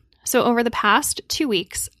bit. So over the past 2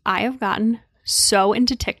 weeks, I have gotten so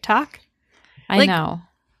into TikTok. I know.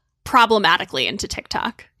 Problematically into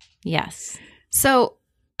TikTok. Yes. So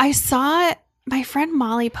I saw my friend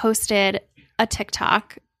Molly posted a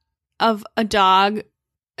TikTok of a dog,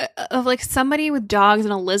 of like somebody with dogs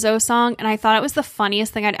and a Lizzo song. And I thought it was the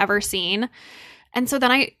funniest thing I'd ever seen. And so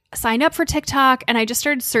then I signed up for TikTok and I just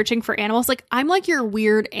started searching for animals. Like I'm like your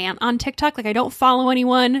weird aunt on TikTok. Like I don't follow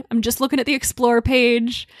anyone. I'm just looking at the explore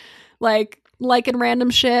page, like liking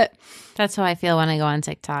random shit. That's how I feel when I go on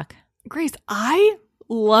TikTok. Grace, I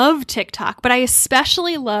love TikTok, but I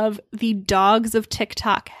especially love the dogs of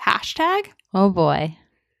TikTok hashtag. Oh boy.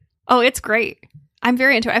 Oh, it's great. I'm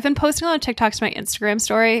very into it. I've been posting a lot of TikToks to my Instagram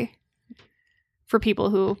story for people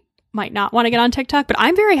who might not want to get on TikTok, but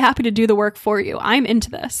I'm very happy to do the work for you. I'm into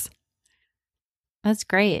this. That's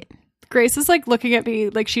great. Grace is like looking at me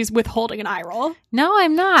like she's withholding an eye roll. No,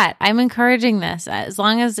 I'm not. I'm encouraging this. As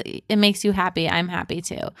long as it makes you happy, I'm happy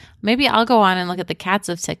too. Maybe I'll go on and look at the cats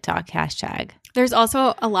of TikTok hashtag. There's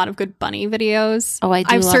also a lot of good bunny videos. Oh, I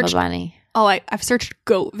do love a bunny. Oh, I've searched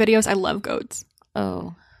goat videos. I love goats.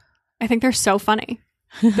 Oh. I think they're so funny.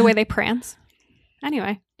 The way they prance.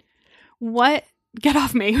 Anyway, get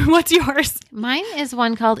off me. What's yours? Mine is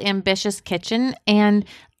one called Ambitious Kitchen. And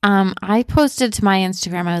I posted to my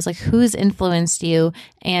Instagram, I was like, who's influenced you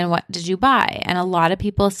and what did you buy? And a lot of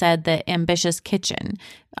people said that Ambitious Kitchen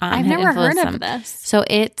I've never heard of this. So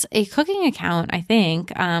it's a cooking account, I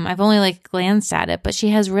think. I've only like glanced at it, but she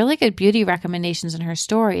has really good beauty recommendations in her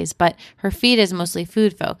stories, but her feed is mostly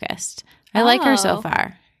food focused. I like her so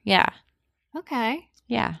far. Yeah. Okay.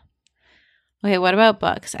 Yeah. Okay, what about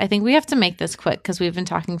books? I think we have to make this quick because we've been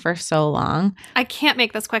talking for so long. I can't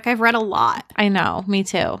make this quick. I've read a lot. I know. Me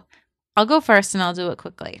too. I'll go first and I'll do it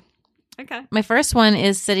quickly. Okay. My first one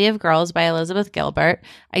is City of Girls by Elizabeth Gilbert.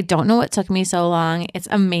 I don't know what took me so long. It's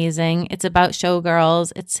amazing. It's about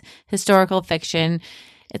showgirls. It's historical fiction.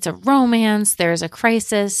 It's a romance. There's a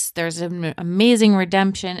crisis. There's an amazing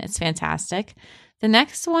redemption. It's fantastic. The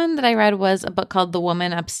next one that I read was a book called The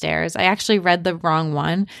Woman Upstairs. I actually read the wrong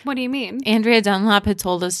one. What do you mean? Andrea Dunlop had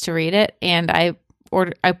told us to read it, and I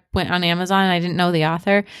went on Amazon and I didn't know the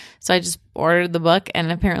author, so I just ordered the book,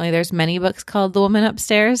 and apparently there's many books called The Woman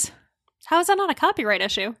Upstairs. How is that not a copyright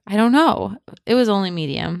issue? I don't know. It was only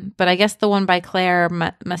medium, but I guess the one by Claire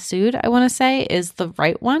Massoud, I want to say, is the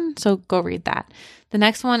right one, so go read that. The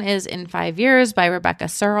next one is In 5 Years by Rebecca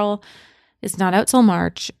Searle. It's not out till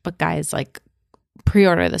March, but guys,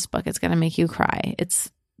 pre-order this book. It's going to make you cry.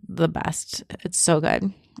 It's the best. It's so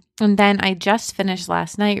good. And then I just finished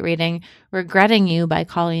last night reading Regretting You by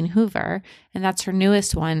Colleen Hoover, and that's her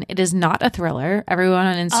newest one. It is not a thriller. Everyone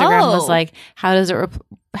on Instagram was like, how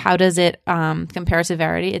does it compare to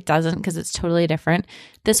Verity? It doesn't, because it's totally different.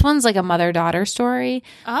 This one's like a mother-daughter story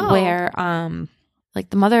where like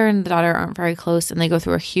the mother and the daughter aren't very close, and they go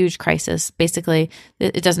through a huge crisis. Basically,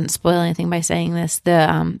 it doesn't spoil anything by saying this.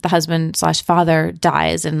 The husband/father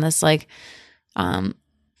dies in this like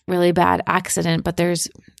really bad accident, but there's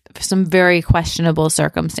some very questionable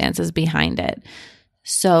circumstances behind it.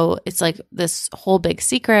 So it's like this whole big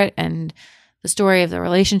secret, and the story of the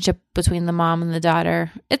relationship between the mom and the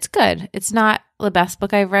daughter. It's good. It's not the best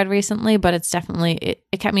book I've read recently, but it's definitely,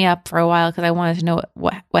 it kept me up for a while because I wanted to know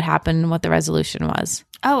what happened and what the resolution was.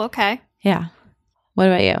 Oh, okay. Yeah. What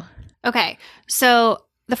about you? Okay. So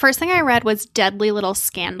the first thing I read was Deadly Little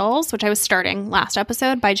Scandals, which I was starting last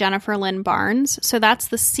episode, by Jennifer Lynn Barnes. So that's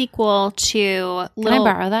the sequel to Can I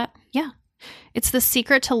borrow that? Yeah. It's The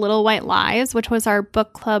Secret to Little White Lies, which was our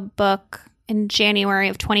book club book in January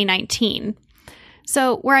of 2019.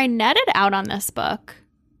 So where I netted out on this book.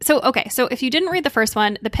 So if you didn't read the first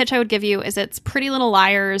one, the pitch I would give you is it's Pretty Little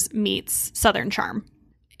Liars meets Southern Charm.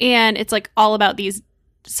 And it's like all about these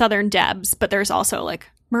Southern Debs, but there's also like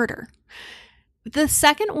murder. The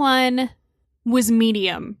second one was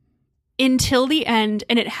medium until the end,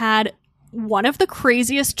 and it had one of the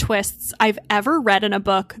craziest twists I've ever read in a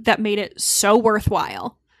book that made it so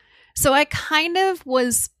worthwhile. So I kind of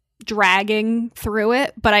was dragging through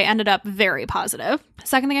it, but I ended up very positive.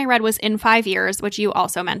 Second thing I read was In 5 Years, which you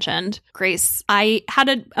also mentioned, Grace. I had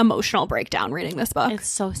an emotional breakdown reading this book. It's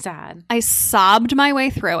so sad. I sobbed my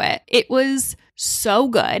way through it. It was so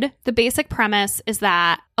good. The basic premise is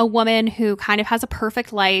that a woman who kind of has a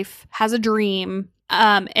perfect life has a dream.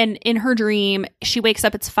 And in her dream, she wakes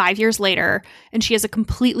up, it's 5 years later, and she has a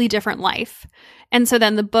completely different life. And so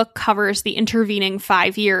then the book covers the intervening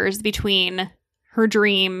 5 years between her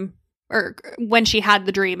dream, or when she had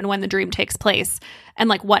the dream and when the dream takes place, and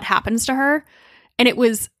like what happens to her. And it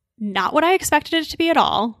was not what I expected it to be at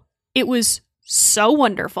all. It was so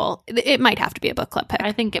wonderful. It might have to be a book club pick.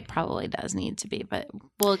 I think it probably does need to be, but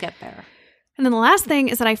we'll get there. And then the last thing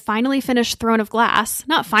is that I finally finished Throne of Glass.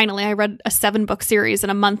 Not finally, I read a 7-book series in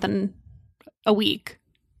a month and a week.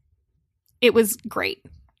 It was great.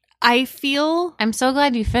 I'm so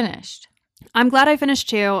glad you finished. I'm glad I finished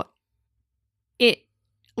too. It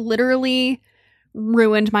literally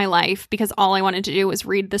ruined my life because all I wanted to do was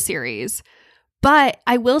read the series. But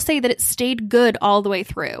I will say that it stayed good all the way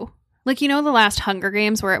through. Like, you know, the last Hunger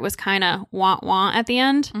Games where it was kind of wah-wah at the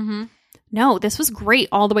end? Mm-hmm. No, this was great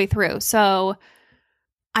all the way through. So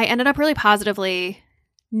I ended up really positively.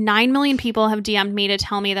 9 million people have DM'd me to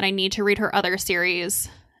tell me that I need to read her other series.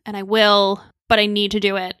 And I will, but I need to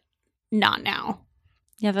do it not now.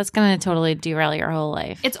 Yeah, that's going to totally derail your whole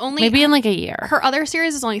life. It's only maybe in like a year. Her other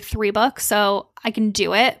series is only 3 books, so I can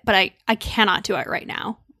do it, but I cannot do it right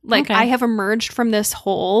now. Like, okay. I have emerged from this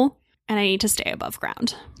hole, and I need to stay above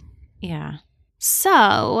ground. Yeah.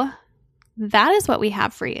 So that is what we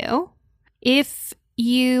have for you. If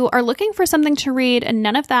you are looking for something to read and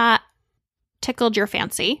none of that tickled your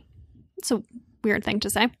fancy, it's a weird thing to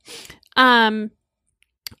say.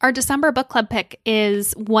 Our December book club pick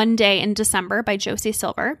is One Day in December by Josie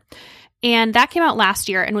Silver. And that came out last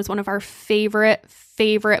year and was one of our favorite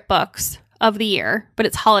books of the year. But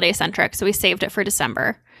it's holiday centric, so we saved it for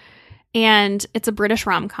December. And it's a British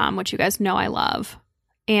rom-com, which you guys know I love.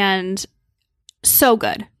 And so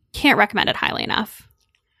good. Can't recommend it highly enough.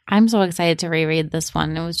 I'm so excited to reread this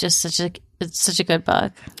one. It was just it's such a good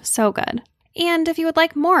book. So good. And if you would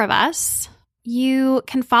like more of us, you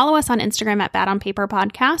can follow us on Instagram at Bad on Paper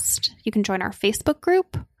Podcast. You can join our Facebook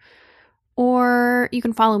group, or you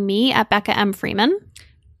can follow me at Becca M. Freeman.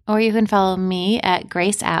 Or you can follow me at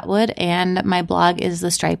Grace Atwood, and my blog is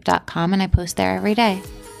thestripe.com, and I post there every day.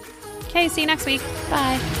 Okay, see you next week.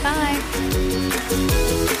 Bye. Bye.